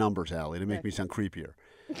messing up the numbers, Allie, to make me sound creepier.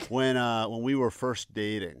 When we were first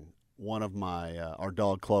dating, one of my our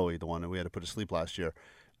dog Chloe, the one that we had to put to sleep last year,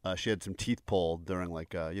 she had some teeth pulled during you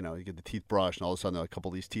get the teeth brushed, and all of a sudden a couple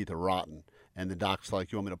of these teeth are rotten, and the doc's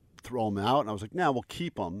like, "You want me to throw them out?" And I was like, "No, we'll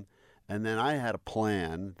keep them." And then I had a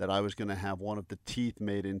plan that I was going to have one of the teeth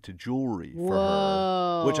made into jewelry for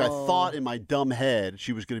her, which I thought in my dumb head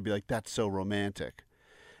she was going to be like, "That's so romantic."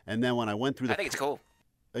 And then when I went through the I think it's cool.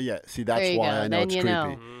 Yeah, see, There that's you why go. I know Then it's you creepy.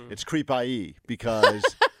 know. It's creep-IE because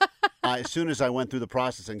as soon as I went through the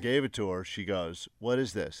process and gave it to her, she goes, "What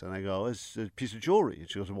is this?" And I go, "It's a piece of jewelry." And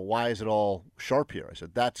she goes, "Well, why is it all sharp here?" I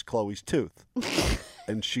said, "That's Chloe's tooth."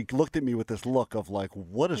 And she looked at me with this look of like,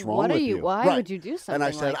 "What is wrong What are with you? you?" Why Right. would you do something And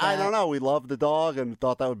I said, like "I that?" don't know. We love the dog and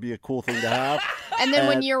thought that would be a cool thing to have." And then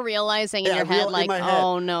when And- you're realizing in Yeah, your head, in like, my head.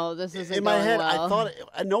 oh no, this isn't in my going head, well. I thought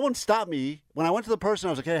no one stopped me when I went to the person.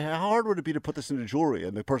 I was like, "Hey, how hard would it be to put this into jewelry?"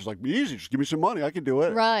 And the person's like, "Easy, just give me some money, I can do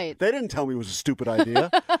it." Right. They didn't tell me it was a stupid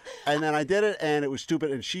idea, and then I did it, and it was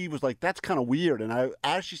stupid. And she was like, "That's kind of weird." And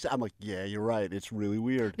as she said, I'm like, "Yeah, you're right. It's really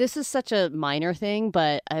weird." This is such a minor thing,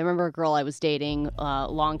 but I remember a girl I was dating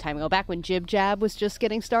a long time ago, back when Jib Jab was just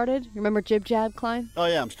getting started. Remember Jib Jab, Klein? Oh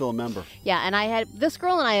yeah, I'm still a member. Yeah, and I had this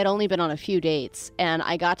girl and I had only been on a few dates, and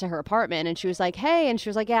I got to her apartment and she was like, "Hey," and she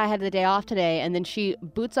was like, "Yeah, I had the day off today," and then she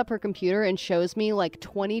boots up her computer and shows me like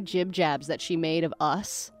 20 Jib Jabs that she made of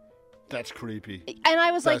us. That's creepy. And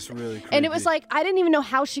I was That's like, really creepy. and it was like, I didn't even know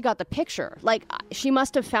how she got the picture. Like, she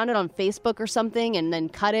must have found it on Facebook or something and then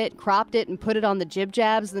cut it, cropped it, and put it on the Jib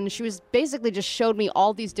Jabs. And she was basically just showed me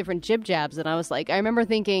all these different Jib Jabs. And I was like, I remember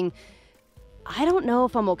thinking, I don't know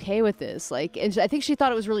if I'm okay with this. Like, and I think she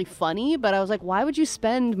thought it was really funny, but I was like, why would you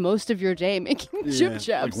spend most of your day making Jib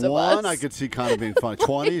Jabs like of one, us? I could see kind of being funny.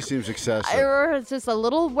 20 seems excessive. It's just a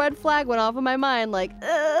little red flag went off in my mind, like,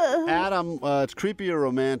 ugh. Adam, it's creepy or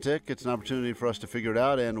romantic. It's an opportunity for us to figure it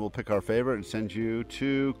out, and we'll pick our favorite and send you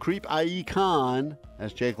to Creep-IE Con,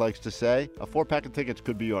 as Jake likes to say. A 4-pack of tickets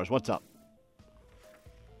could be yours. What's up?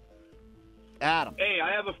 Adam. Hey,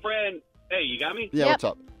 I have a friend. Hey, you got me? Yeah, what's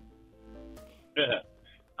up?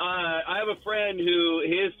 I have a friend who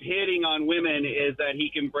his hitting on women is that he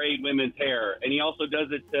can braid women's hair, and he also does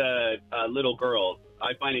it to little girls.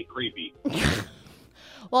 I find it creepy.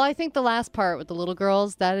 Well, I think the last part with the little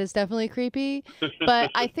girls, that is definitely creepy.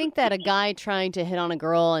 But I think that a guy trying to hit on a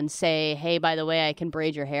girl and say, "Hey, by the way, I can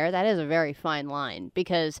braid your hair," that is a very fine line.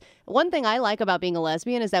 Because one thing I like about being a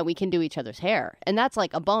lesbian is that we can do each other's hair. And that's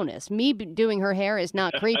like a bonus. Me doing her hair is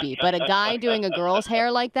not creepy. But a guy doing a girl's hair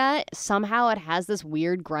like that, somehow it has this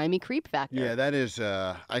weird, grimy creep factor. Yeah, that is,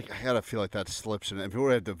 I gotta feel like that slips in. If we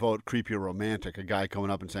were to vote creepy or romantic, a guy coming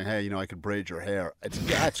up and saying, "Hey, I could braid your hair,"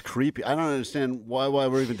 that's creepy. I don't understand why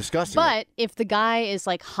we're even discussing it. But if the guy is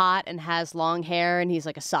like hot and has long hair and he's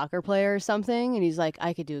like a soccer player or something, and he's like,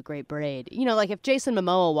 "I could do a great braid," like if Jason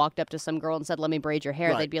Momoa walked up to some girl and said, "Let me braid your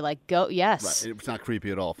hair," Right. they'd be like, "Go, yes." Right, it's not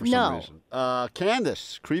creepy at all for No. some reason.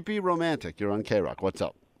 Candace, creepy, romantic. You're on K-Rock. What's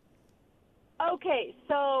up? Okay,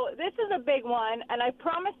 so this is a big one, and I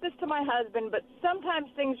promised this to my husband, but sometimes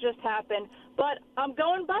things just happen. But I'm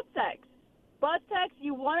going butt sex. Butt sex,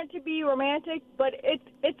 you want it to be romantic, but it's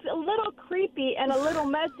a little creepy and a little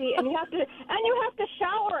messy, and you have to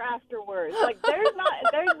shower afterwards. Like there's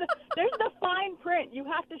the fine print. You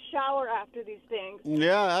have to shower after these things.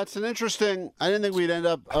 Yeah, that's an interesting. I didn't think we'd end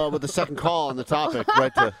up with the second call on the topic,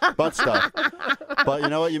 right to butt stuff. But you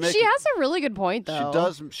know what? You make. She has a really good point,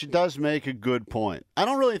 though. She does make a good point. I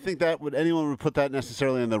don't really think that anyone would put that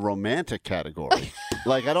necessarily in the romantic category.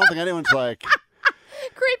 Like I don't think anyone's like.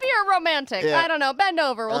 Creepy or romantic? Yeah. I don't know. Bend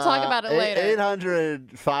over. We'll talk about it later.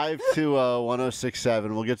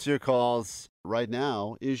 800-520-1067. We'll get to your calls right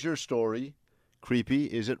now. Is your story creepy?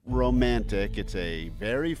 Is it romantic? It's a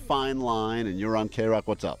very fine line, and you're on K-Rock.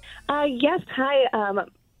 What's up? Yes, hi.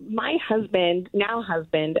 My husband, now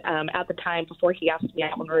husband, at the time before he asked me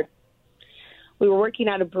out when we were working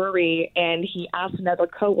at a brewery, and he asked another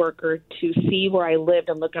coworker to see where I lived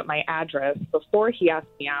and look at my address before he asked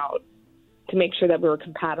me out to make sure that we were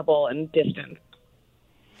compatible and distant.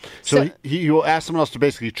 So you asked someone else to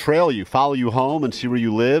basically trail you, follow you home, and see where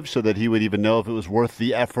you live, so that he would even know if it was worth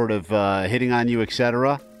the effort of hitting on you,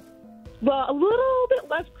 etc. Well, a little bit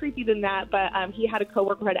less creepy than that, but he had a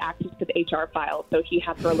coworker who had access to the HR file, so he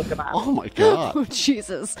had her look him up. Oh, my God. Oh,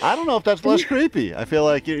 Jesus. I don't know if that's less creepy. I feel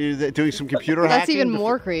like you're doing some computer hacking. That's even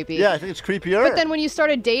more creepy. Yeah, I think it's creepier. But then when you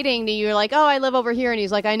started dating, you're like, oh, I live over here. And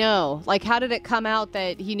he's like, I know. Like, how did it come out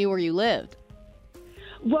that he knew where you lived?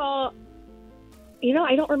 Well,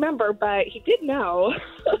 I don't remember, but he did know.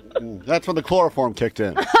 That's when the chloroform kicked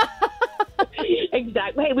in.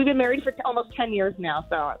 Exactly. Hey, we've been married for almost 10 years now,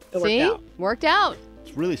 so it See? worked out. Worked out.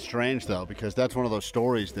 It's really strange, though, because that's one of those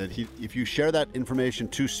stories that if you share that information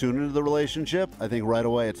too soon into the relationship, I think right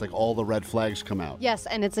away it's like all the red flags come out. Yes,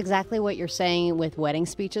 and it's exactly what you're saying with wedding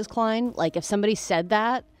speeches, Klein. Like, if somebody said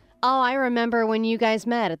that, oh, I remember when you guys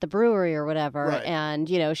met at the brewery or whatever, Right. and,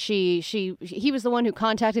 he was the one who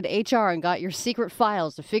contacted HR and got your secret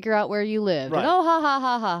files to figure out where you lived. Right. And, oh, ha, ha,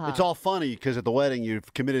 ha, ha, ha. It's all funny because at the wedding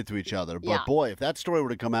you've committed to each other. But Yeah. boy, if that story were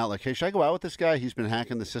to come out like, hey, should I go out with this guy? He's been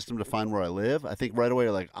hacking the system to find where I live. I think right away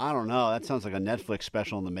you're like, I don't know. That sounds like a Netflix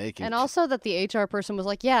special in the making. And also that the HR person was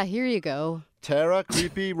like, yeah, here you go. Tara,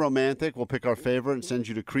 creepy, romantic. We'll pick our favorite and send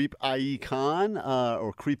you to Creep IE Con,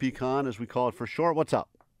 or Creepy Con as we call it for short. What's up?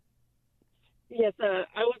 Yes, I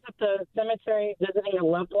was at the cemetery visiting a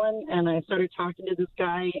loved one, and I started talking to this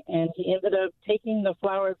guy, and he ended up taking the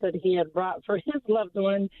flowers that he had brought for his loved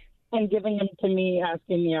one and giving them to me,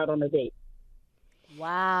 asking me out on a date.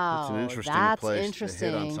 Wow. It's an interesting that's place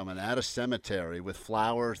interesting. to hit on someone at a cemetery with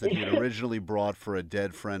flowers that he had originally brought for a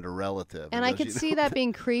dead friend or relative. And I Because, could see that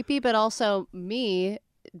being creepy, but also me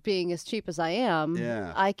being as cheap as I am,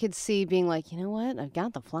 Yeah. I could see being like, you know what? I've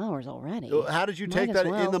got the flowers already. How did you Might take as that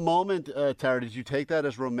well. in the moment, Tara? Did you take that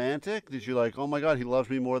as romantic? Did you like, oh my God, he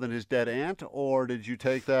loves me more than his dead aunt? Or did you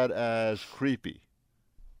take that as creepy?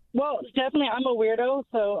 Well, definitely, I'm a weirdo,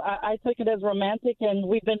 so I took it as romantic, and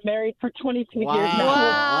we've been married for 22 years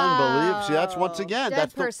now. Unbelievable. See, that's once again, Dead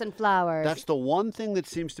that's person flowers. That's the one thing that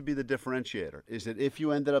seems to be the differentiator, is that if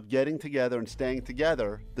you ended up getting together and staying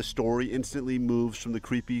together, the story instantly moves from the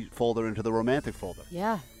creepy folder into the romantic folder.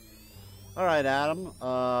 Yeah. All right, Adam.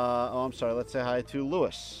 I'm sorry. Let's say hi to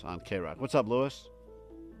Lewis on K-Rock. What's up, Lewis?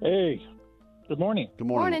 Hey, good morning. Good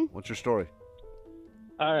morning. What's your story?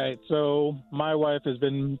 All right, so my wife has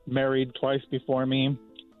been married twice before me,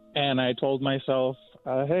 and I told myself,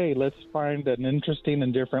 hey, let's find an interesting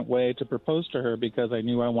and different way to propose to her because I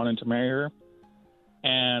knew I wanted to marry her.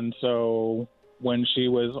 And so when she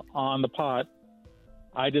was on the pot,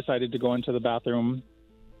 I decided to go into the bathroom,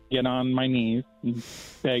 get on my knees, and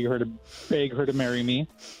beg her to marry me.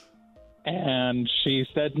 And she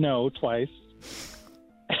said no twice.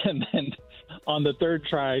 And then on the third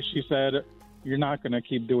try, she said, you're not going to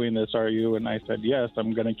keep doing this, are you? And I said, yes,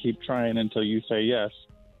 I'm going to keep trying until you say yes.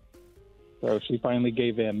 So she finally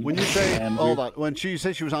gave in. When you say, hold on, when you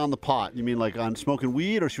say she was on the pot, you mean like on smoking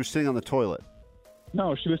weed or she was sitting on the toilet?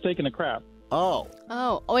 No, she was taking a crap. Oh.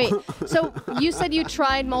 Oh, wait. So you said you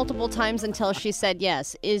tried multiple times until she said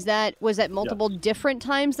yes. Was that multiple different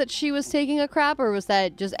times that she was taking a crap, or was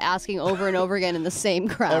that just asking over and over again in the same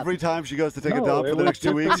crap? Every time she goes to take a dump for the next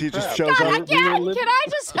 2 weeks, he just shows God, up. can I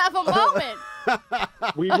just have a moment?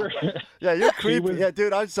 We were. Yeah, you're creepy. Yeah,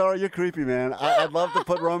 dude, I'm sorry, you're creepy, man. I'd love to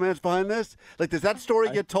put romance behind this. Like, does that story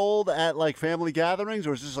get told at like family gatherings,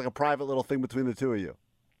 or is this like a private little thing between the two of you?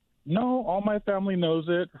 No, all my family knows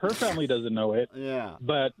it. Her family doesn't know it. Yeah.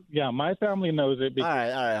 But, yeah, my family knows it. All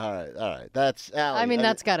right. That's Allie. I mean,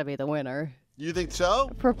 that's got to be the winner. You think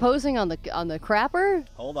so? Proposing on the crapper?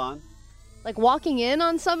 Hold on. Like walking in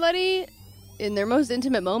on somebody in their most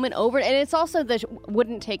intimate moment over, and it's also the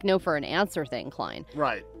wouldn't take no for an answer thing, Klein.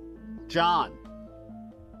 Right. John.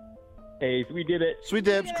 Hey, so we did it. Sweet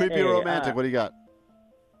dibs, creepy or romantic? What do you got?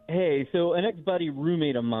 Hey, so an ex-buddy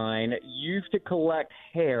roommate of mine used to collect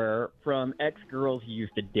hair from ex-girls he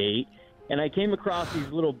used to date, and I came across these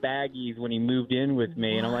little baggies when he moved in with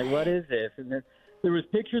me, and I'm like, what is this? And there was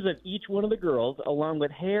pictures of each one of the girls along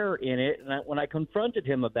with hair in it, and when I confronted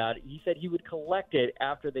him about it, he said he would collect it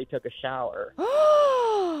after they took a shower.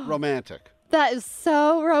 Romantic. That is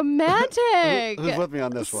so romantic. Who's with me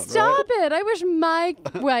on this one? Stop it. I wish my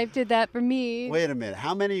wife did that for me. Wait a minute.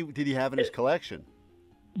 How many did he have in his collection?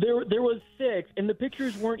 There was 6, and the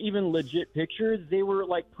pictures weren't even legit pictures. They were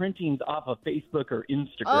like printings off of Facebook or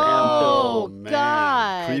Instagram. Oh, man.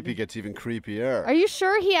 God. Creepy gets even creepier. Are you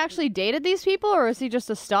sure he actually dated these people, or is he just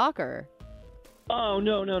a stalker? Oh,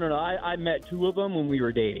 no. I met two of them when we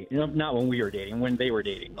were dating. Not when we were dating, when they were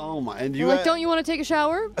dating. Oh, my. And You're like, don't you want to take a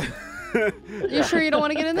shower? You sure you don't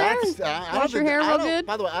want to get in there? Wash your hair real good?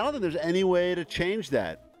 By the way, I don't think there's any way to change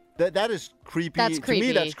that. That is creepy. That's creepy. To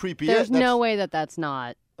me, that's creepy. There's no way that's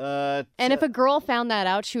not. And if a girl found that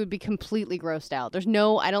out, she would be completely grossed out.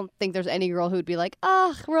 I don't think there's any girl who would be like,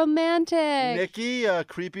 ugh, romantic. Nikki,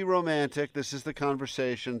 creepy romantic. This is the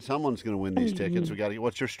conversation. Someone's going to win these tickets.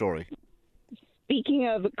 What's your story? Speaking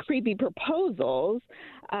of creepy proposals,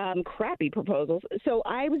 crappy proposals. So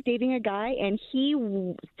I was dating a guy, and he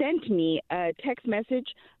sent me a text message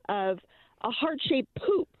of a heart-shaped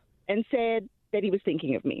poop and said that he was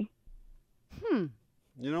thinking of me.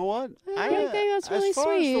 You know what? I think that's really as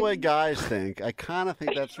far sweet. as the way guys think, I kind of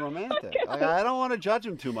think that's romantic. I don't want to judge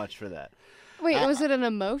him too much for that. Wait, was it an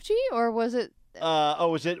emoji or was it?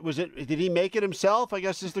 Was it? Did he make it himself? I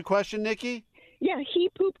guess is the question, Nikki. Yeah, he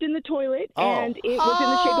pooped in the toilet, and it was in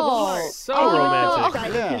the shape of a heart. So romantic. He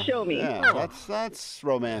decided to show me. Yeah, that's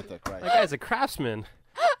romantic, right? That guy's a craftsman.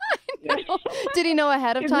 Did he know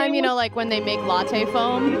ahead of time? Like when they make latte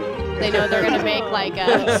foam, they know they're going to make like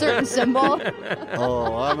a certain symbol.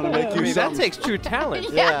 Oh, I'm going to make you That something. takes true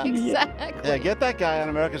talent. Yeah, exactly. Yeah, get that guy on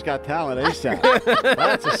America's Got Talent ASAP.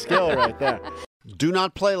 That's a skill right there. Do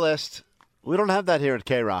not playlist. We don't have that here at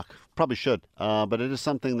K-Rock. Probably should, but it is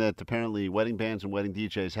something that apparently wedding bands and wedding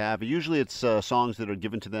DJs have. Usually it's songs that are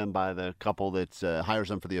given to them by the couple that hires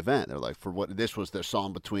them for the event. They're like, this was their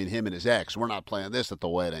song between him and his ex. We're not playing this at the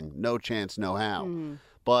wedding. No chance, no how.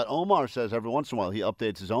 But Omar says every once in a while he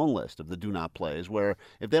updates his own list of the do not plays, where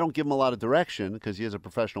if they don't give him a lot of direction, because he is a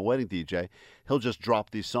professional wedding DJ, he'll just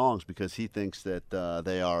drop these songs because he thinks that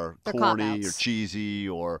they are They're corny cop-outs. or cheesy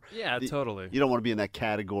or... Yeah, totally. You don't want to be in that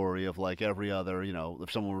category of like every other,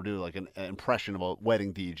 if someone were to do like an impression of a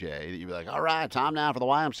wedding DJ, that you'd be like, all right, time now for the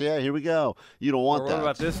YMCA, here we go. You don't want Or that. what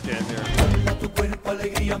about this jam here?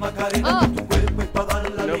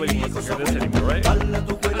 Nobody wants to hear this anymore, right?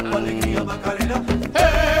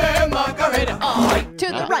 To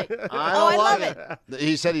the right. I love it.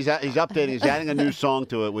 He said he's updating. He's adding a new song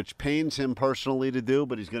to it, which pains him personally to do,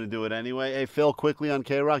 but he's going to do it anyway. Hey, Phil, quickly on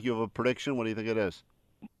K-Rock, you have a prediction? What do you think it is?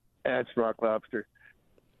 That's Rock Lobster.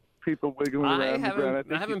 People wiggling I around the ground.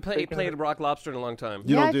 haven't played Rock Lobster in a long time.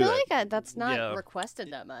 You don't do I feel that. like that's not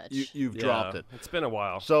requested that much. You've dropped it. It's been a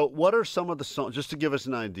while. So what are some of the songs, just to give us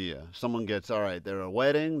an idea, someone gets, all right, they're a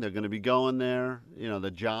wedding, they're going to be going there,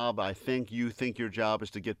 the job, you think your job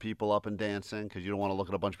is to get people up and dancing because you don't want to look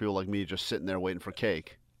at a bunch of people like me just sitting there waiting for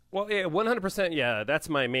cake. Well, yeah, 100%, yeah, that's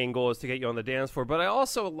my main goal is to get you on the dance floor. But I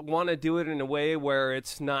also want to do it in a way where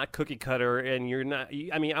it's not cookie cutter and you're not,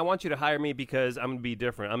 I want you to hire me because I'm going to be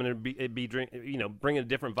different. I'm going to be bring a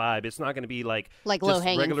different vibe. It's not going to be like just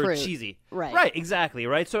low-hanging regular fruit. cheesy. Right. Right, exactly,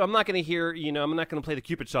 right? So I'm not going to hear, I'm not going to play the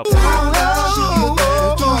Cupid shuffle.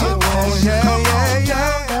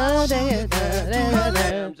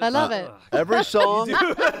 I love it. Every song,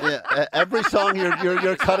 every song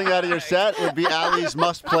you're cutting out of your set would be Allie's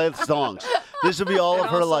must-play songs. This would be all of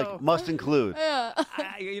her must include.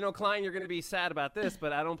 Klein, you're going to be sad about this,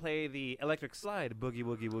 but I don't play the Electric Slide, Boogie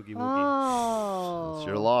Woogie Woogie Woogie. Oh. It's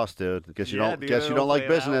your loss, dude. Guess you don't play like that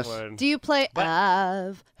business. one. Do you play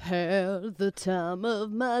I've had the time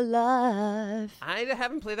of my life? I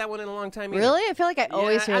haven't played that one in a long time either. Really? I feel like I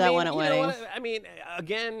always hear that one at weddings. I mean,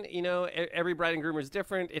 again, every bride and groom is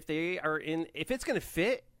different. If it's going to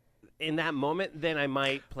fit in that moment, then I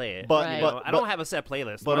might play it. But I don't have a set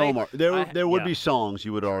playlist. But Omar, there would be songs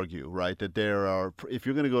you would argue, right? That there are. If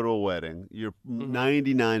you're going to go to a wedding, you're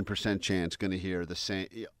 99% chance going to hear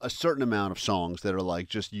a certain amount of songs that are like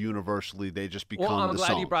just universally they just become the I'm glad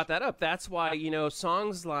song. you brought that up. That's why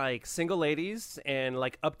songs like "Single Ladies" and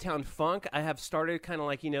like "Uptown Funk," I have started kind of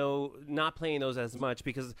like not playing those as much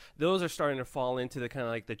because those are starting to fall into the kind of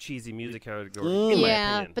like the cheesy music category. In my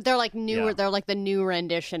opinion. But they're like newer. Yeah. They're like the new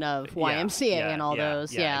rendition of YMCA and all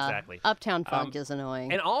those. Yeah, exactly. Uptown Funk is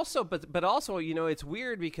annoying. And also, but also, it's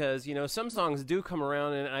weird because some songs do come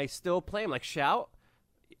around and I still play them. Like "Shout,"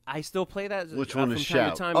 I still play that. Which one from is time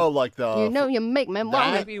 "Shout"? to time. Oh, like the you make me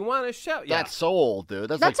want Make me want to shout. Yeah. That's so old, dude.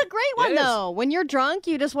 That's like, a great one though. When you're drunk,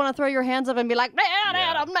 you just want to throw your hands up and be like, mad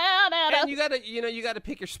at him, mad at him. And you gotta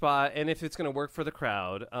pick your spot, and if it's gonna work for the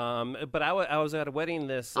crowd. But I was at a wedding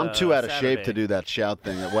this. I'm too out of Saturday. shape to do that shout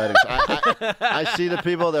thing at weddings. I see the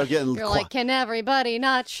people, they're getting... You're like, can everybody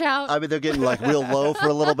not shout? I mean, they're getting like real low for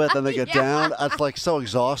a little bit, then they get down. That's like so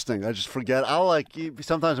exhausting. I just forget.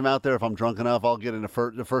 Sometimes I'm out there, if I'm drunk enough, I'll get in the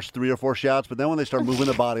first 3 or 4 shouts, but then when they start moving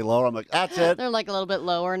the body lower, I'm like, that's it. They're like a little bit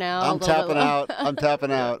lower now. I'm tapping out. I'm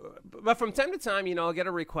tapping out. But from time to time, I'll get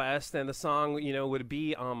a request, and the song, would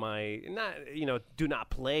be on my do not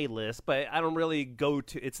play list. But I don't really go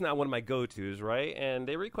to. It's not one of my go-tos, right? And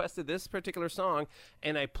they requested this particular song,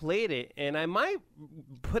 and I played it, and I might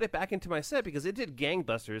put it back into my set because it did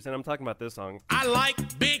gangbusters. And I'm talking about this song. I like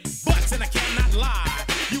big butts, and I cannot lie.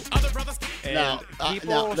 You other brothers. And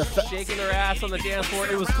people shaking their ass on the dance floor.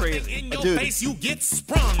 It was crazy. Dude, you get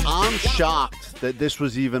sprung. I'm shocked that this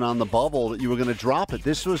was even on the bubble, that you were going to drop it.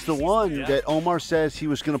 This was the one that Omar says he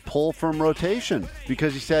was going to pull from rotation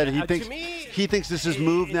because he said he thinks this has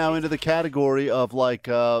moved now into the category of like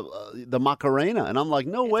the Macarena. And I'm like,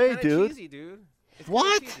 no way, dude. Cheesy, dude.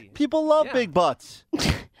 What? People love big butts.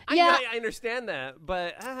 I understand that,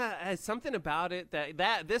 but something about it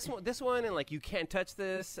that this one and like you can't touch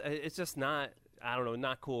this. It's just not. I don't know,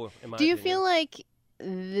 not cool in my Do you opinion. feel like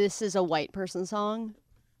this is a white person song?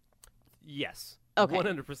 Yes. Okay.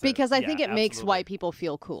 100%. Because I think it makes absolutely. white people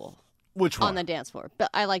feel cool. Which one? On the dance floor. But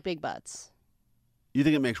I like big butts. You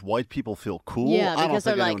think it makes white people feel cool? Yeah, I don't because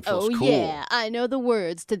they're think like, anyone oh feels cool. yeah, I know the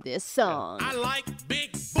words to this song. I like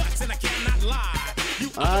big butts, and I cannot lie.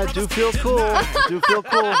 I do feel cool. I do feel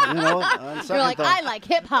cool. You know what? You're like, I like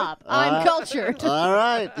hip hop. I'm cultured. All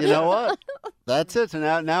right. You know what? That's it. So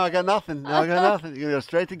now I got nothing. Now I got nothing. You're going to go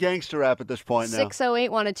straight to gangster rap at this point now. 608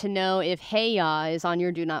 wanted to know if Hey Ya is on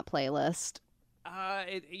your Do Not playlist.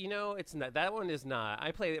 It's not. That one is not.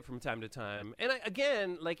 I play it from time to time, and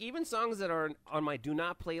again, like even songs that are on my Do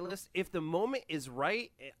Not playlist. If the moment is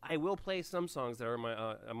right, I will play some songs that are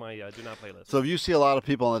on my Do Not playlist. So if you see a lot of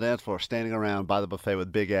people on the dance floor standing around by the buffet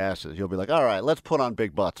with big asses, you'll be like, all right, let's put on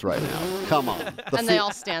big butts right now. Come on. And they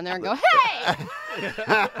all stand there and go, hey!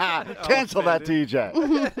 Cancel that,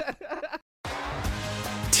 TJ.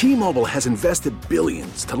 T-Mobile has invested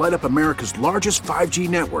billions to light up America's largest 5G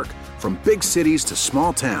network, from big cities to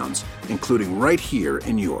small towns, including right here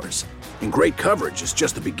in yours. And great coverage is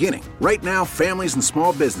just the beginning. Right now, families and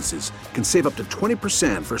small businesses can save up to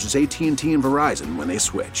 20% versus AT&T and Verizon when they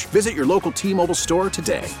switch. Visit your local T-Mobile store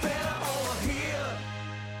today.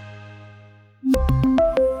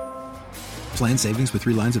 Plan savings with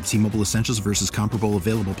 3 lines of T-Mobile Essentials versus comparable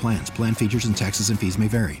available plans. Plan features and taxes and fees may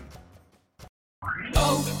vary.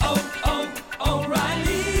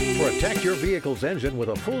 Protect your vehicle's engine with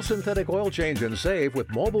a full synthetic oil change and save with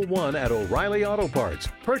Mobil 1 at O'Reilly Auto Parts.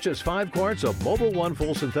 Purchase 5 quarts of Mobil 1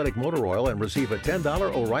 full synthetic motor oil and receive a $10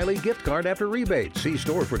 O'Reilly gift card after rebate. See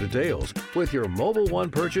store for details. With your Mobil 1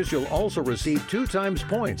 purchase, you'll also receive 2 times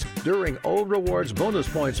points during O Rewards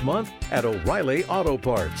Bonus Points Month at O'Reilly Auto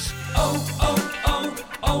Parts.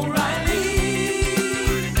 O'Reilly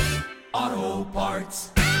Auto Parts.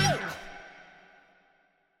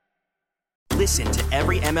 Listen to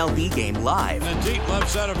every MLB game live. In the deep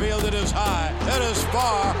left center field, it is high, it is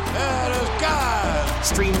far, it is gone.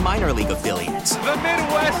 Stream minor league affiliates. The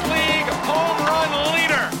Midwest League home run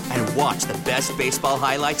leader. And watch the best baseball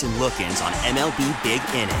highlights and look-ins on MLB Big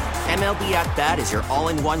Inning. MLB At Bat is your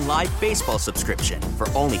all-in-one live baseball subscription for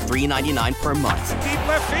only $3.99 per month. Deep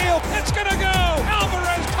left field, it's gonna go.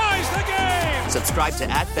 Alvarez ties the game. Subscribe to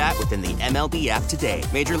At Bat within the MLB app today.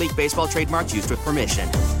 Major League Baseball trademarks used with permission.